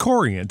life.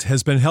 Corient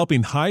has been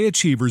helping high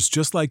achievers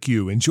just like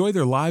you enjoy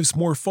their lives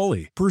more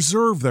fully,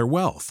 preserve their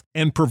wealth,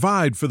 and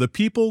provide for the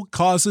people,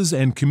 causes,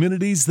 and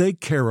communities they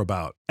care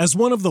about. As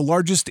one of the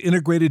largest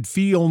integrated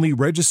fee-only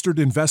registered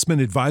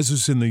investment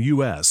advisors in the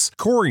U.S.,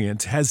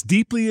 Corient has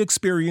deeply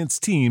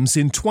experienced teams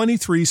in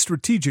 23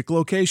 strategic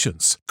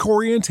locations.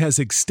 Corient has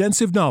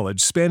extensive knowledge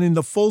spanning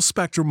the full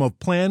spectrum of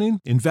planning,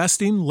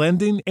 investing,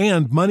 lending,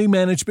 and money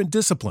management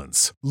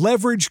disciplines.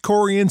 Leverage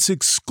Corient's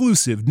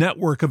exclusive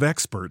network of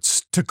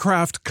experts to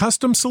craft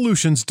custom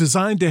solutions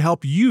designed to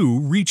help you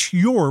reach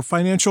your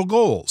financial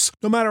goals,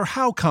 no matter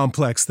how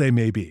complex they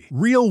may be.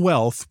 Real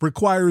wealth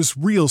requires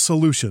real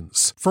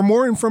solutions. For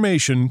more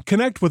information,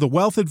 connect with a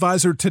wealth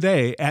advisor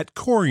today at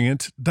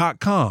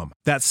Corient.com.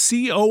 That's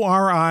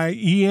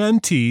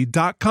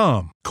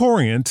Corient.com.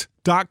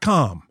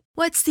 Corient.com.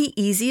 What's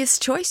the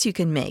easiest choice you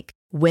can make?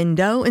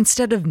 Window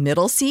instead of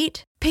middle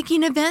seat?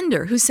 Picking a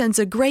vendor who sends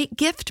a great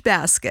gift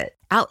basket?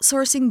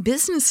 Outsourcing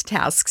business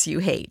tasks you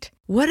hate?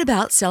 What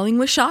about selling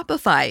with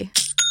Shopify?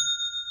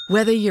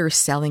 Whether you're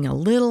selling a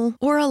little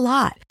or a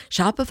lot,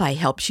 Shopify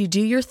helps you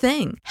do your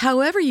thing,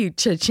 however you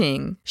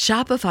cha-ching.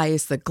 Shopify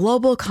is the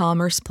global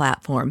commerce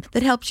platform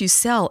that helps you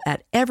sell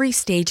at every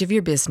stage of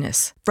your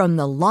business. From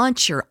the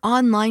launch your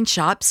online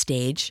shop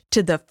stage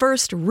to the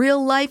first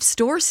real-life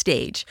store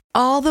stage,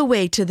 all the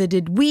way to the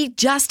did we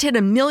just hit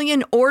 1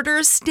 million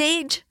orders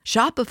stage.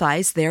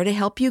 Shopify's there to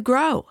help you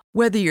grow.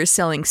 Whether you're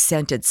selling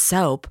scented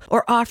soap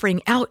or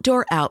offering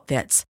outdoor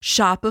outfits,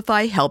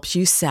 Shopify helps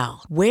you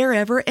sell.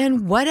 Wherever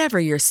and whatever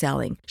you're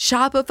selling,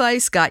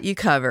 Shopify's got you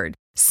covered.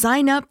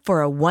 Sign up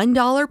for a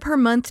 $1 per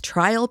month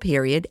trial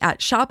period at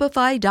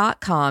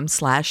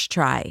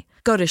shopify.com/try.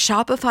 Go to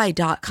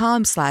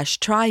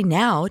shopify.com/try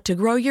now to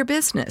grow your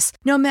business,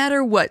 no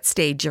matter what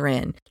stage you're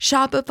in.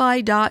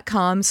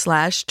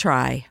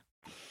 Shopify.com/try.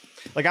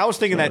 Like I was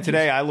thinking that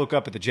today, I look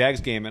up at the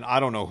Jags game and I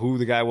don't know who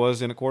the guy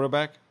was in a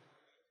quarterback.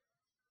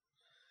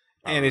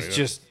 And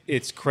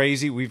it's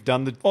crazy. We've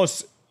done the... Oh,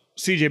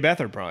 C.J.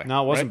 Beathard probably.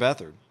 No, it wasn't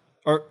Beathard.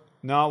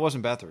 No, it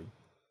wasn't Beathard.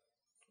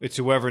 It's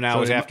whoever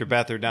now is after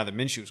Beathard now that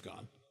Minshew's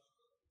gone.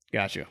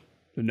 Gotcha.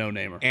 The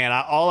no-namer. And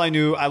all I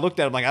knew, I looked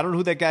at him like, I don't know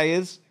who that guy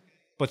is,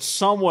 but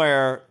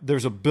somewhere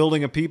there's a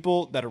building of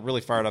people that are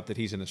really fired up that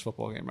he's in this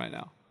football game right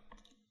now.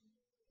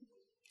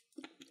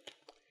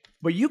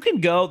 But you can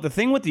go, the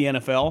thing with the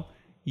NFL,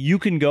 you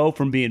can go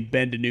from being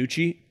Ben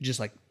DiNucci, just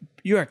like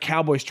you're at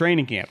Cowboys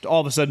training camp, to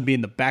all of a sudden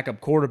being the backup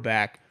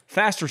quarterback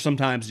faster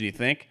sometimes than you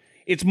think.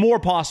 It's more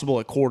possible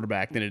at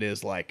quarterback than it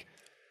is like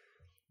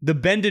the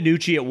Ben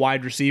DiNucci at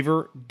wide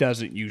receiver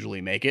doesn't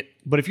usually make it.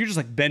 But if you're just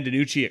like Ben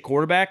DiNucci at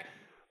quarterback,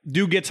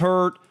 dude gets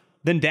hurt,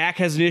 then Dak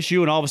has an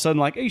issue, and all of a sudden,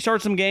 like, hey, you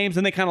start some games,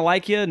 and they kind of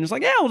like you, and it's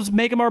like, yeah, we'll just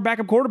make him our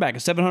backup quarterback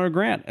at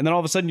 $700,000, and then all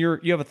of a sudden you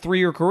have a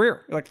 3-year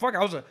career. You're like, fuck,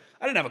 I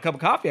didn't have a cup of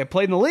coffee. I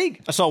played in the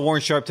league. I saw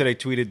Warren Sharp today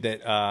tweeted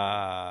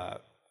that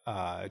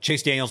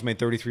Chase Daniels made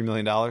 $33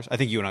 million. I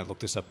think you and I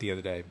looked this up the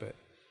other day, but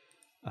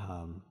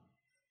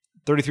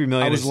 $33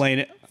 million. I was laying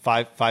it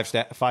five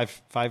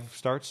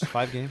starts,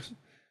 5 games.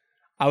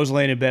 I was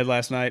laying in bed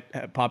last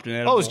night, popped an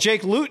edible. Oh, it was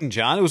Jake Luton,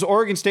 John. It was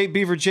Oregon State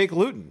Beaver Jake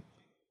Luton.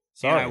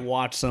 Sorry. And I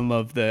watched some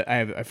of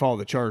I follow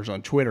the Chargers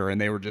on Twitter, and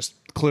they were just,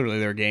 clearly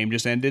their game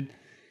just ended.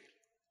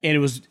 And it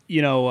was,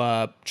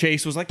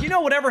 Chase was like,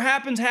 whatever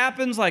happens,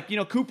 happens. Like,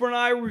 Cooper and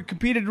I, we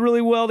competed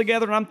really well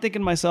together. And I'm thinking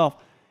to myself,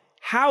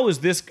 how is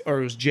this, or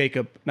it was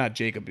Jacob, not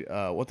Jacob,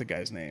 what the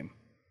guy's name?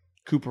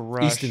 Cooper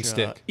Rush. Easton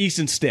Stick.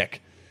 Easton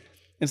Stick.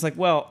 And it's like,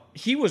 well,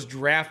 he was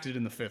drafted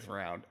in the 5th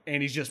round,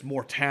 and he's just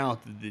more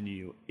talented than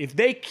you. If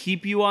they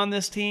keep you on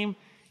this team,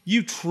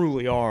 you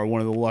truly are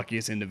one of the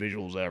luckiest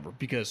individuals ever,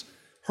 because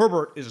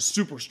Herbert is a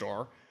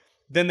superstar.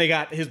 Then they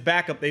got his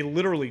backup. They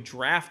literally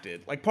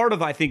drafted. Like, part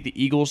of, I think,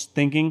 the Eagles'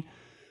 thinking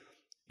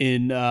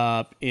in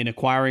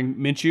acquiring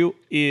Minshew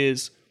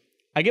is,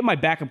 I get my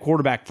backup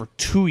quarterback for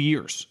 2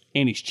 years,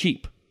 and he's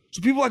cheap.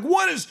 So people are like,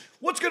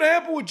 what's going to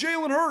happen with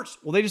Jalen Hurd?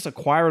 Well, they just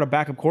acquired a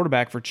backup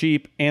quarterback for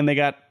cheap, and they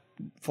got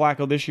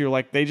Flacco this year.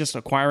 Like, they just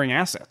acquiring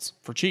assets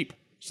for cheap.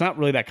 It's not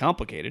really that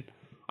complicated.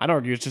 I'd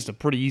argue it's just a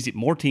pretty easy.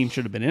 More teams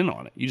should have been in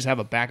on it. You just have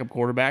a backup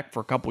quarterback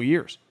for a couple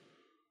years.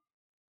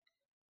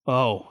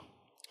 Oh.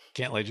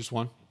 Can't lay just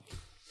one.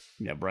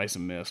 Yeah,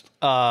 Bryson missed.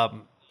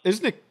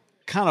 Isn't it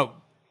kind of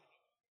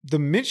the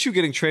Minshew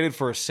getting traded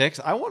for a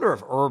 6? I wonder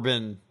if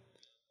Urban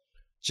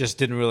just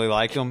didn't really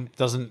like him.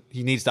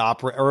 He needs to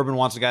operate? Urban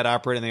wants a guy to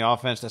operate in the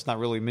offense. That's not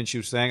really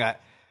Minshew's thing.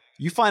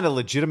 You find a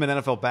legitimate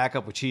NFL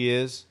backup, which he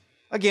is.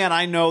 Again,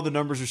 I know the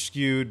numbers are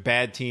skewed,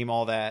 bad team,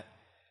 all that.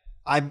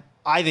 I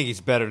think he's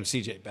better than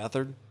C.J.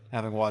 Beathard,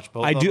 having watched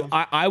both of them.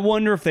 I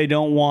wonder if they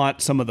don't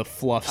want some of the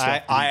fluff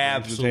stuff. I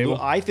absolutely.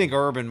 I think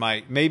Urban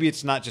might. Maybe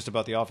it's not just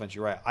about the offense.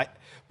 You're right.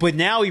 But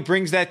now he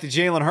brings that to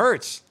Jalen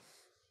Hurts.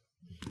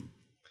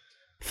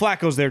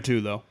 Flacco's there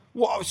too, though.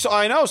 Well, so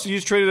I know. So you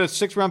just traded a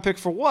 6th-round pick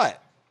for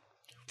what?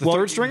 The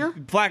third stringer?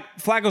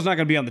 Flacco's not going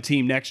to be on the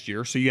team next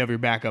year, so you have your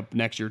backup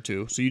next year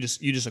too. So you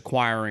just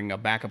acquiring a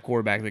backup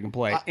quarterback that can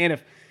play. And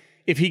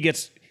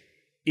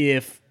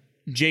if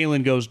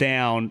Jalen goes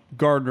down,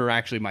 Gardner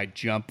actually might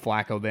jump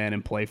Flacco then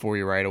and play for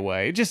you right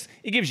away.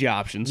 It gives you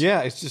options.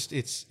 Yeah,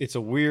 it's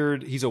a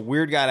weird. He's a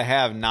weird guy to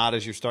have not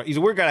as your starter. He's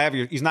a weird guy to have.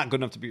 He's not good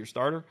enough to be your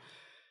starter.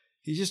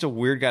 He's just a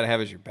weird guy to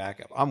have as your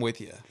backup. I'm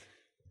with you.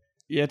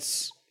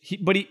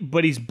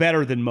 But he's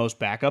better than most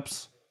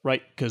backups,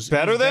 right? Because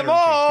better than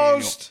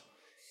most.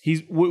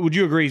 Would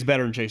you agree he's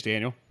better than Chase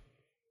Daniel?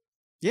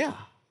 Yeah,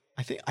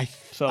 I think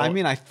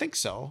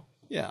so.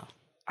 Yeah.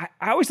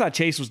 I always thought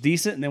Chase was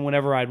decent, and then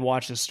whenever I'd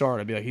watch his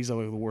start, I'd be like, he's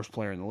like the worst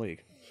player in the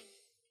league.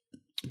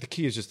 The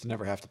key is just to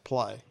never have to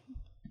play.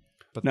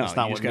 But no, that's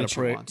not you what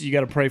Minshew wants. You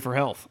got to pray for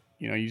health.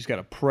 You just got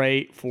to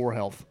pray for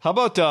health. How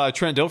about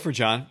Trent Dilfer,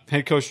 John?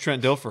 Head coach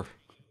Trent Dilfer.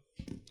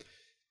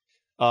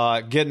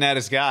 Getting at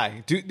his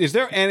guy. Is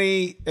there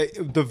any...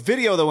 the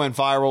video that went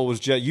viral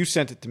was just... You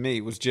sent it to me.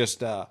 Was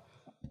just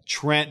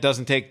Trent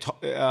doesn't take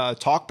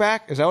talk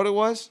back? Is that what it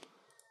was?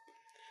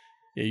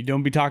 Yeah, you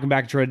don't be talking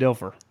back to Trent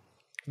Dilfer.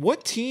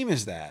 What team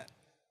is that?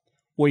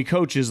 Well, he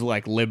coaches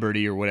like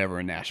Liberty or whatever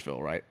in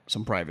Nashville, right?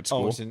 Some private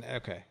school.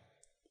 Okay.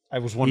 I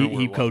was wondering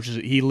he coaches.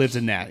 He lives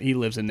in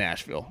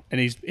Nashville, and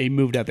he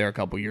moved out there a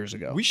couple years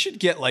ago. We should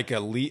get like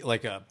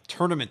a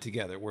tournament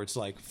together where it's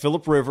like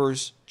Phillip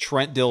Rivers,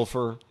 Trent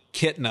Dilfer,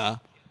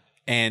 Kitna,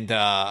 and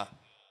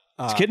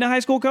is Kitna a high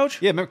school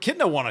coach? Yeah, remember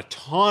Kitna won a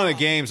ton of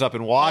games up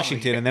in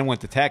Washington and then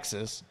went to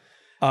Texas.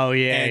 Oh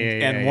yeah,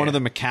 and one of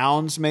the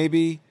McCowns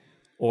maybe,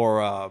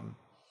 or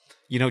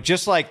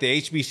just like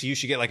the HBCU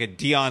should get like a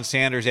Deion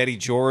Sanders, Eddie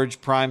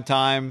George prime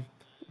time.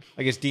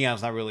 I guess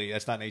Deion's not really.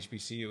 That's not an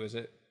HBCU, is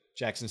it?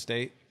 Jackson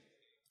State.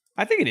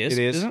 I think it is.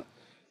 It is. Isn't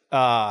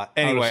it?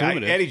 Anyway,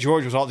 Eddie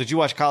George was all. Did you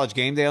watch College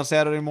Game Day on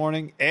Saturday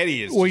morning?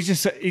 Eddie is. Well, he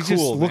just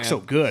cool, looks so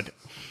good.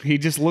 He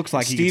just looks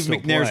like Steve he can still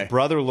McNair's play.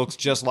 brother looks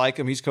just like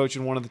him. He's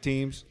coaching one of the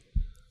teams.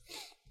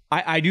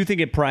 I do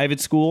think at private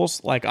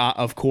schools, like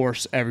of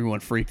course, everyone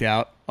freaked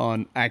out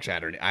on.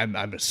 Actually, I'm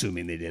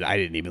assuming they did. I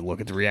didn't even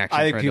look at the reaction.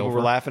 I think people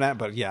were laughing at,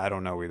 but yeah, I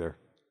don't know either.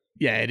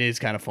 Yeah, it is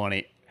kind of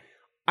funny.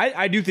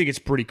 I do think it's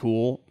pretty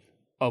cool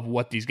of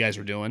what these guys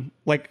are doing.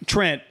 Like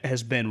Trent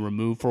has been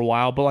removed for a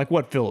while, but like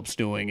what Phillip's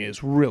doing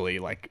is really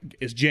like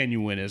as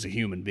genuine as a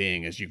human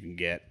being as you can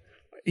get.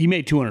 He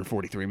made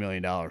 $243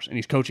 million and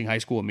he's coaching high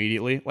school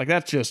immediately. Like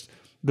that's just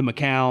the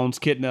McCowns,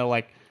 Kitna.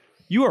 Like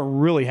you are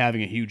really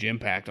having a huge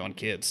impact on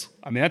kids.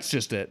 I mean, that's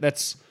just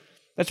that's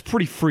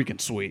pretty freaking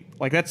sweet.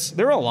 Like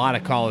there are a lot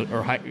of college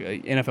or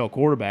NFL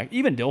quarterback,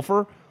 even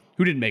Dilfer,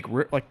 who didn't make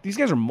like these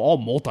guys are all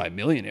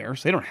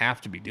multi-millionaires. They don't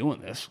have to be doing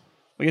this.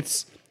 Like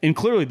and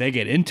clearly they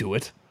get into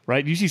it,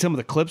 right? You see some of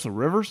the clips of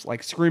Rivers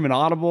like screaming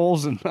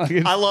audibles, and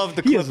I love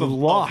the clip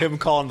of him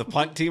calling the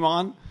punt team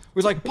on.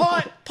 He's like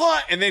punt,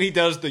 and then he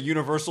does the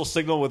universal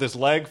signal with his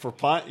leg for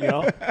punt.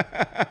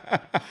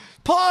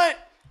 Punt,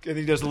 and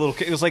he does a little.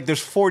 It was like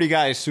there's 40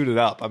 guys suited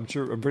up. I'm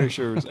pretty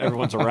sure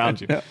everyone's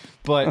around you.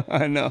 But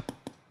I know.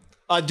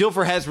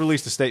 Dilfer has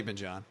released a statement,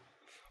 John.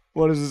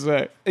 What does it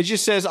say? It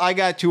just says, I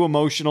got too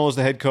emotional as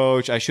the head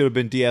coach. I should have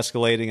been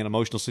de-escalating an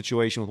emotional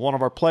situation with one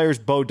of our players,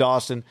 Bo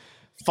Dawson,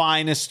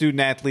 finest student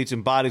athletes,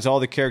 embodies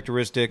all the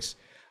characteristics.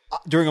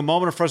 During a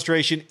moment of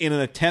frustration, in an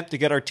attempt to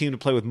get our team to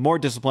play with more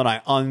discipline,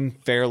 I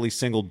unfairly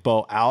singled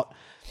Bo out.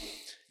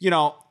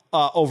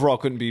 Overall,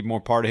 couldn't be more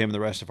part of him and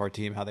the rest of our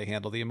team, how they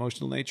handle the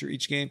emotional nature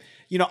each game.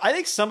 I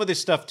think some of this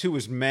stuff, too,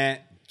 is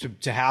meant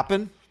to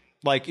happen.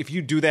 Like, if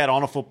you do that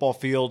on a football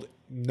field,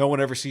 no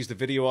one ever sees the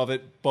video of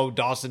it. Bo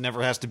Dawson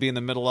never has to be in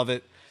the middle of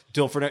it.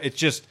 Dilfer, it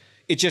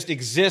just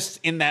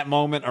exists in that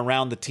moment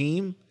around the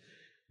team.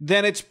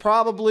 Then it's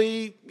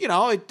probably,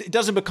 it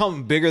doesn't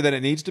become bigger than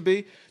it needs to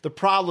be. The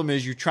problem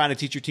is you're trying to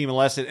teach your team a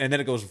lesson and then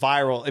it goes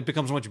viral. It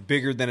becomes much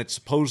bigger than it's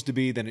supposed to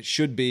be, than it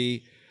should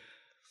be.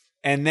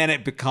 And then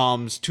it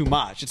becomes too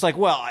much. It's like,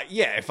 well,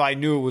 yeah, if I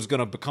knew it was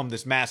going to become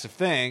this massive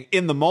thing,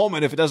 in the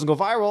moment, if it doesn't go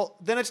viral,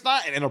 then it's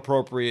not an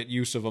inappropriate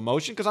use of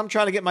emotion because I'm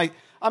trying to get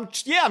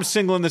I'm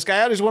singling this guy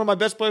out. He's one of my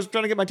best players,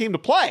 trying to get my team to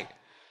play.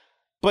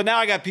 But now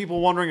I got people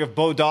wondering if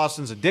Bo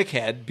Dawson's a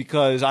dickhead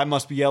because I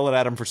must be yelling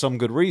at him for some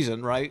good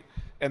reason, right?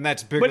 And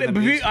that's bigger than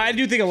it is. I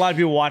do think a lot of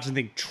people watch and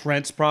think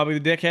Trent's probably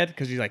the dickhead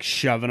because he's like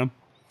shoving him.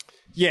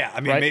 Yeah,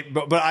 I mean, right?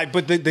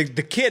 but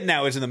the kid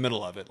now is in the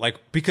middle of it, like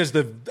because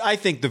I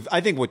think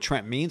what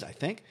Trent means,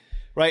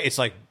 right? It's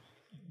like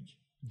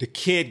the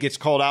kid gets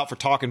called out for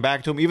talking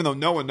back to him, even though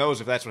no one knows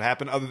if that's what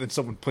happened, other than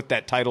someone put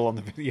that title on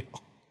the video.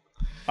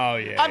 Oh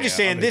yeah, I'm just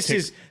saying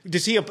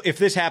if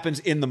this happens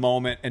in the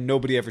moment and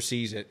nobody ever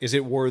sees it, is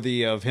it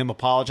worthy of him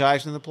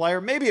apologizing to the player?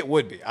 Maybe it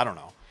would be. I don't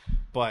know,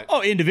 but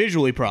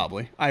individually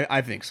probably.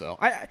 I think so.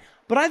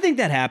 But I think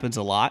that happens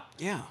a lot.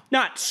 Yeah.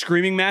 Not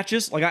screaming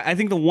matches. Like I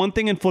think the one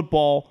thing in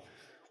football,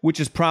 which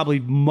is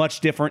probably much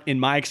different in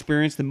my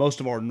experience than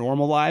most of our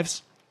normal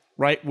lives,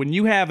 right? When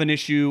you have an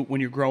issue when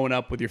you're growing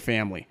up with your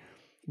family,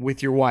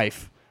 with your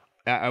wife,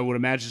 I would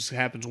imagine this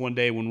happens one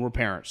day when we're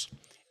parents,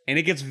 and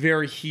it gets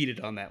very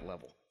heated on that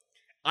level.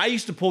 I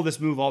used to pull this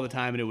move all the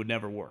time, and it would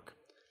never work.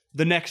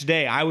 The next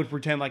day, I would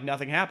pretend like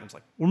nothing happens.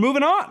 Like, we're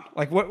moving on.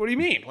 Like, what do you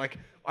mean? Like,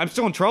 I'm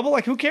still in trouble?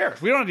 Like, who cares?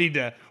 We don't need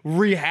to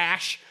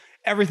rehash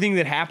everything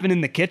that happened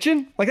in the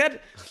kitchen. Like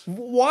that,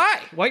 why?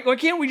 Why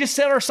can't we just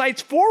set our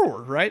sights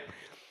forward, right?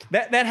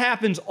 That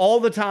happens all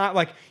the time.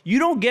 Like, you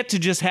don't get to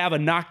just have a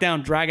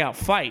knockdown, drag-out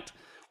fight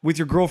with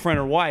your girlfriend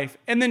or wife,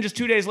 and then just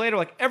 2 days later,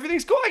 like,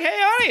 everything's cool. Like, hey,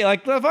 honey,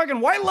 like, the fucking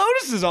White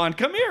Lotus is on.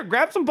 Come here,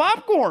 grab some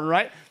popcorn,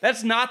 right?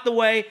 That's not the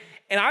way.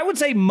 And I would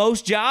say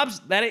most jobs,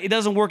 that it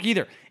doesn't work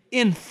either.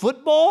 In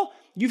football,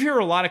 you hear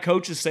a lot of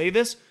coaches say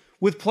this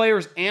with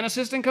players and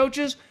assistant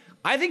coaches.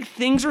 I think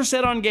things are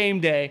said on game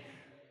day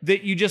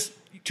that you just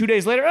 2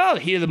 days later,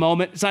 heat of the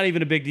moment, it's not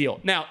even a big deal.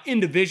 Now,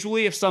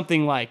 individually, if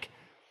something like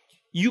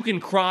you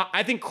can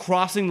I think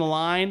crossing the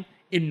line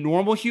in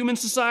normal human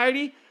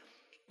society,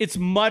 it's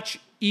much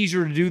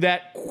easier to do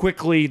that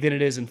quickly than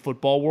it is in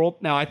football world.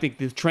 Now, I think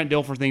the Trent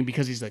Dilfer thing,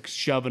 because he's like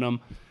shoving them,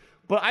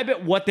 but I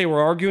bet what they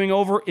were arguing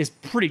over is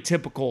pretty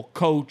typical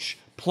coach,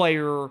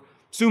 player,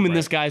 assuming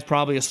this guy's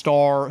probably a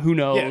star, who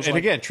knows. Yeah, and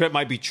again, Trent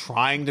might be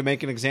trying to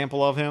make an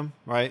example of him,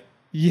 right?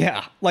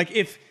 Yeah, like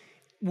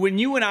when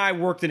you and I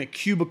worked in a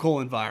cubicle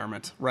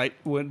environment, right?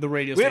 When the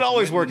radio we'd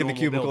always work in the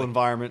cubicle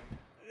environment.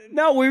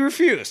 No, we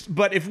refused.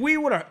 But if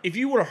you would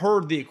have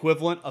heard the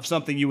equivalent of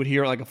something you would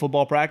hear like a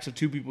football practice of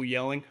two people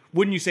yelling,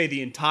 wouldn't you say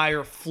the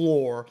entire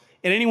floor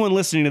and anyone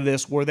listening to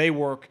this where they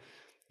work,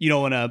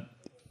 in a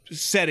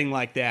setting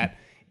like that,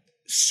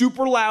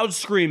 super loud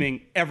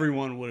screaming,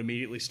 everyone would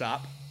immediately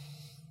stop?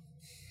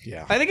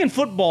 Yeah. I think in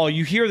football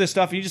you hear this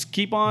stuff and you just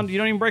keep on, you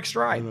don't even break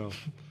stride.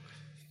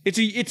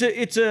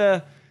 It's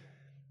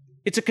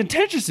a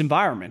contentious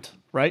environment,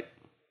 right?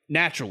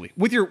 Naturally,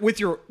 with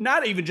your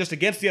not even just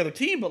against the other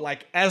team, but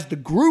like as the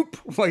group,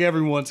 like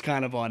everyone's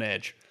kind of on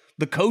edge.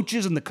 The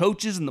coaches and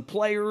the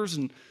players,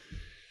 and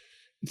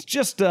it's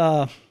just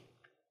I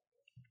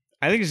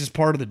think it's just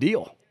part of the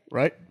deal,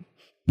 right?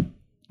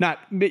 Not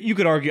you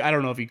could argue. I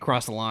don't know if he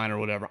crossed the line or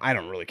whatever. I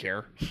don't really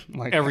care.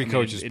 Like Every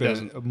coach has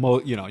been.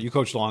 You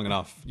coach long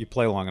enough, you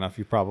play long enough,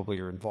 you probably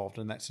are involved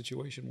in that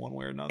situation one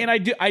way or another. And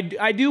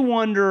I do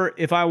wonder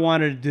if I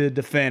wanted to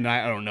defend.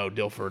 I don't know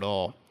Dilfer at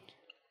all.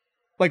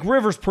 Like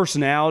Rivers'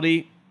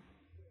 personality,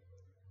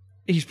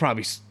 he's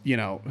probably,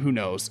 who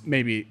knows?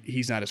 Maybe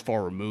he's not as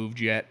far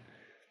removed yet,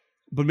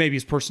 but maybe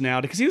his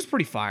personality, because he was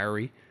pretty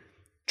fiery.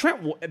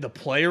 Trent, the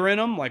player in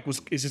him,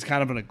 is just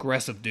kind of an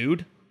aggressive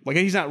dude. Like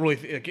he's not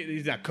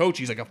coach.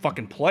 He's like a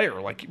fucking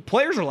player. Like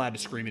players are allowed to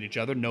scream at each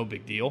other, no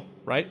big deal,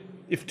 right?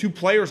 If two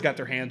players got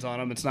their hands on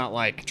him, it's not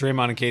like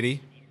Draymond and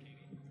KD.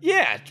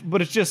 Yeah,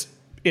 but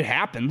it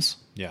happens.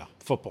 Yeah,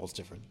 football's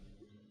different.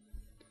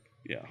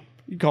 Yeah,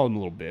 you call him a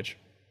little bitch.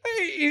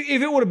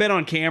 If it would have been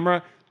on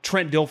camera,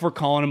 Trent Dilfer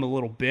calling him a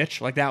little bitch,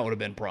 like that would have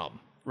been a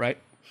problem, right?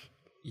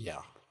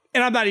 Yeah.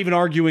 And I'm not even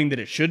arguing that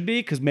it should be,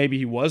 because maybe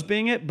he was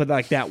being it, but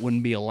like that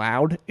wouldn't be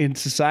allowed in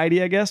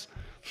society, I guess,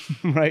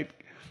 right?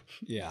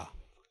 Yeah.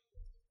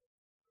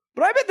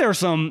 But I bet there are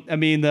some. I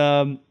mean,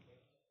 not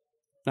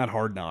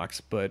Hard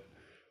Knocks, but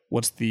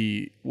what's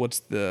the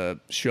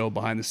show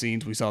behind the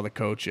scenes? We saw the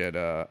coach at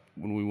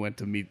when we went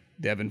to meet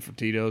Devin for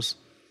Tito's.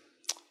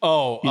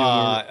 Oh,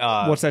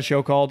 what's that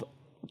show called?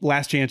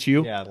 Last Chance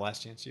U? Yeah,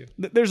 Last Chance U.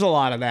 There's a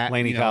lot of that.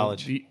 Laney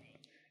College.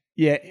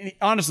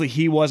 Honestly,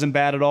 he wasn't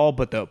bad at all,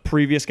 but the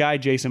previous guy,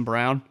 Jason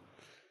Brown,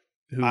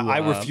 who I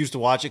refused to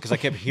watch it because I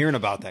kept hearing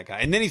about that guy.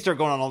 And then he started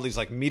going on all these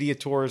like media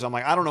tours. I'm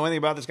like, I don't know anything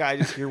about this guy. I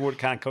just hear what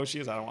kind of coach he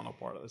is. I don't want no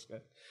part of this guy.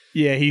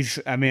 Yeah,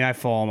 I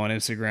follow him on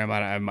Instagram.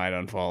 I might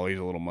unfollow. He's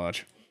a little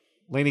much.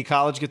 Laney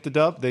College get the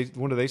dub?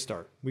 When do they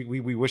start? We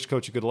wished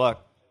Coach a good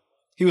luck.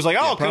 He was like,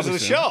 because of the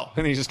show.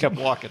 And he just kept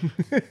walking.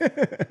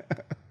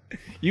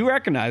 You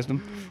recognized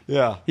him.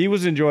 Yeah. He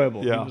was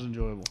enjoyable. Yeah. He was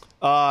enjoyable.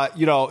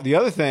 The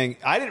other thing,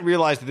 I didn't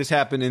realize that this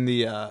happened in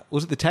the,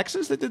 was it the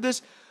Texans that did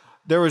this?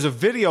 There was a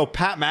video,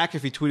 Pat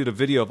McAfee tweeted a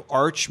video of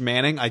Arch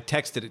Manning. I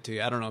texted it to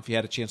you. I don't know if you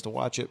had a chance to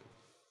watch it.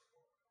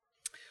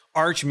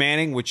 Arch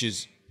Manning, which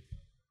is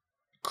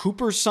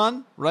Cooper's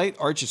son, right?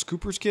 Arch is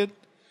Cooper's kid.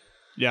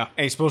 Yeah.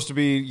 And he's supposed to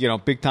be,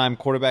 big time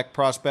quarterback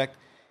prospect.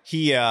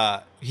 He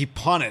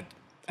punted.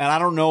 And I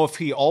don't know if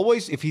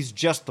he's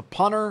just the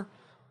punter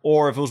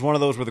or if it was one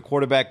of those where the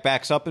quarterback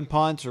backs up and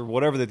punts or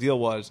whatever the deal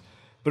was.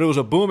 But it was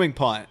a booming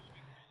punt.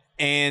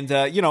 And,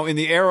 in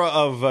the era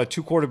of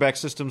two quarterback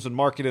systems and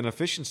market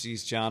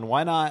inefficiencies, John,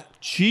 why not?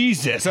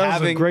 Jesus,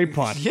 that was a great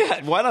punt.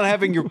 Yeah, why not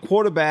having your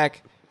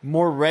quarterback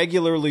more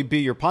regularly be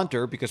your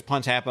punter? Because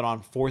punts happen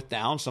on fourth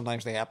down.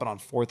 Sometimes they happen on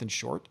fourth and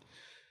short.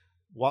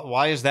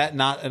 Why is that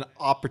not an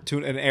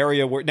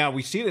area where... Now,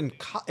 we see it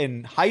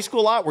in high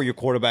school a lot where your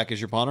quarterback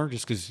is your punter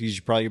just because he's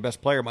probably your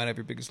best player, might have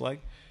your biggest leg.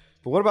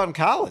 But what about in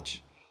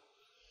college?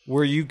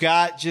 Where you've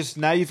got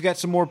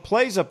some more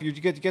plays up, you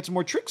get some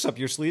more tricks up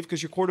your sleeve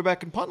because your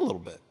quarterback can punt a little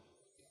bit.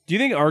 Do you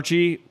think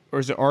Archie, or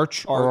is it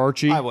Arch or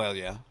Archie?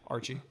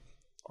 Archie.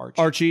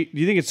 Archie, do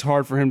you think it's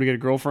hard for him to get a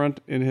girlfriend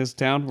in his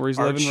town where he's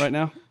living right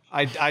now?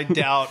 I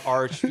doubt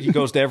Arch. He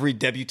goes to every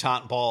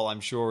debutante ball,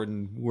 I'm sure,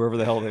 and wherever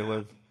the hell they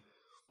live.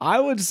 I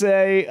would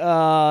say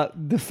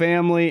the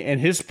family and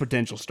his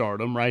potential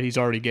stardom, right? He's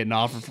already getting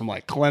offered from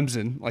like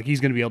Clemson. Like he's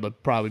going to be able to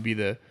probably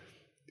be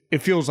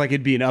it feels like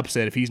it'd be an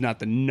upset if he's not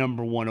the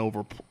number one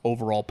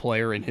overall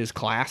player in his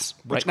class.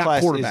 Which right? class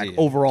Not quarterback, is he?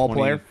 overall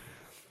player.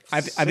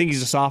 I think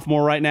he's a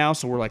sophomore right now,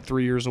 so we're like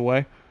 3 years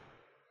away.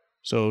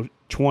 So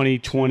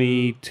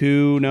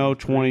 2022,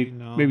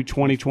 maybe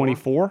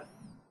 2024. Let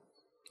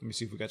me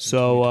see if we got some.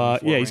 So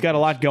he's got a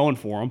lot going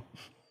for him.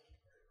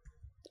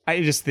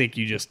 I just think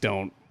you just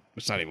don't.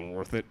 It's not even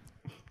worth it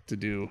to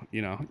do.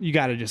 You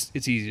got to it's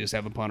easy to just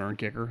have a punter and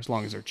kicker as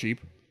long as they're cheap.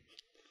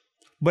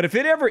 But if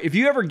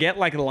you ever get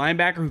like a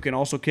linebacker who can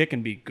also kick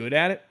and be good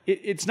at it,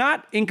 it's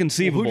not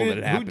inconceivable that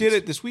it happens. Who did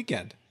it this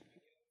weekend?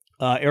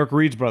 Eric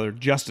Reed's brother,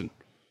 Justin.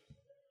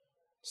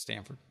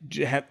 Stanford.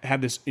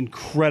 Had this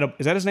incredible...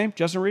 Is that his name?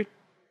 Justin Reed?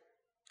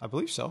 I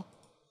believe so.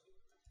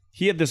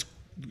 He had this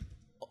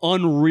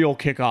unreal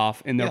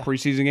kickoff in their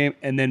preseason game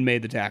and then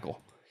made the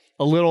tackle.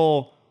 A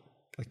little...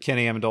 Like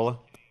Kenny Amendola?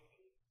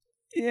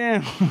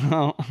 Yeah.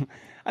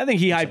 I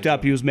think he hyped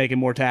up. He was making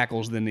more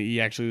tackles than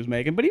he actually was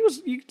making, but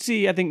you could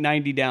see, I think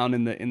 90 down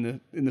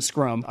in the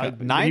scrum.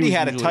 90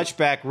 had a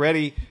touchback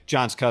ready.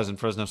 John's cousin,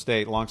 Fresno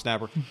State, long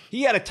snapper.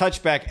 He had a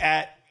touchback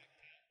at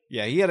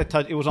Yeah, he had a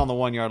touch. It was on the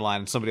 1 yard line,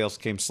 and somebody else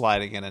came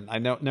sliding in. And I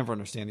never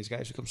understand these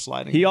guys who come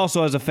sliding. He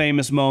also has a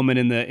famous moment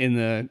in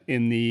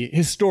the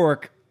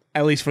historic,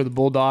 at least for the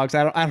Bulldogs.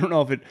 I don't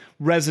know if it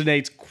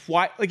resonates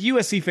quite like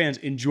USC fans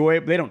enjoy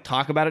it, but they don't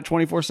talk about it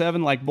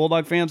 24/7 like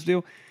Bulldog fans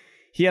do.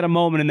 He had a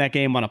moment in that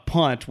game on a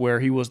punt where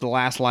he was the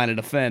last line of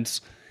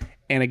defense,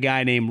 and a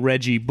guy named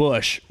Reggie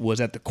Bush was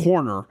at the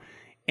corner.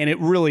 And it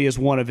really is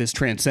one of his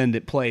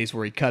transcendent plays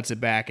where he cuts it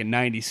back and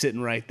 90's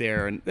sitting right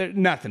there, and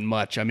nothing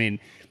much. I mean,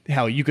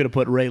 hell, you could have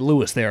put Ray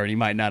Lewis there and he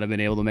might not have been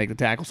able to make the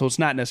tackle. So it's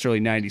not necessarily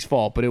 90's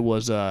fault, but it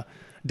was a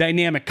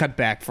dynamic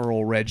cutback for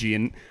old Reggie.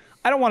 And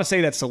I don't want to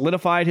say that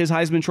solidified his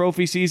Heisman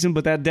Trophy season,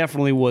 but that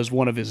definitely was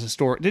one of his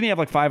historic. Didn't he have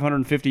like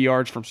 550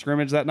 yards from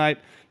scrimmage that night?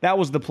 That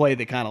was the play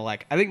that kind of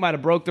like, I think might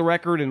have broke the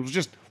record and was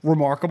just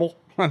remarkable.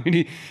 I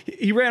mean,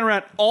 he ran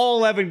around, all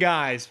 11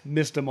 guys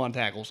missed him on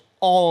tackles.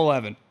 All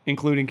 11,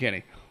 including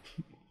Kenny.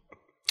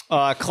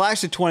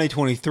 Class of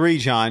 2023,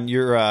 John,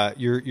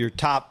 your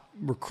top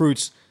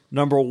recruits.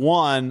 Number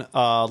 1,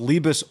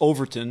 Lebus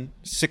Overton,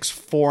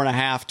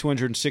 6'4.5",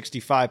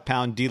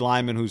 265-pound D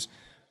lineman who's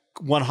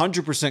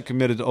 100%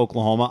 committed to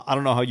Oklahoma. I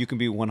don't know how you can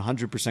be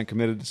 100%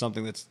 committed to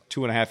something that's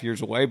 2.5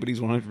 years away, but he's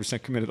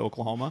 100% committed to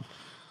Oklahoma.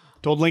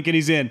 Told Lincoln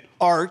he's in.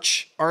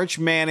 Arch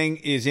Manning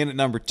is in at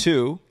number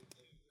 2.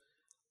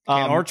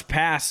 Can Arch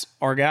pass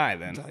our guy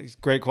then?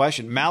 Great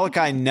question.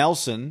 Malachi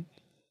Nelson,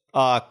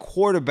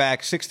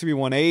 quarterback, 6'3",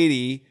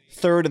 180,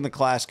 third in the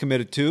class,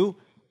 committed to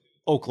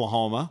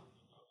Oklahoma.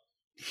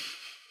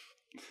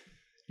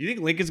 You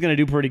think Lincoln's going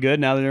to do pretty good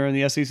now that they're in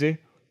the SEC?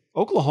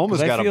 Oklahoma's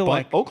got a bunch.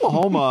 Like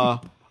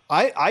Oklahoma,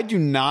 I do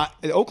not.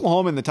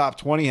 Oklahoma in the top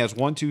 20 has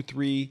 1, 2,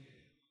 3,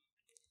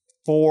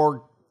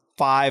 4,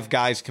 5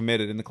 guys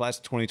committed in the class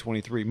of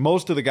 2023.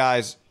 Most of the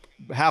guys,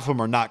 half of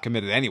them are not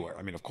committed anywhere.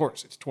 I mean, of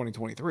course, it's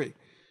 2023.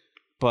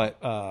 But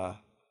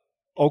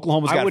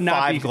Oklahoma's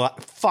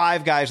got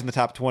 5 guys in the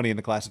top 20 in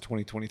the class of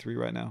 2023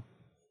 right now.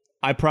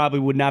 I probably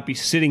would not be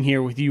sitting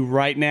here with you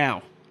right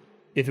now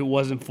if it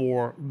wasn't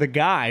for the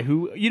guy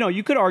who,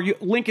 you could argue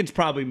Lincoln's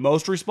probably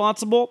most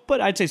responsible, but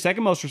I'd say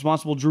second most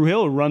responsible, Drew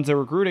Hill, who runs their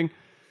recruiting,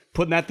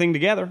 putting that thing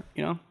together,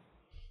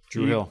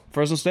 Drew Hill.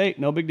 Fresno State,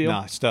 no big deal.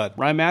 Nah, stud.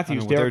 Ryan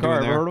Matthews, Derek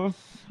Carr, ever heard of him?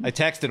 I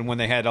texted him when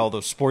they had all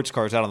those sports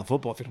cars out on the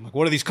football field. I'm like,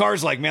 what are these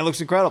cars like? Man, it looks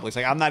incredible. He's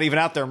like, I'm not even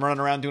out there. I'm running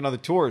around doing other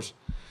tours.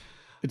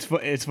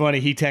 It's funny.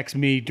 He texted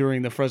me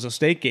during the Fresno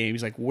State game.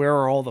 He's like, where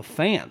are all the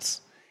fans?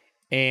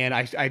 And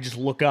I just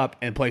look up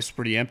and the place was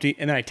pretty empty.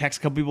 And then I text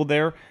a couple people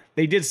there.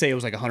 They did say it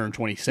was like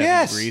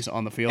 127 degrees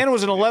on the field. And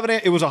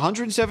it was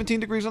 117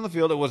 degrees on the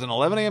field. It was an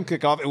 11 a.m.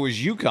 kickoff. It was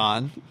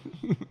UConn.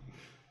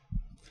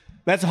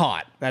 That's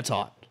hot.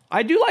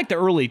 I do like the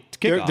early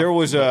kickoff. There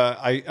was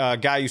a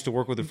guy I used to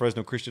work with at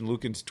Fresno, Christian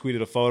Lukens,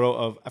 tweeted a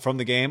photo from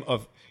the game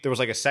of there was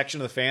like a section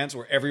of the fans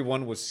where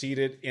everyone was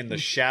seated in the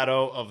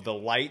shadow of the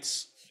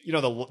lights.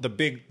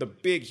 The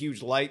big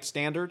huge light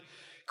standard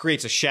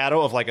creates a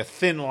shadow of like a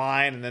thin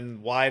line and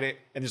then wide, and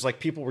there's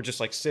like people were just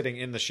like sitting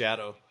in the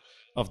shadow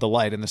of the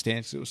light in the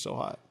stands. It was so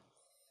hot.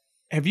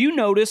 Have you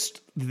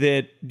noticed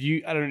that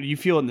you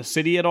feel in the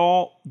city at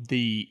all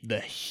the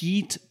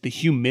heat, the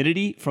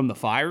humidity from the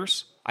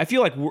fires? I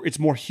feel like it's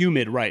more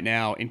humid right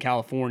now in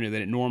California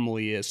than it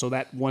normally is. So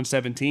that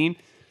 117,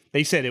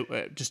 they said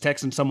it. Just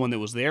texting someone that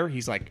was there,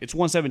 he's like, it's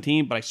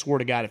 117, but I swear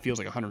to God, it feels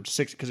like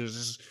 160 because it was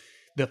just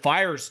the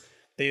fires.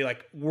 They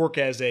like work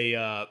as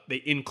they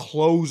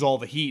enclose all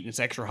the heat and it's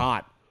extra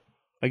hot.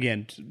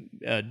 Again,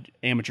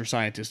 amateur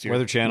scientist here.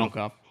 Weather Channel.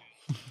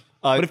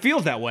 But it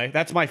feels that way.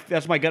 That's my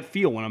gut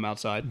feel when I'm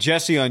outside.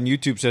 Jesse on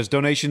YouTube says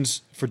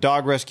donations for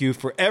dog rescue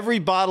for every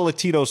bottle of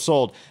Tito's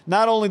sold.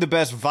 Not only the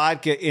best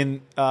vodka,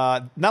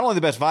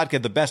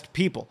 the best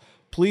people.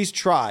 Please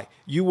try.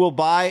 You will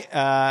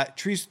buy.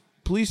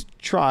 Please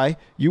try.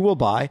 You will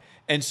buy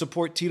and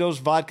support Tito's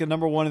vodka,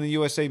 #1 in the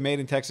USA, made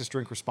in Texas.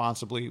 Drink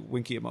responsibly.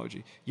 Winky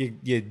emoji.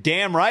 You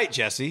damn right,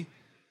 Jesse.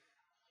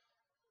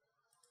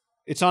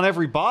 It's on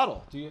every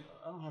bottle.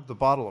 I don't have the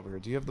bottle over here.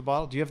 Do you have the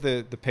bottle? Do you have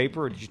the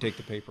paper, or did you take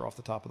the paper off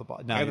the top of the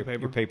bottle? No,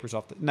 your paper's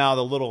off the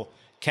little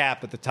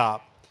cap at the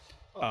top.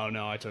 Oh,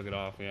 no, I took it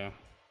off, yeah.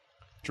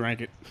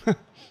 Drank it.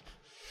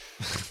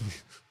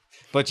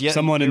 But yeah,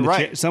 someone in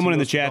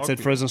the chat said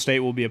Fresno State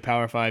will be a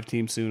Power 5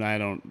 team soon. I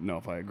don't know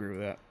if I agree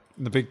with that.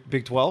 The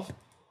Big 12?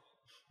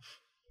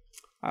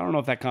 I don't know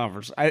if that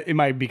conference. It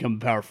might become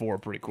Power 4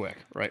 pretty quick,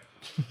 right?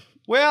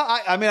 Well,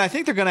 I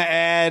think they're going to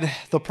add.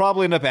 They'll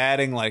probably end up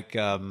adding like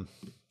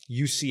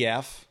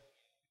UCF.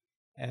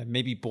 And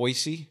maybe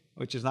Boise,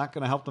 which is not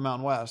going to help the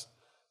Mountain West.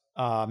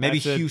 Maybe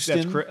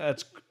Houston.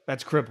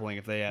 That's crippling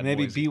if they add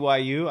maybe Boise.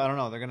 BYU. I don't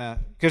know. They're going to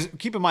 – because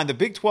keep in mind, the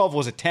Big 12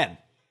 was a 10.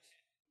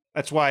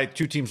 That's why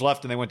 2 teams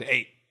left and they went to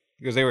 8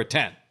 because they were at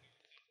 10.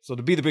 So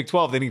to be the Big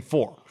 12, they need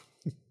 4.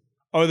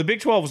 Oh, the Big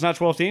 12 was not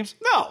 12 teams?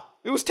 No,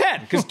 it was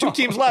 10 because 2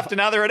 teams left and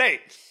now they're at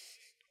 8.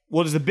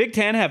 Well, does the Big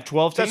 10 have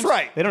 12 teams? That's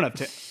right. They don't have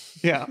 10.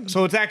 Yeah,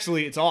 so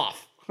it's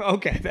off.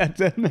 Okay,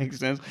 that makes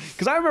sense.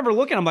 Because I remember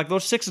looking, I'm like,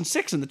 those 6 and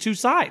 6 in the 2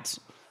 sides.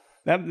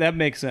 That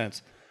makes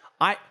sense.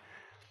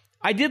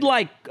 I did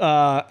like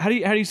how do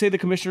you say the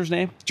commissioner's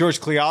name? George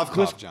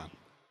Kliavkoff, John.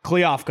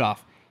 Kliavkoff.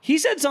 He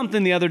said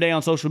something the other day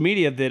on social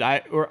media that I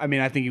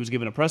think he was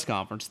giving a press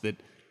conference that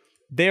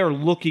they are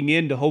looking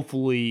into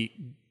hopefully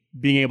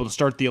being able to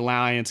start the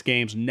Alliance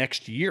games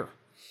next year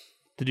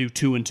to do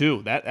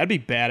 2-2. That'd be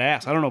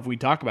badass. I don't know if we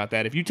talk about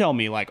that. If you tell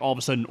me like all of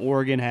a sudden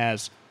Oregon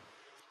has,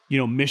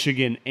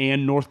 Michigan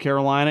and North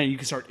Carolina, you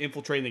can start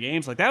infiltrating the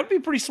games, like that would be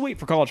pretty sweet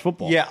for college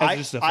football. Yeah,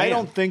 I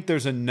don't think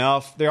there's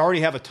enough. They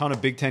already have a ton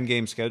of Big Ten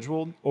games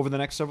scheduled over the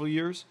next several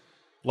years.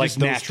 Like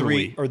those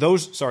three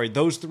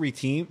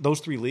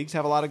leagues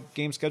have a lot of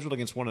games scheduled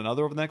against one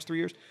another over the next 3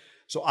 years.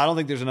 So I don't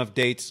think there's enough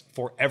dates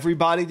for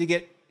everybody to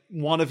get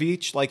one of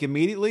each like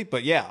immediately.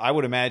 But yeah, I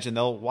would imagine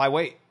why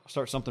wait?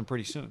 Start something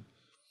pretty soon.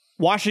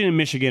 Washington,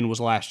 Michigan was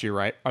last year,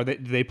 right? Do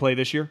they play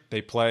this year?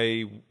 They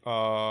play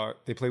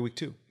week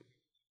 2.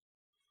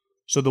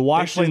 So the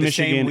Washington, the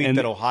Michigan, same week and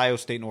that Ohio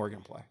State and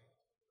Oregon play.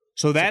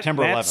 So that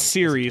September 11th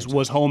series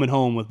was home and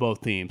home with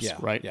both teams,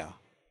 right? Yeah.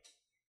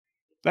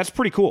 That's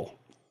pretty cool.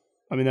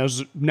 I mean,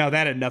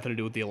 that had nothing to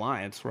do with the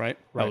Alliance, right?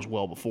 That was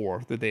well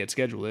before that they had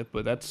scheduled it,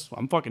 but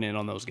I'm fucking in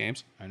on those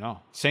games. I know.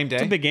 Same day.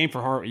 It's a big game for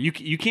Harbaugh.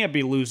 You can't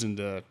be losing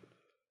to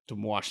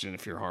Washington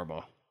if you're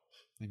Harbaugh.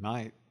 They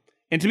might.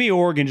 And to me,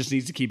 Oregon just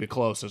needs to keep it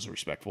close as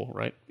respectful,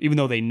 right? Even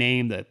though they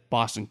named the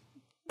Boston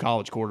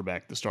College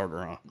quarterback the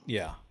starter, huh?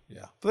 Yeah.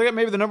 But they got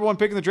maybe the number 1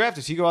 pick in the draft.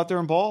 Does he go out there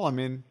and ball? I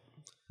mean,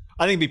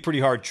 I think it'd be pretty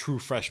hard, true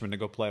freshman, to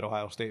go play at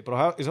Ohio State. But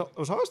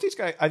Ohio State's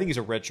guy, I think he's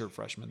a redshirt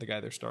freshman, the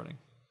guy they're starting.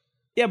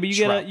 Yeah, but you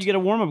get a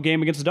warm-up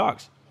game against the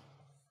Dogs.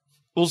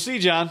 We'll see,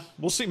 John.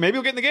 We'll see. Maybe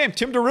we'll get in the game.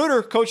 Tim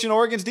DeRuyter coaching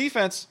Oregon's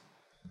defense.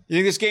 You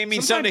think this game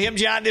means something to him,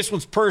 John? This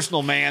one's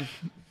personal, man.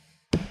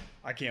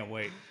 I can't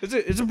wait.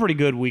 It's a pretty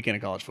good weekend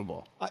of college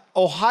football.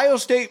 Ohio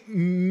State,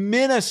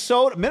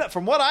 Minnesota.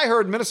 From what I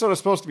heard, Minnesota's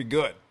supposed to be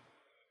good.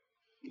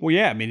 Well,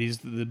 yeah. I mean, he's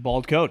the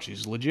bald coach.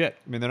 He's legit.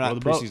 I mean, they're not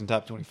preseason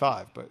top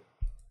 25, but...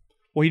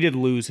 Well, he did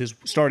lose his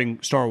starting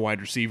star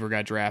wide receiver,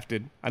 got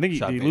drafted. I think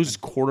he lose his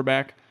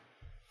quarterback.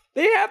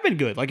 They have been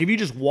good. Like, if you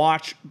just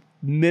watch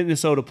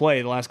Minnesota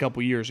play the last couple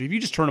of years, if you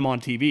just turn them on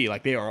TV,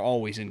 like, they are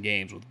always in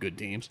games with good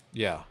teams.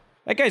 Yeah.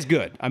 That guy's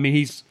good. I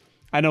mean,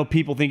 I know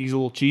people think he's a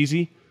little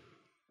cheesy.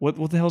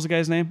 What the hell's the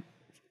guy's name?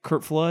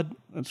 Kurt Flood?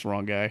 That's the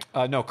wrong guy.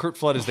 No, Kurt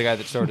Flood is the guy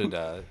that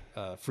started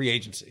free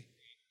agency.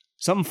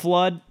 Something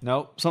Flood?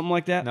 No. Something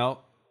like that? No.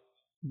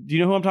 Do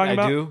you know who I'm talking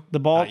about? I do. The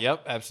ball?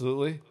 Yep,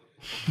 absolutely.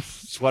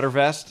 Sweater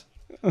vest.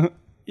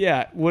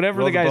 Yeah,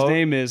 whatever the guy's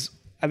name is,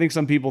 I think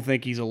some people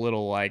think he's a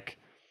little like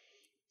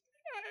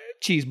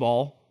cheese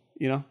ball,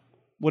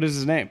 What is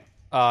his name?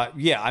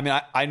 Yeah, I mean,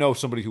 I know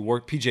somebody who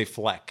worked, PJ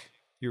Fleck.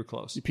 You were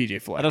close.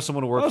 PJ Fleck. I know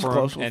someone who worked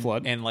for him.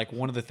 Flood. And like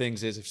one of the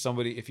things is if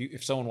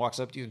someone walks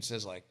up to you and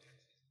says like,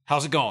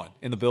 "How's it going?"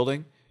 in the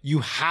building, you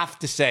have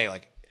to say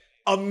like,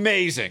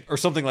 "Amazing" or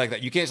something like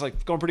that. You can't say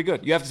like, "Going pretty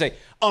good." You have to say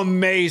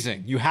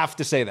 "amazing." You have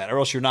to say that, or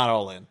else you're not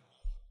all in.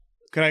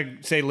 Could I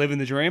say "living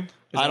the dream"?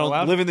 I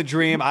don't live in the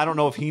dream. I don't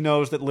know if he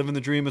knows that living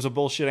the dream is a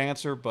bullshit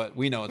answer, but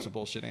we know it's a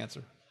bullshit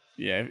answer.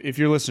 Yeah, if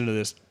you're listening to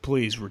this,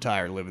 please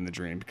retire living the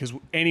dream, because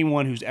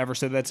anyone who's ever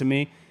said that to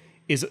me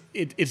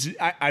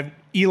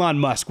Elon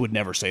Musk would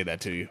never say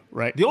that to you,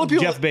 right? The only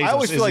people Jeff Bezos I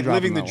always feel like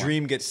living the that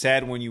dream gets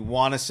said when you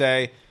want to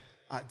say,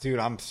 "Dude,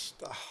 I'm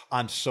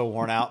so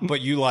worn out,"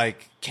 but you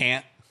like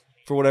can't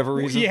for whatever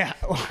reason. Yeah.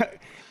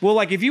 Well,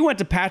 like if you went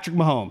to Patrick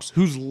Mahomes,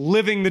 who's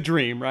living the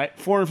dream, right?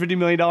 $450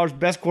 million,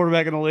 best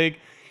quarterback in the league.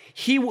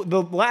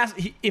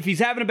 If he's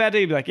having a bad day,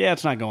 he'd be like, "Yeah,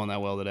 it's not going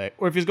that well today."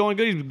 Or if he's going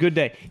good, he's a good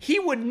day. He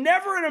would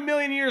never in a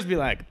million years be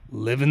like,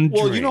 "living the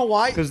dream." Well, you know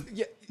why? Because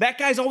that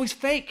guy's always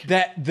fake.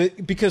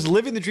 Because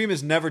living the dream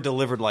is never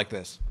delivered like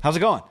this. How's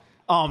it going?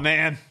 Oh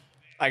man,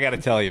 I got to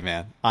tell you,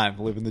 man, I'm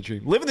living the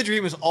dream. Living the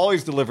dream is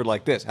always delivered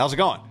like this. How's it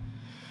going?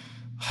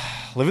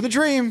 Living the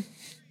dream.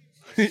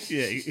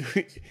 Yeah.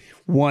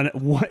 One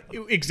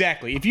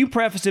exactly. If you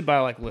preface it by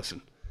like,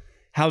 "Listen,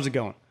 how's it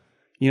going?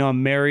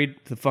 I'm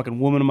married to the fucking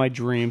woman of my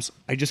dreams.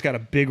 I just got a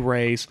big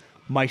raise.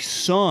 My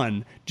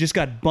son just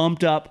got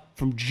bumped up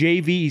from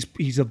JV.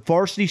 He's a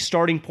varsity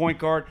starting point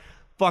guard.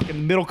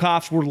 Fucking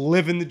Middlecoffs, we're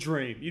living the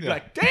dream." You'd be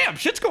like, "Damn,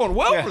 shit's going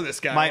well for this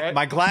guy." Right?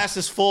 My glass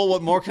is full.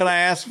 What more can I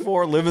ask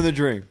for? Living the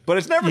dream. But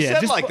it's never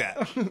said like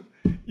that.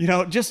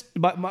 Just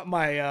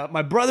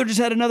my brother just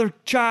had another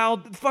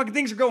child. Fucking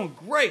things are going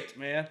great,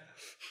 man.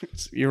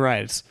 You're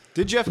right.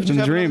 Did Jeff just have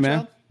the dream, man?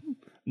 Child?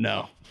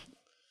 No.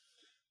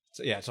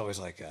 So, yeah, it's always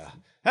like,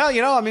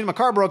 my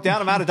car broke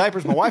down. I'm out of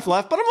diapers. My wife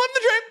left, but I'm living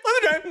the dream.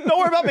 Living the dream. Don't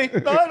worry about me.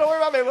 No, don't worry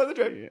about me. Living the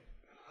dream. Yeah.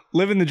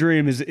 Living the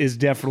dream is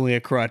definitely a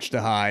crutch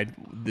to hide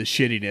the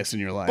shittiness in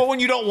your life. But when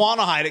you don't want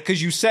to hide it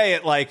because you say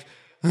it like,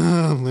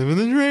 "I'm living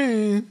the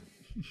dream."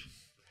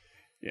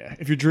 Yeah,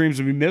 if your dreams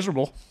would be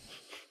miserable.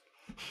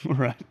 All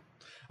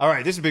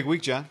right. This is a big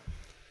week, John.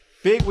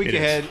 Big week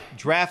ahead.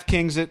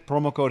 DraftKings it,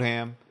 promo code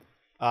HAM.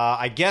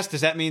 I guess,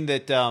 does that mean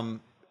that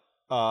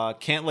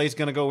Cantlay's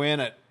going to go in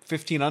at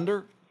 15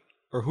 under?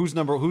 Or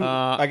who?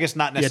 I guess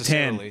not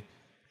necessarily. Yeah, 10.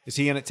 Is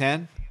he in at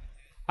 10?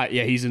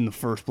 Yeah, he's in the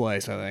first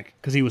place, I think.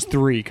 Because he was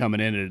 3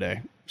 coming in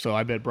today. So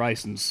I bet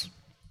Bryson's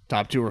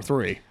top 2 or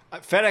 3.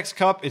 FedEx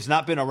Cup has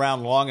not been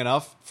around long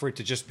enough for it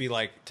to just be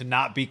like, to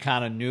not be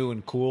kind of new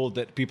and cool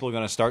that people are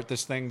going to start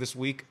this thing this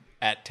week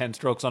at 10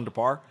 strokes under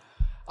par.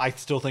 I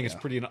still think it's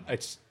pretty,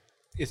 it's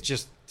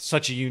just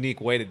such a unique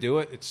way to do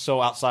it. It's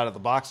so outside of the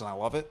box and I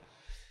love it.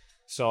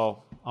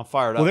 So I'm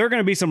fired up. Well, there are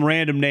going to be some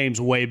random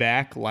names way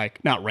back,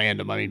 like not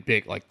random, I mean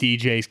big, like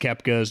DJs,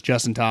 Koepkas,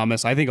 Justin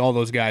Thomas. I think all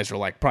those guys are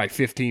like probably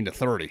 15 to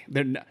 30.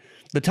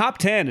 The top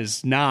 10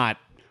 is not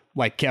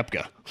like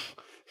Koepka,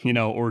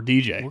 or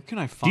DJ. Where can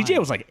I find DJ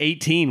was like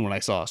 18 when I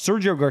saw.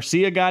 Sergio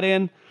Garcia got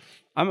in.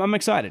 I'm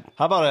excited.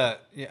 How about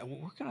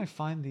where can I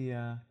find the?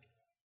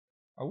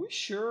 Are we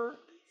sure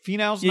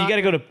Finau's You got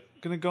to go to.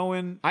 Going to go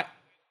in.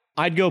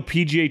 I'd go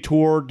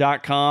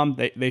PGAtour.com.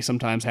 They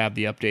sometimes have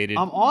the updated.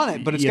 I'm on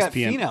it, but it's got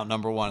ESPN. Finau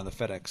number 1 in the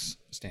FedEx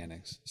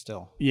standings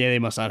still. Yeah, they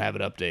must not have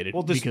it updated.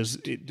 Well, because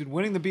did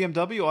winning the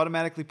BMW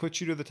automatically put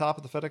you to the top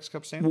of the FedEx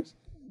Cup standings?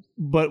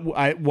 But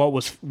what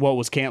was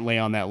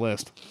Cantlay on that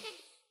list?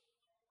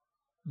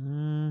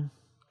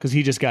 Because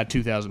he just got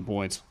 2,000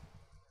 points.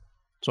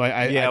 So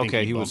I think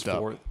he was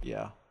up. 4th.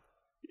 Yeah,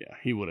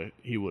 he would have.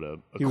 He was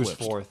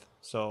 4th.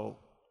 So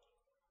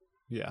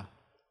yeah,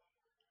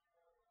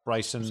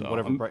 Bryson,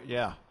 whatever.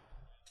 Yeah,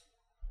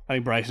 I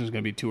think Bryson's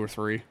going to be 2 or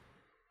 3.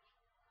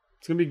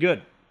 It's going to be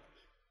good.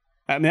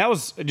 I mean, that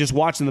was just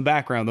watching the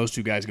background. Those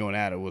two guys going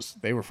at it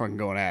they were fucking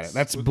going at it.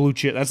 That's blue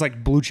chip. That's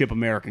like blue chip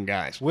American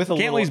guys.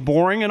 Cantlay's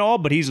boring and all,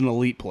 but he's an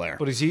elite player.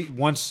 But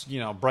once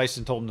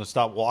Bryson told him to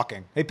stop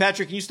walking. Hey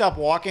Patrick, can you stop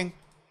walking?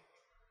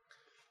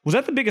 Was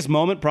that the biggest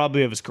moment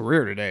probably of his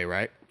career today?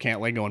 Right,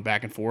 Cantlay going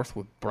back and forth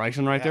with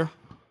Bryson right there.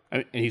 I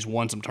mean, and he's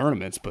won some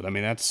tournaments, but I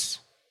mean that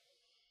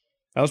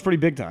was pretty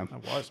big time.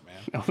 That was, man.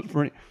 That was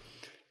pretty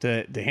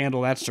to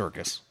handle that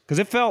circus because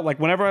it felt like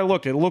whenever I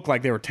looked, it looked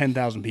like there were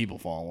 10,000 people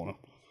following him.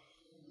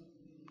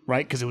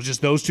 Right, because it was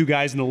just those two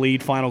guys in the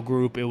lead final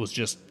group. It was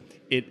just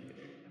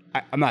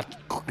I'm not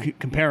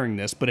comparing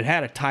this, but it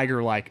had a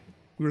Tiger like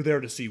we were there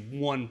to see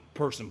one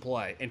person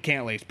play, and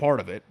Cantlay's part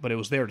of it, but it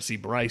was there to see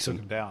Bryson.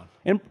 Took him down,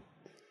 and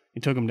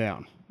he took him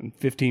down in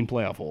 15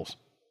 playoff holes.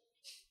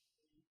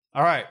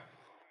 All right,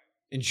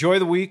 enjoy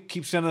the week.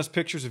 Keep sending us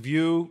pictures of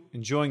you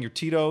enjoying your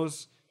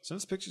Tito's. Send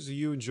us pictures of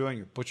you enjoying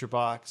your Butcher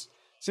Box.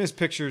 Send us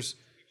pictures.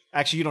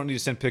 Actually, you don't need to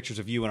send pictures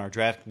of you in our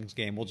DraftKings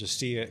game. We'll just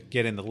see it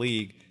get in the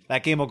league.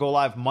 That game will go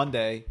live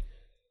Monday.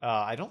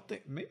 I don't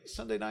think, maybe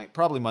Sunday night,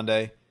 probably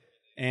Monday.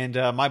 And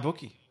my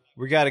bookie.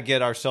 We got to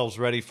get ourselves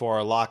ready for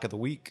our lock of the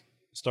week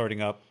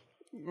starting up.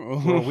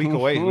 We're a week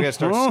away. We got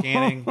to start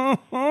scanning.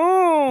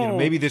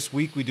 Maybe this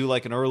week we do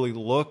like an early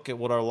look at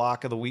what our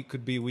lock of the week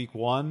could be week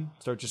 1.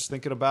 Start just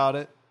thinking about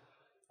it.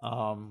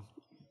 How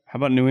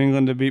about New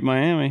England to beat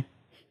Miami?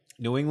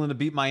 New England to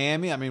beat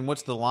Miami? I mean,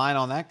 what's the line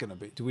on that going to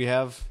be? Do we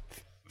have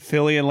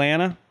Philly,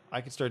 Atlanta?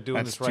 I can start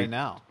doing this right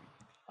now.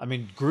 I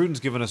mean,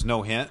 Gruden's given us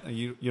no hint.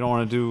 You don't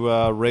want to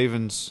do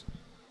Ravens?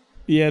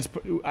 Yeah,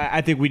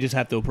 I think we just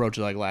have to approach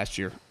it like last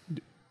year.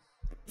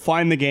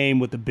 Find the game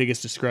with the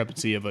biggest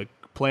discrepancy of a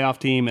playoff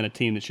team and a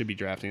team that should be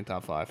drafting in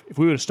top 5. If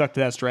we would have stuck to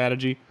that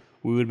strategy,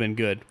 we would have been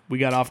good. We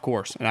got off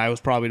course, and I was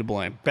probably to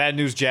blame. Bad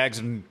news, Jags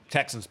and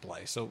Texans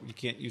play, so you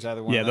can't use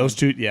either one. Yeah, of them. those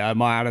two. Yeah,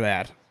 I'm out of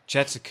that.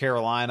 Jets of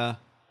Carolina.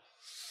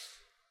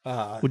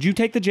 Would you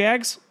take the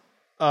Jags?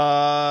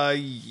 I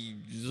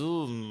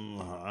don't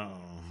know.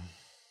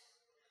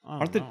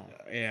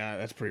 Yeah,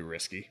 that's pretty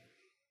risky.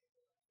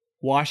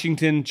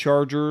 Washington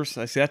Chargers.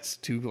 I see that's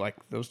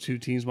those two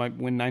teams might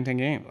win 9-10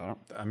 games.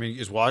 I mean,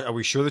 are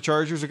we sure the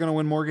Chargers are going to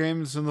win more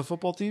games than the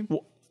football team?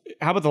 Well,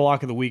 how about the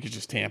lock of the week is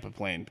just Tampa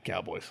playing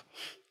Cowboys?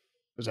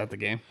 Is that the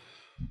game?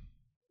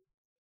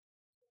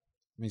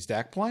 Means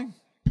Dak playing?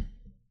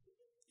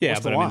 Yeah,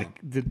 What's but the I line?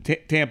 mean,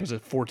 Tampa's a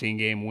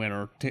 14-game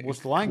winner. What's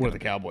the line? Where the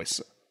Cowboys?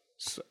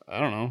 I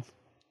don't know.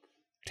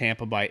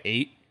 Tampa by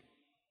 8.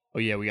 Oh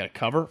yeah, we got to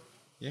cover.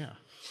 Yeah.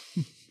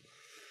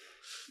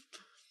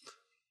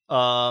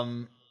 I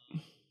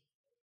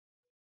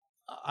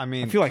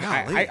mean, I feel like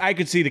I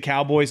could see the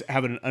Cowboys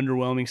having an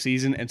underwhelming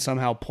season and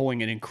somehow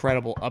pulling an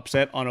incredible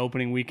upset on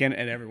opening weekend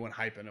and everyone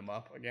hyping them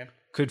up again.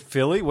 Could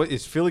Philly? What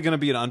is Philly going to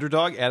be an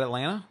underdog at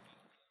Atlanta?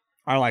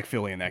 I like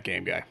Philly in that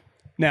game, guy.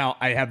 Now,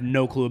 I have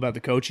no clue about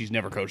the coach. He's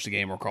never coached a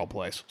game or called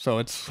plays. So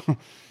it's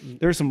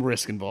there's some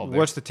risk involved there.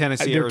 What's the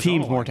Tennessee Their Arizona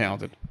team's more line?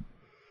 talented.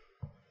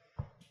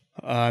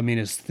 I mean,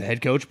 is the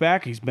head coach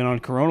back? He's been on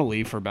Corona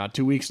leave for about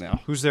 2 weeks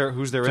now. Who's their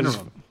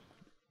interim?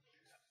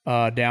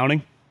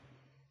 Downing?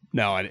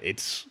 No,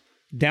 it's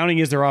Downing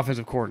is their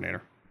offensive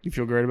coordinator. You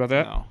feel great about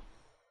that? No.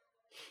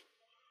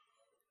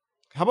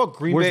 How about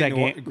Green Bay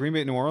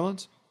at New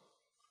Orleans?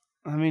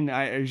 I mean,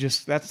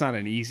 that's not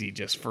an easy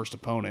first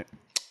opponent.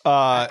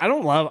 I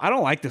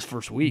don't like this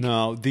first week.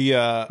 No,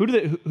 who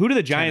do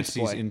the Giants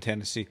Tennessee's play? in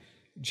Tennessee.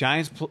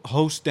 Giants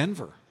host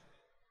Denver.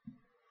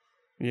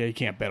 Yeah, you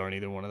can't bet on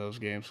either one of those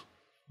games.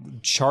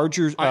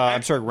 Chargers.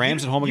 Rams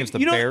at home against the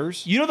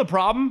Bears. You know the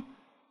problem?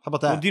 How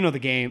about that? Well, do you know the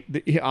game?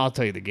 I'll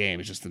tell you the game.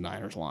 It's just the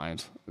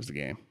Niners-Lions is the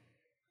game.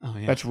 Oh,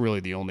 yeah. That's really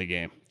the only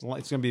game. It's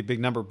going to be a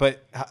big number.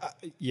 But,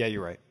 yeah,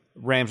 you're right.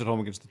 Rams at home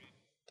against the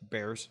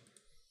Bears.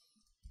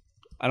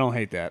 I don't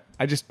hate that.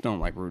 I just don't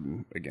like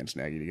rooting against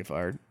Nagy to get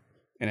fired,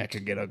 and that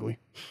could get ugly.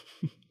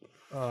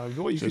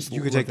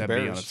 You could take the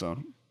Bears on its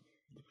own.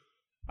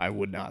 I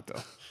would not,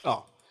 though.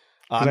 Oh,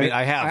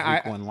 I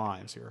have week 1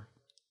 lines here.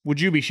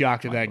 Would you be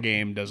shocked if that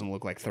game doesn't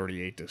look like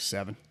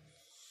 38-7?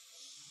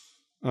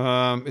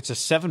 It's a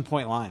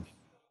 7-point line.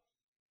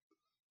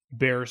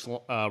 Bears,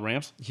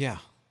 Rams? Yeah.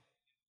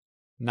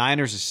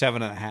 Niners is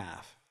 7.5.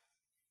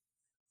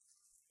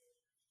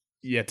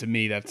 Yeah, to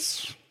me,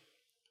 that's...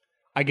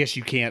 I guess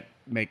you can't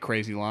make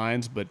crazy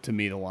lines, but to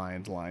me, the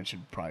Lions line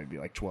should probably be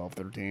like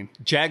 12-13.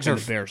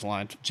 The Bears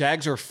line.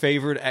 Jags are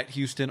favored at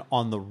Houston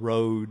on the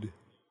road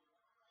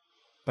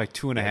by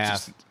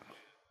 2.5.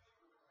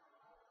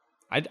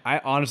 I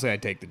honestly,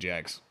 I'd take the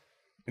Jags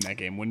in that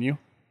game, wouldn't you?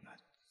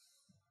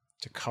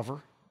 To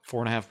cover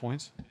 4.5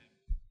 points.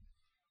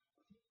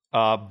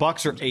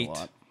 Bucks are 8.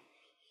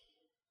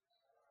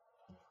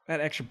 That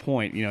extra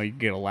point, you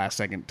get a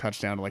last-second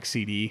touchdown to like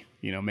CD,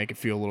 make it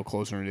feel a little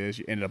closer than it is.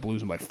 You ended up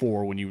losing by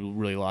 4 when you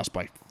really lost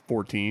by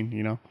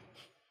 14, Or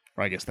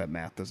I guess that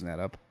math doesn't add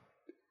up.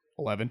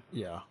 11.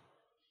 Yeah.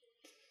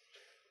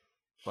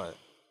 But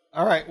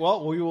all right,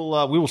 well, we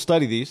will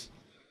study these.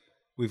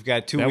 We've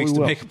got 2 weeks to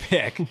make a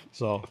pick,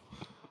 so.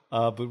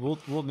 But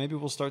maybe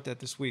we'll start that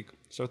this week.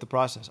 Start the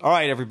process. All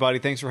right, everybody.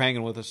 Thanks for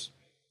hanging with us.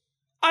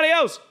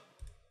 Adios.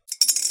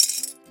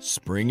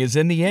 Spring is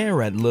in the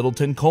air at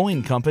Littleton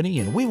Coin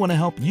Company, and we want to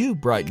help you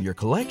brighten your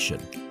collection.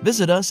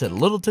 Visit us at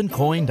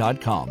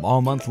littletoncoin.com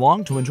all month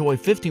long to enjoy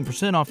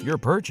 15% off your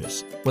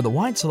purchase. With a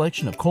wide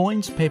selection of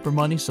coins, paper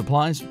money,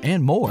 supplies,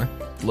 and more,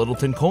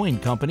 Littleton Coin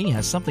Company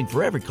has something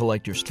for every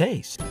collector's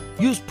taste.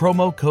 Use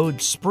promo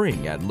code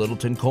SPRING at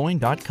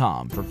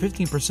littletoncoin.com for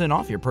 15%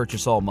 off your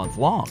purchase all month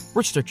long.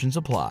 Restrictions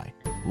apply.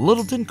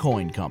 Littleton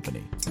Coin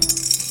Company.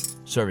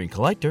 Serving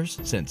collectors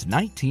since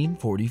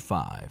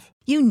 1945.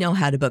 You know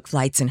how to book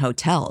flights and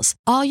hotels.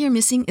 All you're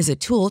missing is a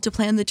tool to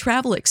plan the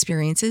travel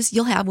experiences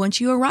you'll have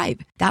once you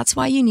arrive. That's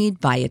why you need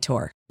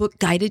Viator. Book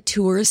guided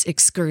tours,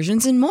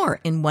 excursions, and more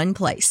in one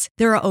place.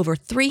 There are over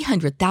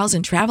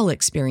 300,000 travel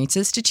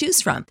experiences to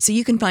choose from, so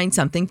you can find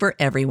something for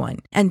everyone.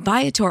 And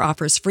Viator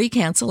offers free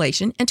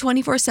cancellation and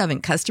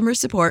 24/7 customer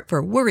support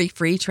for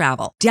worry-free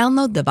travel.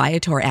 Download the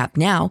Viator app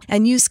now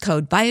and use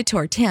code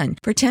Viator10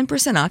 for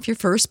 10% off your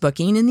first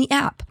booking in the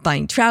app.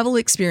 Find travel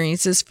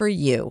experiences for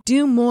you.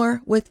 Do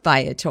more with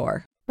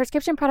Viator.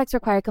 Prescription products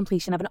require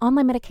completion of an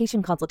online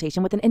medication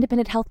consultation with an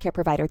independent healthcare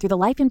provider through the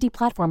LifeMD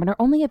platform and are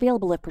only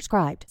available if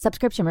prescribed.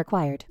 Subscription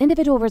required.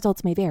 Individual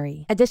results may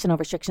vary. Additional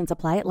restrictions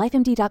apply at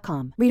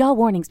lifemd.com. Read all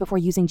warnings before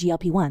using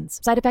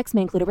GLP-1s. Side effects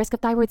may include a risk of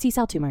thyroid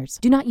C-cell tumors.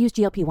 Do not use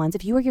GLP-1s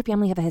if you or your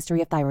family have a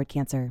history of thyroid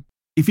cancer.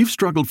 If you've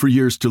struggled for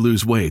years to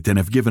lose weight and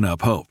have given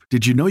up hope,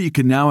 did you know you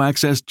can now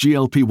access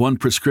GLP-1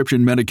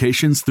 prescription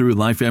medications through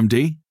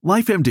LifeMD?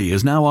 LifeMD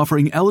is now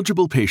offering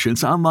eligible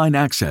patients online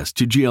access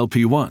to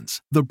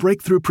GLP-1s, the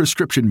breakthrough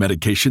prescription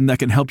medication that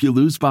can help you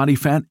lose body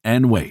fat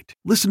and weight.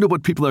 Listen to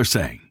what people are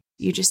saying.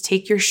 You just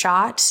take your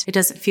shot. It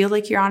doesn't feel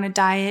like you're on a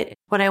diet.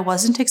 What I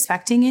wasn't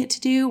expecting it to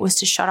do was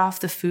to shut off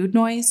the food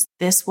noise.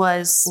 This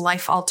was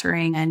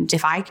life-altering, and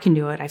if I can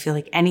do it, I feel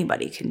like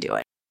anybody can do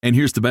it. And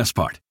here's the best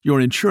part.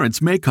 Your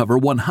insurance may cover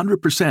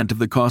 100% of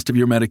the cost of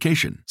your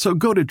medication. So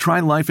go to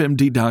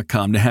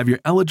trylifemd.com to have your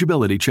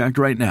eligibility checked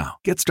right now.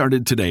 Get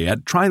started today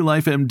at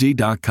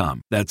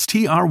trylifemd.com. That's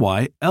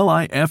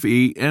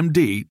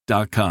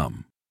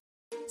trylifemd.com.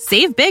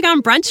 Save big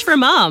on brunch for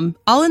mom,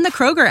 all in the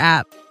Kroger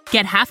app.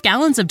 Get half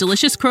gallons of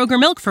delicious Kroger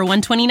milk for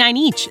 $1.29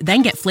 each.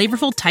 Then get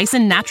flavorful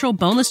Tyson natural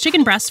boneless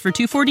chicken breasts for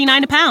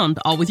 $2.49 a pound,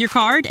 all with your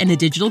card and a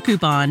digital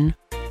coupon.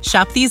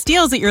 Shop these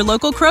deals at your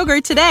local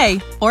Kroger today,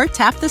 or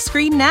tap the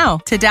screen now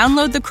to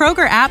download the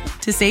Kroger app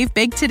to save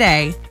big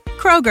today.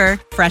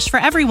 Kroger, fresh for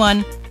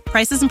everyone.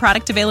 Prices and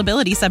product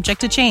availability subject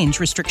to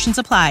change. Restrictions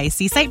apply.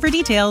 See site for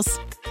details.